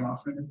deficit quite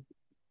often,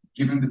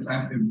 given the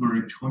fact that we're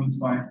a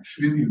 $25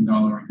 trillion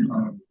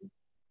economy,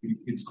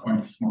 it's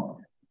quite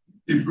small.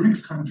 The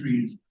BRICS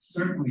countries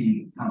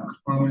certainly have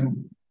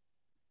common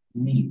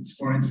needs.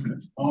 For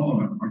instance, all of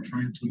them are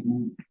trying to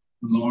move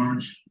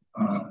large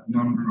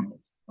number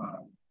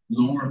of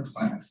lower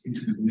class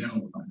into the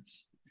middle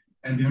class.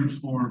 And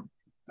therefore,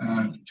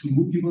 to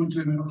move people into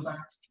the middle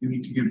class, you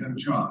need to give them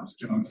jobs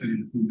that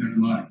improve their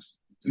lives.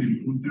 To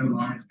improve their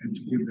lives and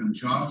to give them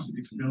jobs, you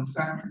need to build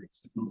factories.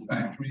 To build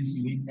factories,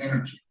 you need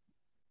energy.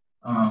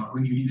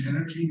 When you need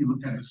energy, you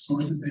look at the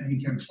sources that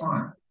you can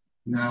find.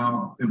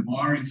 Now, the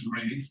bar is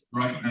raised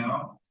right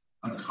now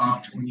on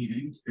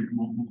COP28, the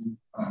global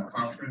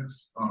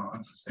conference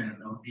on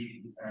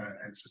sustainability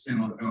and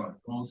sustainable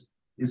development goals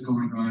is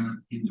going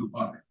on in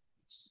Dubai,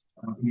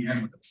 in the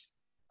Emirates.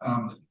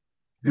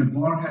 The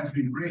bar has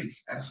been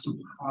raised as to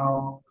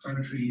how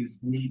countries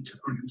need to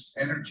produce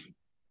energy.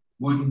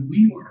 When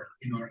we were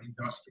in our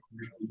industrial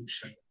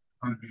revolution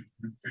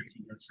 150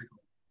 years ago,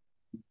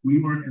 we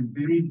were a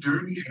very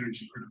dirty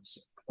energy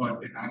producer,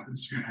 but the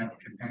atmosphere had the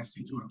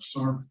capacity to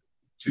absorb.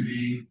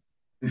 Today,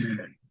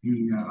 the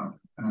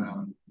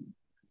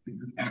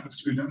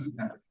atmosphere doesn't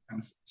have the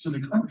capacity. So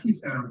the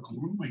countries that are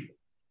growing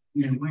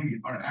in a way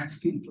are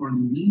asking for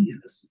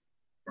leniency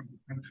from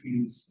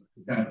countries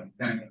that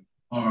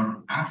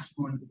are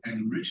affluent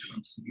and rich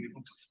enough to be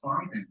able to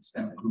finance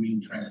that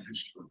green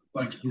transition,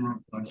 like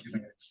Europe, like the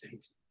United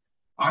States.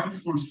 I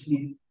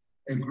foresee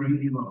a great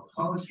deal of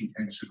policy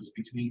tensions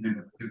between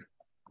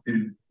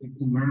the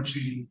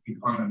emerging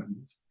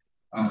economies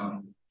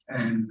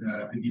and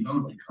the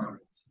developed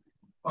economies.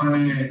 On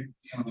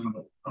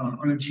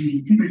a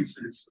GDP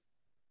basis,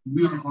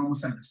 we are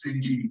almost at the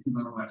same GDP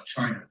level as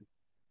China.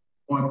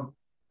 But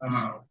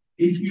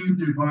if you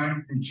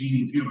divide the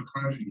GDP of a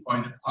country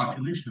by the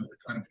population of the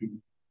country,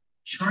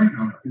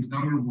 China is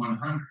number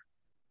 100,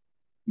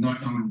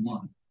 not number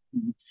 1,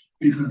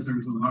 because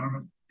there's a lot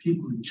of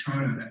people in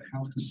China that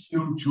have to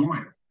still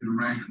join the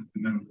rank of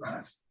the middle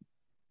class.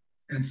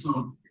 And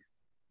so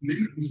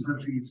many of these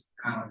countries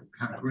have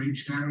great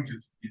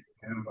challenges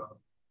ahead of them.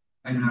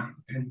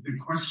 And the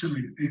question,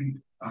 I think,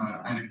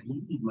 at a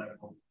global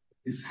level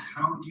is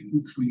how do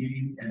you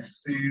create a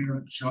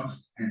fair,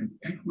 just, and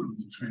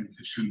equitable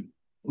transition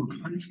for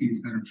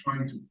countries that are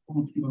trying to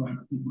pull people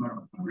out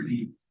of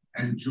poverty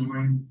and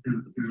join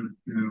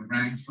the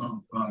ranks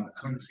of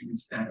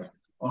countries that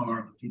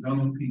are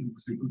developing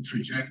with a good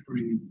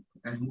trajectory,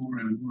 and more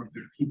of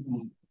their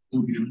people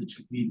will be able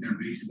to meet their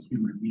basic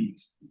human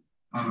needs.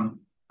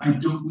 I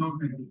don't know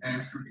that the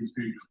answer is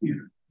very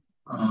clear.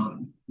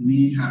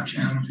 We have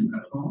challenges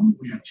at home,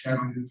 we have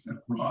challenges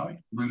abroad.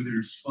 When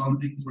there's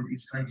funding for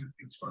these kinds of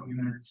things from the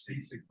United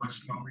States, the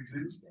question always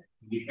is,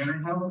 we need better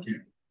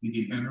healthcare, we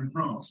need better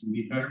roads, we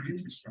need better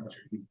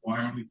infrastructure.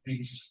 Why are we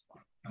paying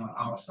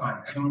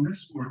outside? And on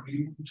this, we're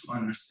able to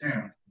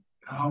understand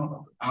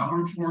how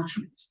our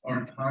fortunes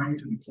are tied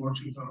to the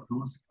fortunes of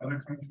those other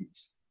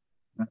countries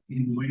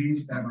in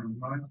ways that are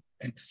not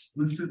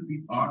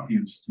explicitly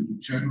obvious to the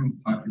general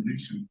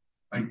population.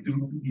 I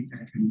don't think you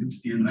can convince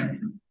the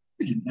electorate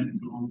and let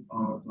go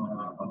of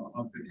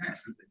the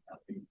taxes they have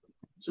to pay.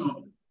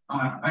 So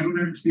I don't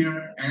have a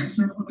clear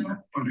answer for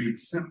that, but I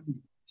simply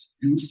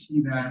do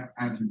see that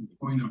as a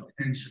point of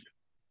tension.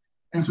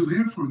 And so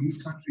therefore,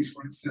 these countries,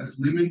 for instance,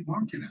 limit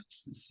market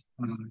access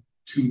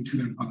to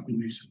their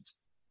populations,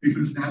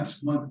 because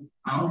that's what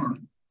our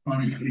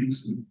product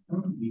producing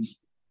companies,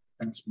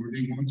 that's where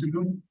they want to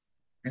go.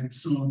 And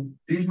so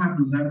they have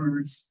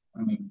levers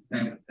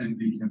that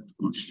they can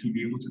push to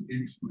be able to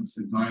influence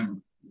the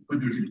dialogue.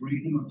 But there's a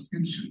great deal of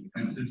tension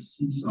as this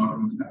seesaw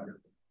goes back.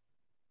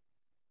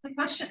 The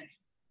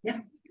questions?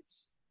 Yeah.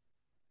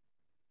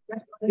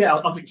 Yeah,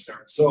 I'll take a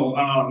start. So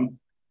Africa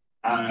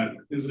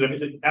is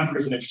an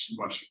interesting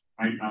question,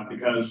 right?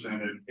 Because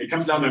it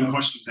comes down to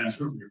questions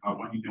asked earlier about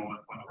what you know on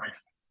the right.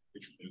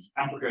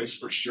 Africa is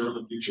for sure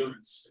the future.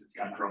 It's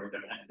got growing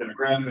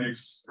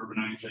demographics,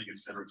 urbanizing, et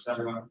cetera, et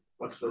cetera.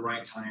 What's the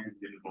right time to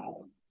get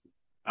involved?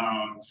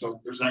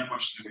 So there's that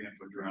question that we have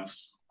to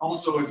address.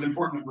 Also, it's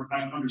important to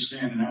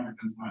understand that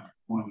Africa is not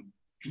one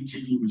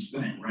continuous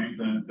thing, right?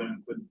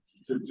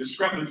 The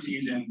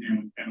discrepancies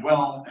in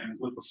wealth and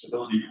political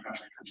stability from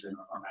country to country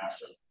are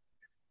massive.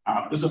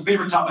 This is a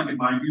favorite topic of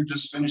mine. We're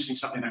just finishing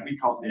something that we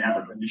call the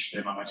Africa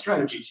Initiative on my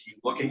strategy team,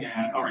 looking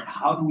at, all right,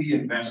 how do we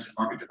invest in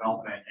market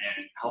development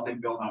and helping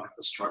build out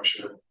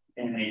infrastructure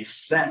in a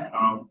set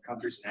of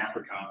countries in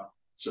Africa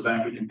so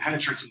that we can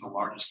penetrate some of the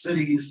largest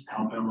cities,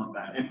 help build up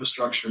that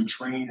infrastructure,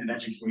 train and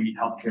educate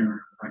healthcare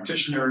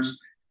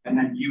practitioners, and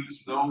then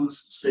use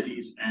those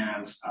cities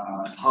as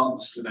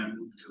hubs to then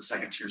move to the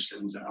second tier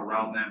cities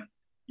around them.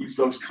 Use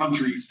those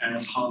countries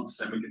as hubs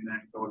that we can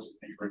then go to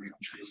neighboring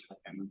countries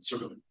and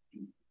sort of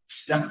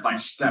step by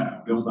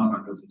step build on our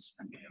business.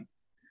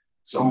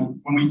 So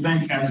when we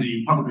think as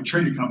a publicly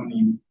traded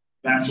company,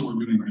 that's what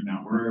we're doing right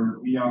now.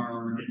 We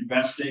are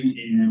investing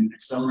in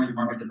accelerating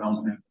market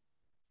development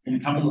in a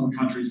couple of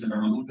countries that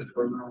are a little bit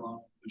further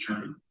along the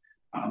journey,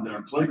 that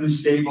are politically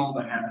stable,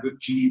 that have good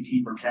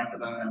GDP per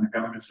capita, and the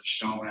governments have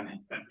shown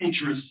an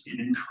interest in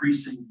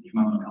increasing the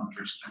amount of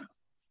healthcare spending.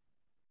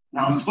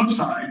 Now, on the flip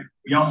side,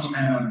 we also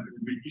have,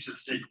 you said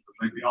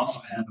stakeholders, right? We also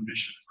have a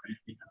mission, right?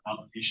 We have an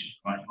obligation to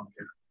provide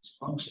healthcare to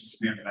folks. It's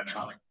the Government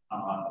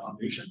Analytica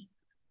Foundation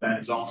that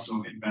is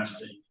also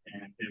investing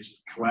and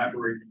is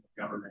collaborating with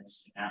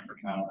governments in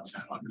Africa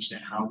to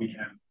understand how we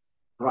can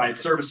provide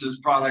services,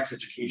 products,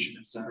 education,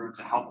 et cetera,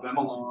 to help them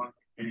along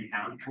in a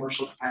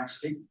non-commercial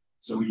capacity.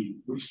 So we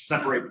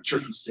separate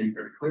church and state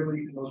very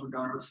clearly in those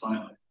regards,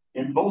 but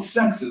in both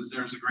senses,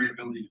 there's a great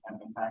ability to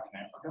have impact in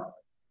Africa.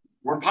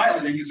 We're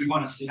piloting because we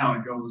want to see how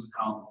it goes and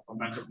how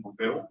momentum will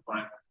build,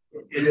 but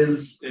it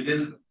is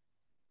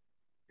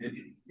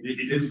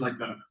like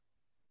the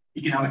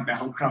economic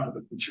battleground of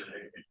the future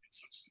in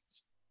some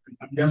sense.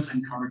 I'm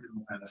guessing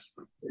Cardinal has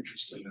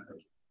interesting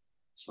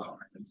as well.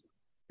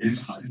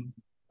 Yes,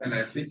 and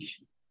I think,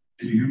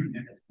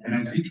 and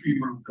I think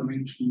we were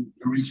coming to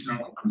a very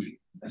similar conclusion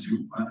as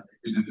you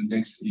in the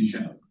next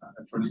edition.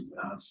 The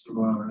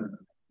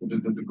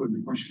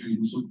question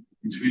is also,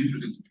 it's really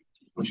good.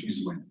 The question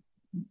is when.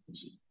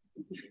 So,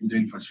 the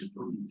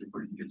infrastructure, the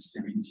political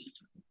stability,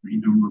 the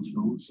number of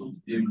flows, so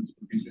the able to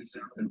business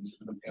there, and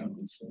the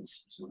government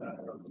so that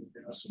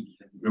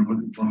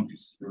government front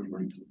is very,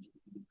 very good.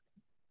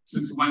 So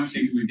one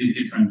thing we did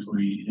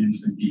differently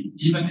is that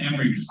even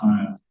every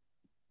client,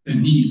 the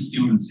need is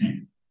still the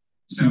same.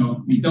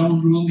 So we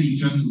don't really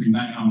just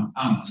rely on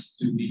us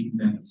to be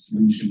the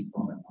solution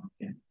for the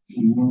market.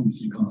 We work with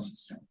the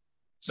ecosystem.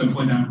 So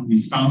for example, we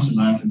sponsor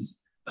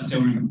license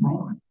accelerator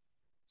program.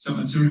 So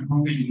accelerator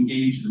program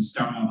engage the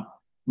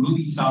startup,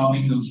 really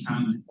solving those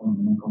challenges for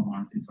the local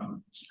market from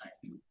the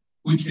perspective,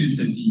 which is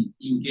the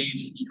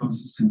engaged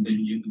ecosystem that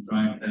you can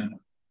drive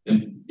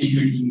the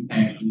bigger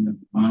impact in the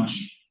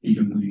much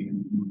bigger way in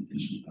the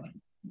implementation.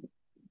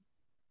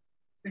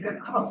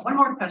 How about one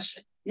more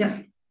question? Yeah.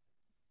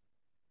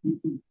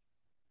 Good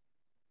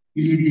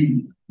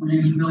evening. My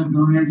name is Bill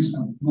Gomez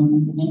of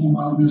Global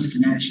Wellness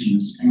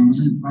Connections, and I was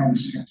in the private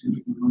sector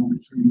for over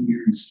 30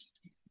 years.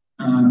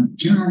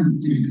 John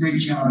did a great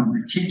job of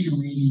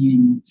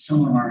articulating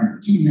some of our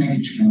key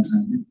megatrends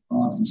I think we're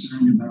all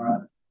concerned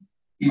about.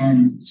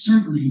 And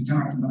certainly he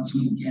talked about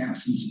some of the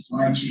gaps in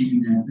supply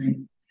chain that I think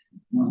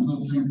a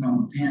little thing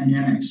called the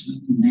pandemic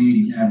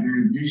made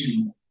very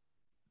visual.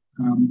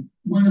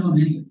 One of them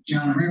that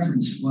John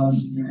referenced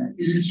was that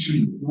it is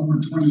true, for over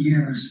 20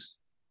 years,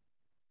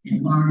 a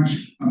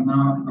large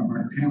amount of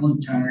our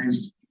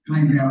palletized,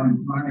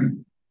 high-value product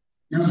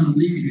doesn't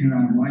leave here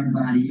on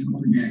wide-body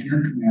overdeck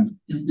aircraft.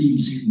 It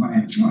leaves here by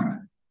a truck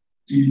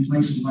to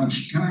places like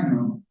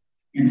Chicago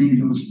and then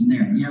goes from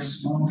there. Yes,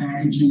 small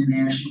package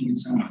international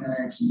gets on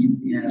FedEx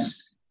and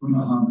UPS, where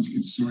the hubs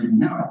get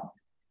sorted out.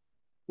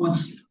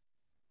 What's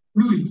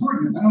really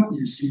important about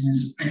this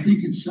is I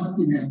think it's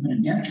something that's been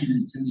a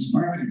detriment to this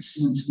market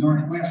since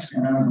Northwest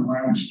got out of a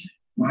large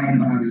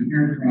wide-body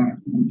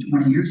aircraft over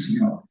 20 years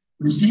ago.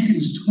 But it's taken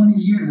us 20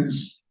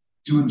 years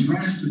to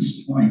address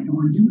this point, and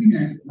we're doing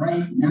it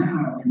right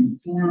now in the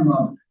form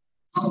of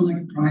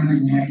public,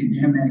 private, and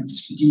academic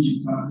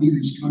strategic thought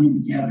leaders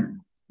coming together.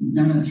 We've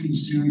done it through a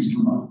series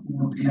of about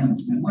 4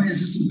 panels. Now, why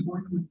is this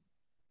important?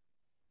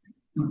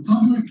 The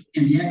public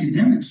and the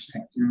academic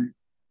sector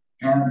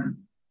have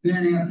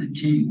been at the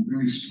table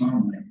very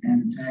strongly.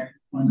 And in fact,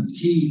 one of the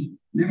key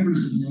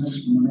members of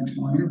this from the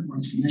Metropolitan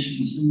Airports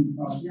Commission is sitting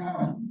across the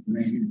aisle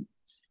right here.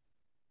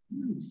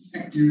 The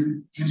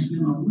sector has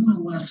been a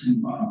little less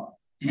involved.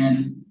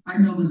 And I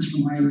know this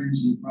from my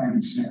years in the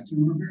private sector.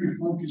 We're very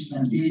focused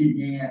on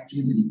day-to-day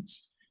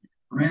activities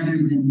rather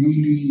than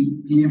maybe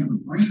being able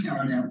to break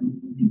out effort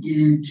and get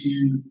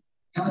into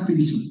helping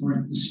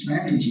support the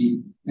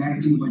strategy. Back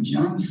to what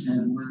John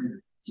said,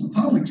 where the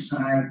public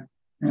side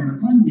that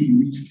are funding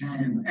these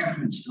kind of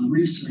efforts to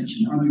research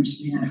and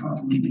understand how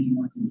can we be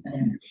more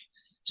competitive.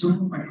 So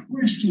my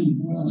question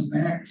boils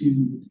back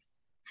to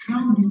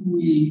how do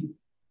we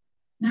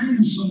not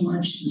even so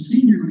much the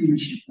senior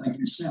leadership like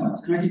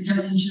yourself. And I can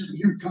tell each of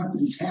your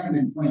companies have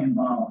been quite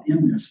involved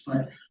in this,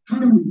 but how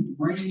do we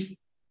break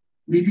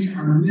maybe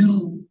our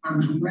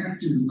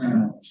director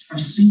levels, our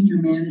senior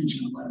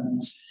manager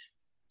levels,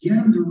 get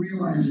them to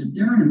realize that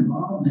their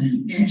involvement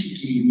in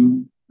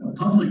educating the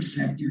public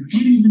sector and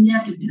even the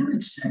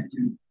academic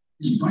sector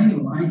is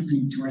vital, I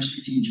think, to our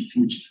strategic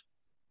future.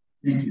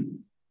 Thank you.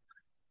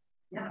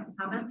 Yeah,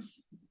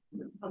 comments?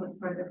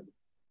 Public-private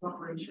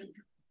cooperation.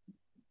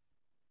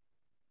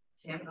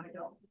 Sam, I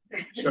don't.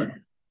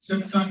 Sure.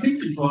 So I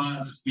think for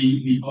us,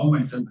 we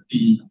always have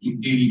the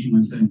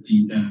engagement and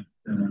the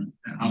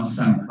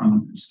outside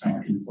from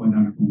perspective. For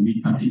example,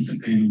 we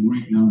participate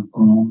working on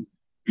forum,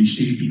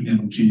 reshaping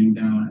the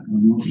agenda,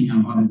 and working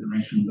on other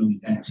directions that we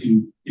have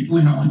to. If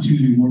we have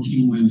opportunity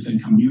working with a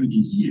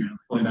community here,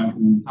 for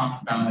example, we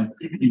talked about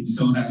it in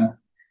Soda,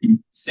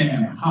 in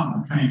SAM,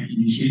 how kind of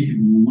initiative,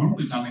 we work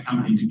with other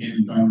companies together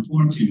drive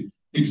forward to.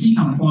 The key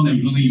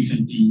component really is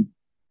the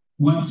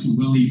what's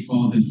really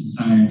for the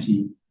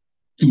society.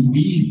 Do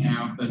we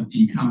have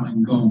the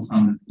common goal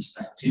from the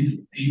perspective,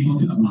 able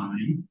to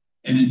align?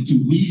 And then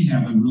do we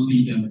have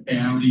really the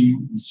value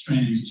and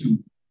strength to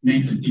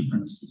make the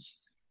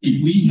differences?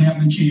 If we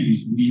have the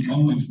chance, we're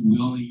always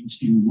willing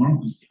to work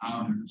with the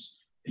others,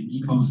 the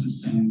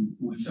ecosystem,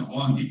 with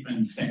all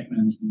different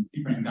segments, with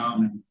different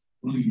government,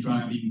 really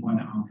driving one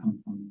outcome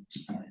from the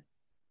perspective.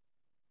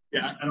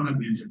 Yeah, I don't have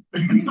the answer.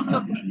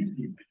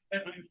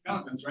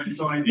 Right?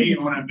 So I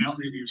what I'm validating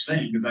what you're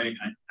saying, because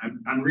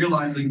I'm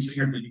realizing,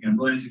 sitting here thinking, I'm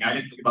realizing I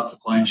didn't think about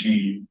supply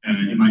chain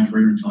in my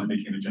career until I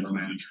became a general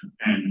manager,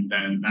 and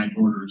then night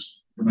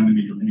orders prevented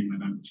me from hitting my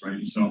numbers,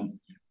 right? So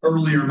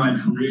earlier in my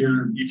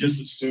career, you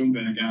just assume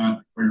that I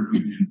got where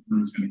it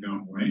was going to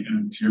go, right?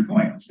 And to your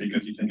point, it's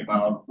because you think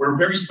about, we're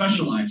very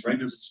specialized, right?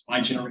 There's a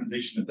supply chain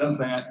organization that does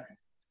that.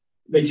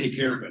 They take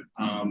care of it.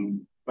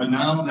 But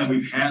now that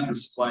we've had the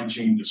supply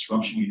chain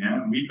disruption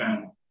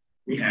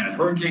we had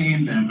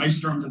hurricane and ice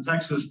storms in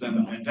Texas, then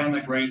the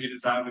pandemic, right? It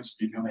is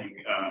obviously becoming,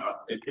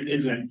 it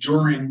is an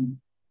enduring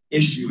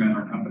issue in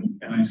our company.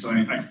 And so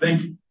I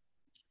think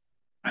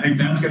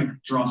that's going to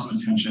draw some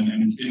attention,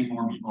 and it's getting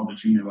more people at the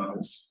junior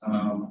levels.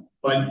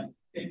 But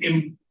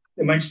in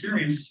my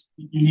experience,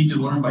 you need to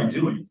learn by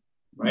doing,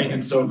 right?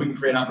 And so if we can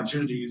create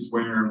opportunities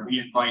where we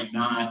invite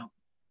not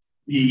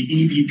the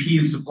EVP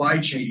of supply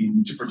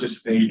chain to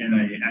participate in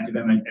an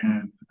academic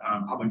and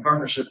public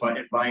partnership, but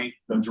invite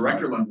the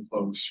director level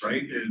folks,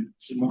 right? And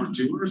some more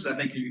doers, I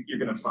think you're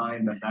going to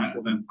find that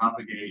will then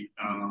propagate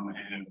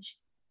and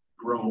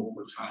grow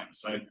over time.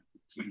 So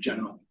it's in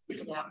general.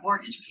 Yeah,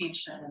 more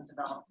education and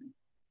development.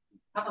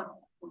 How about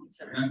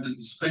the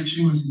supply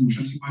chain was an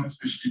interesting one,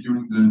 especially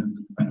during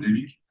the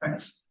pandemic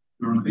effects.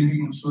 We were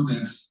thinking also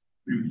that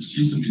we will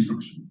see some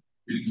disruption.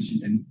 We didn't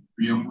see any.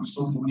 We are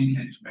also moving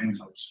end-to-end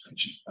our supply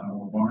chain.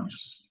 Our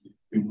barges,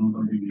 we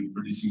will be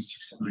producing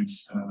 600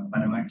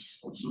 Panamax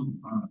also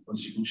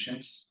possible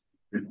ships.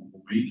 We have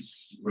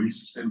rail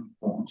system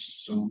ports,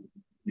 so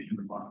we have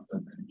a part of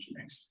that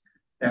end-to-end.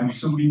 And we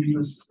saw maybe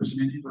the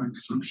possibility for a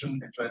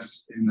disruption. It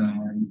was in,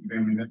 if I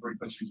remember,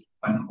 it was with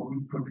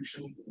pineapple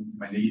production in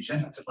Malaysia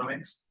at the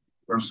moment,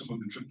 where some of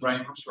the truck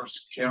drivers were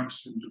scared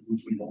to go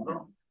through the border.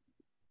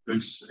 But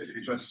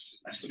it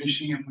was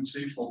astonishing, I would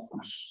say,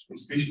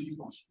 especially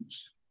for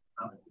foods.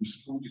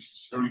 Food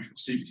is very food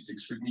safety is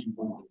extremely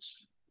important.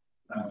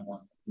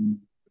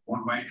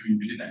 One way to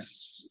immediate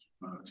access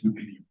to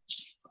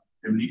animals.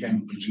 Every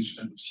kind of logistics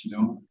that we see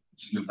now,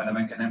 it's in the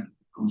Panama Canal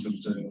because of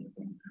the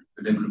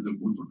level of the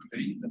water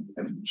today, that we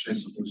have much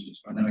less of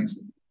those Panamax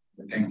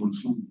that can go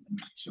through.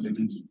 So that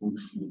is go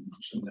through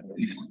some level,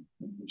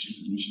 which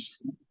is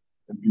food.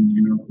 That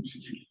we are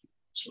positively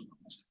so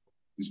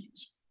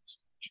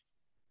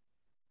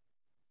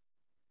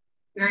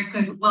very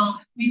good.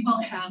 Well, we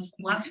will have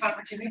lots of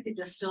opportunity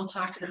to still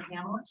talk to the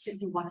panelists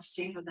if you want to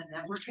stay for the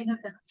networking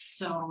event.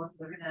 So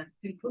we're going to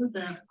conclude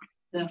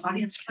the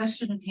audience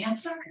question and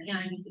answer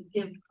and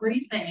give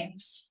great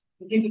thanks.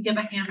 If you could give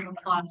a hand of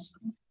applause.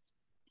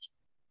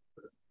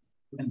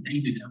 And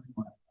thank you to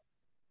everyone.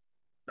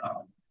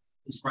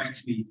 It's right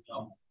to be,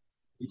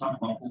 we talk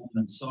about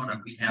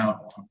Minnesota. We have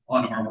a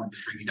lot of our work is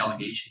bringing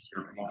delegations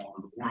here from all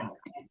over the world,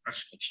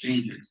 professional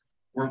exchanges.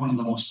 We're one of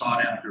the most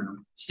sought after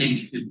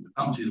states people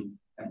come to.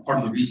 And part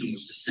of the reason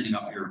was just sitting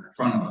up here in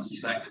front of us. The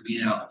fact that we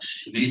have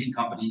amazing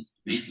companies,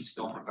 amazing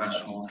skilled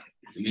professionals,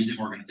 amazing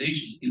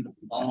organizations, people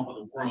from all over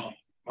the world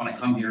want to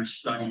come here,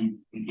 study,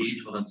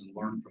 engage with us, and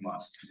learn from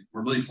us.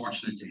 We're really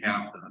fortunate to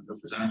have the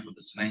presenters with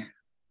us tonight.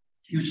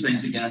 Huge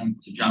thanks again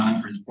to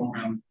John for his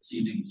program this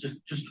evening.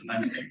 Just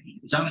tremendous.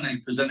 John and I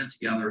presented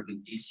together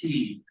in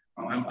DC.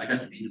 I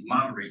got to be his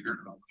moderator,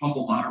 a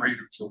humble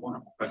moderator, so a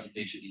wonderful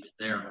presentation he did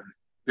there.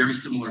 Very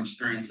similar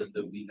experience that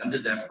we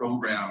ended that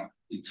program,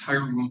 the entire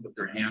room put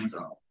their hands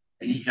up.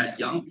 And he had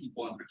young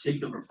people in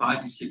particular, 5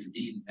 and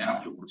 16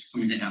 afterwards,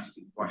 coming to ask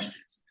him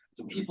questions.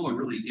 So people are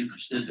really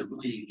interested, they're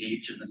really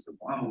engaged in this, they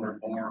want to learn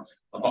more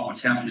about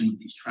what's happening with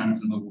these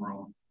trends in the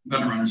world,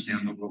 better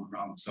understand the world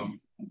around them. So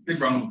big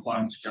round of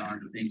applause to John,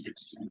 and thank you.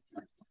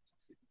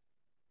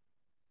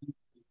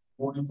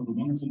 Gordon for the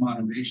wonderful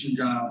moderation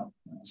job,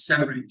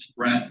 Cedric,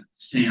 Brett,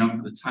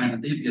 Sam for the time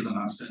that they've given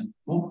us, and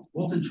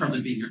both in terms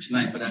of being here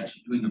tonight, but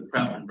actually doing the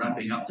prep and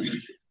wrapping up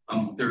this.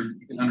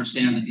 You can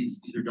understand that these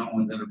are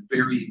gentlemen that are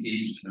very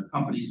engaged in their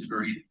companies,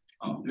 very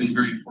doing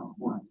very important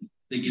work.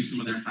 They give some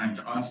of their time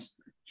to us.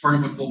 Part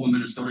of what Global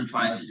Minnesota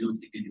tries to do is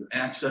to give you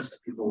access to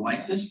people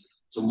like this,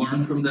 to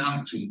learn from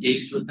them, to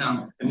engage with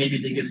them, and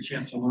maybe they get a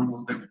chance to learn a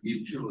little bit from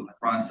you too in the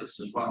process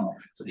as well.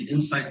 So the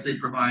insights they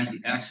provide,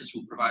 the access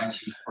we provide to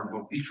you is part of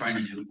what we try to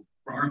do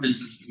for our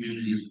business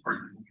community as a part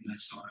of Global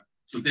Minnesota.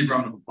 So a big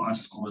round of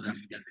applause to all of them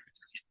together.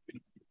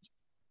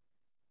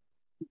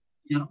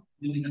 You know,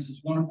 giving us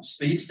this wonderful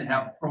space to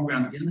have a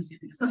program in this.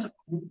 It's such a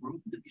cool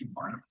group to be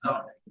part of.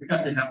 So we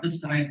got to have this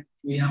tonight.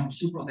 We are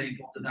super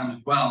thankful to them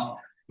as well.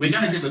 We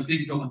got to give a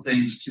big go of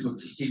thanks to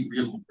Steve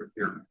Real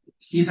here.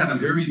 Steve had a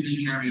very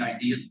visionary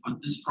idea to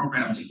put this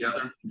program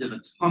together. He did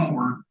a ton of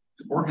work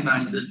to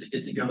organize this, to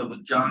get together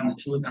with John. The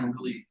two of them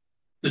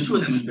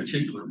in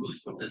particular really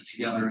put this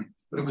together.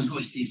 But it was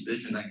really Steve's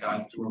vision that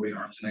got us to where we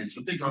are tonight. So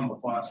a big round of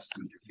applause.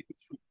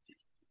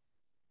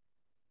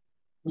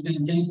 We're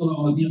going to thank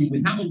all of you.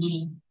 We have a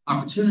little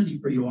opportunity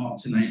for you all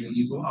tonight. When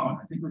you go out,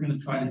 I think we're going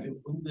to try to do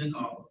a little bit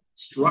of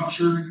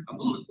structured, a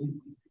little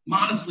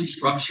modestly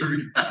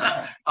structured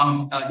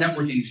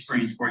networking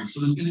experience for you. So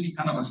there's going to be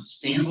kind of a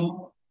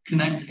sustainable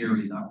connect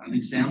area. I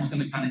think Sam's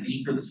going to kind of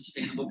anchor the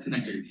sustainable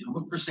connect area. If you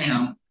look for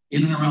Sam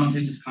in and around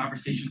this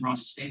conversation around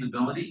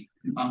sustainability,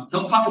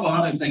 they'll talk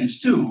about other things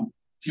too,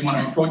 if you want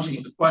to approach him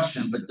with a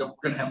question, but we're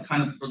going to have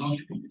kind of, for those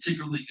people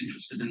particularly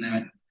interested in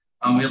that,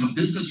 we have a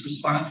business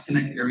response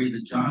connect area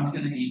that John's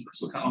going to anchor.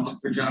 So kind of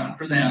look for John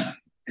for that,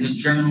 and a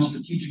general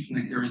strategic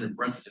connect area that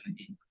Brett's going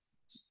to anchor.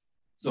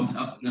 So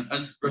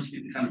as the rest of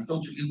you can kind of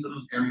filter into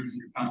those areas in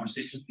your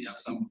conversations, we have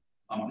some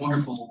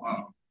wonderful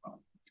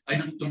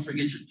items. Don't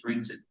forget your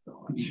drinks.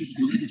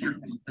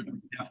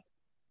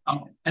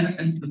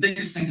 And the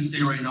biggest thing to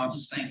say right now is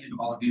just thank you to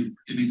all of you for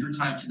giving your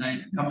time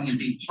tonight, coming and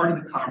being part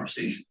of the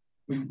conversation.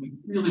 We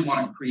really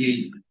want to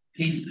create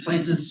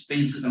places,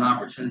 spaces, and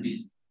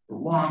opportunities for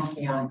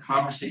long-form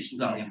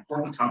conversations on the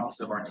important topics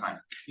of our time.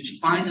 Did you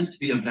find this to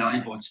be a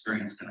valuable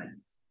experience tonight?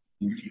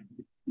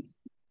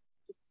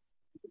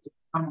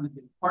 I'm going to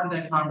be part of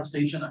that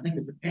conversation. I think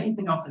if there's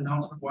anything else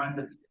announcement-wise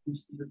that you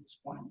can at this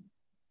point.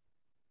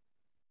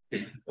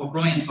 Okay, well,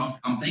 brilliant. So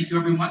thank you,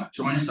 everyone.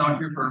 Join us out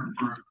here for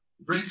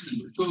drinks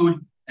and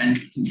food and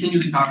continue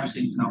the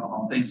conversation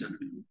alcohol. Thanks,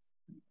 everyone.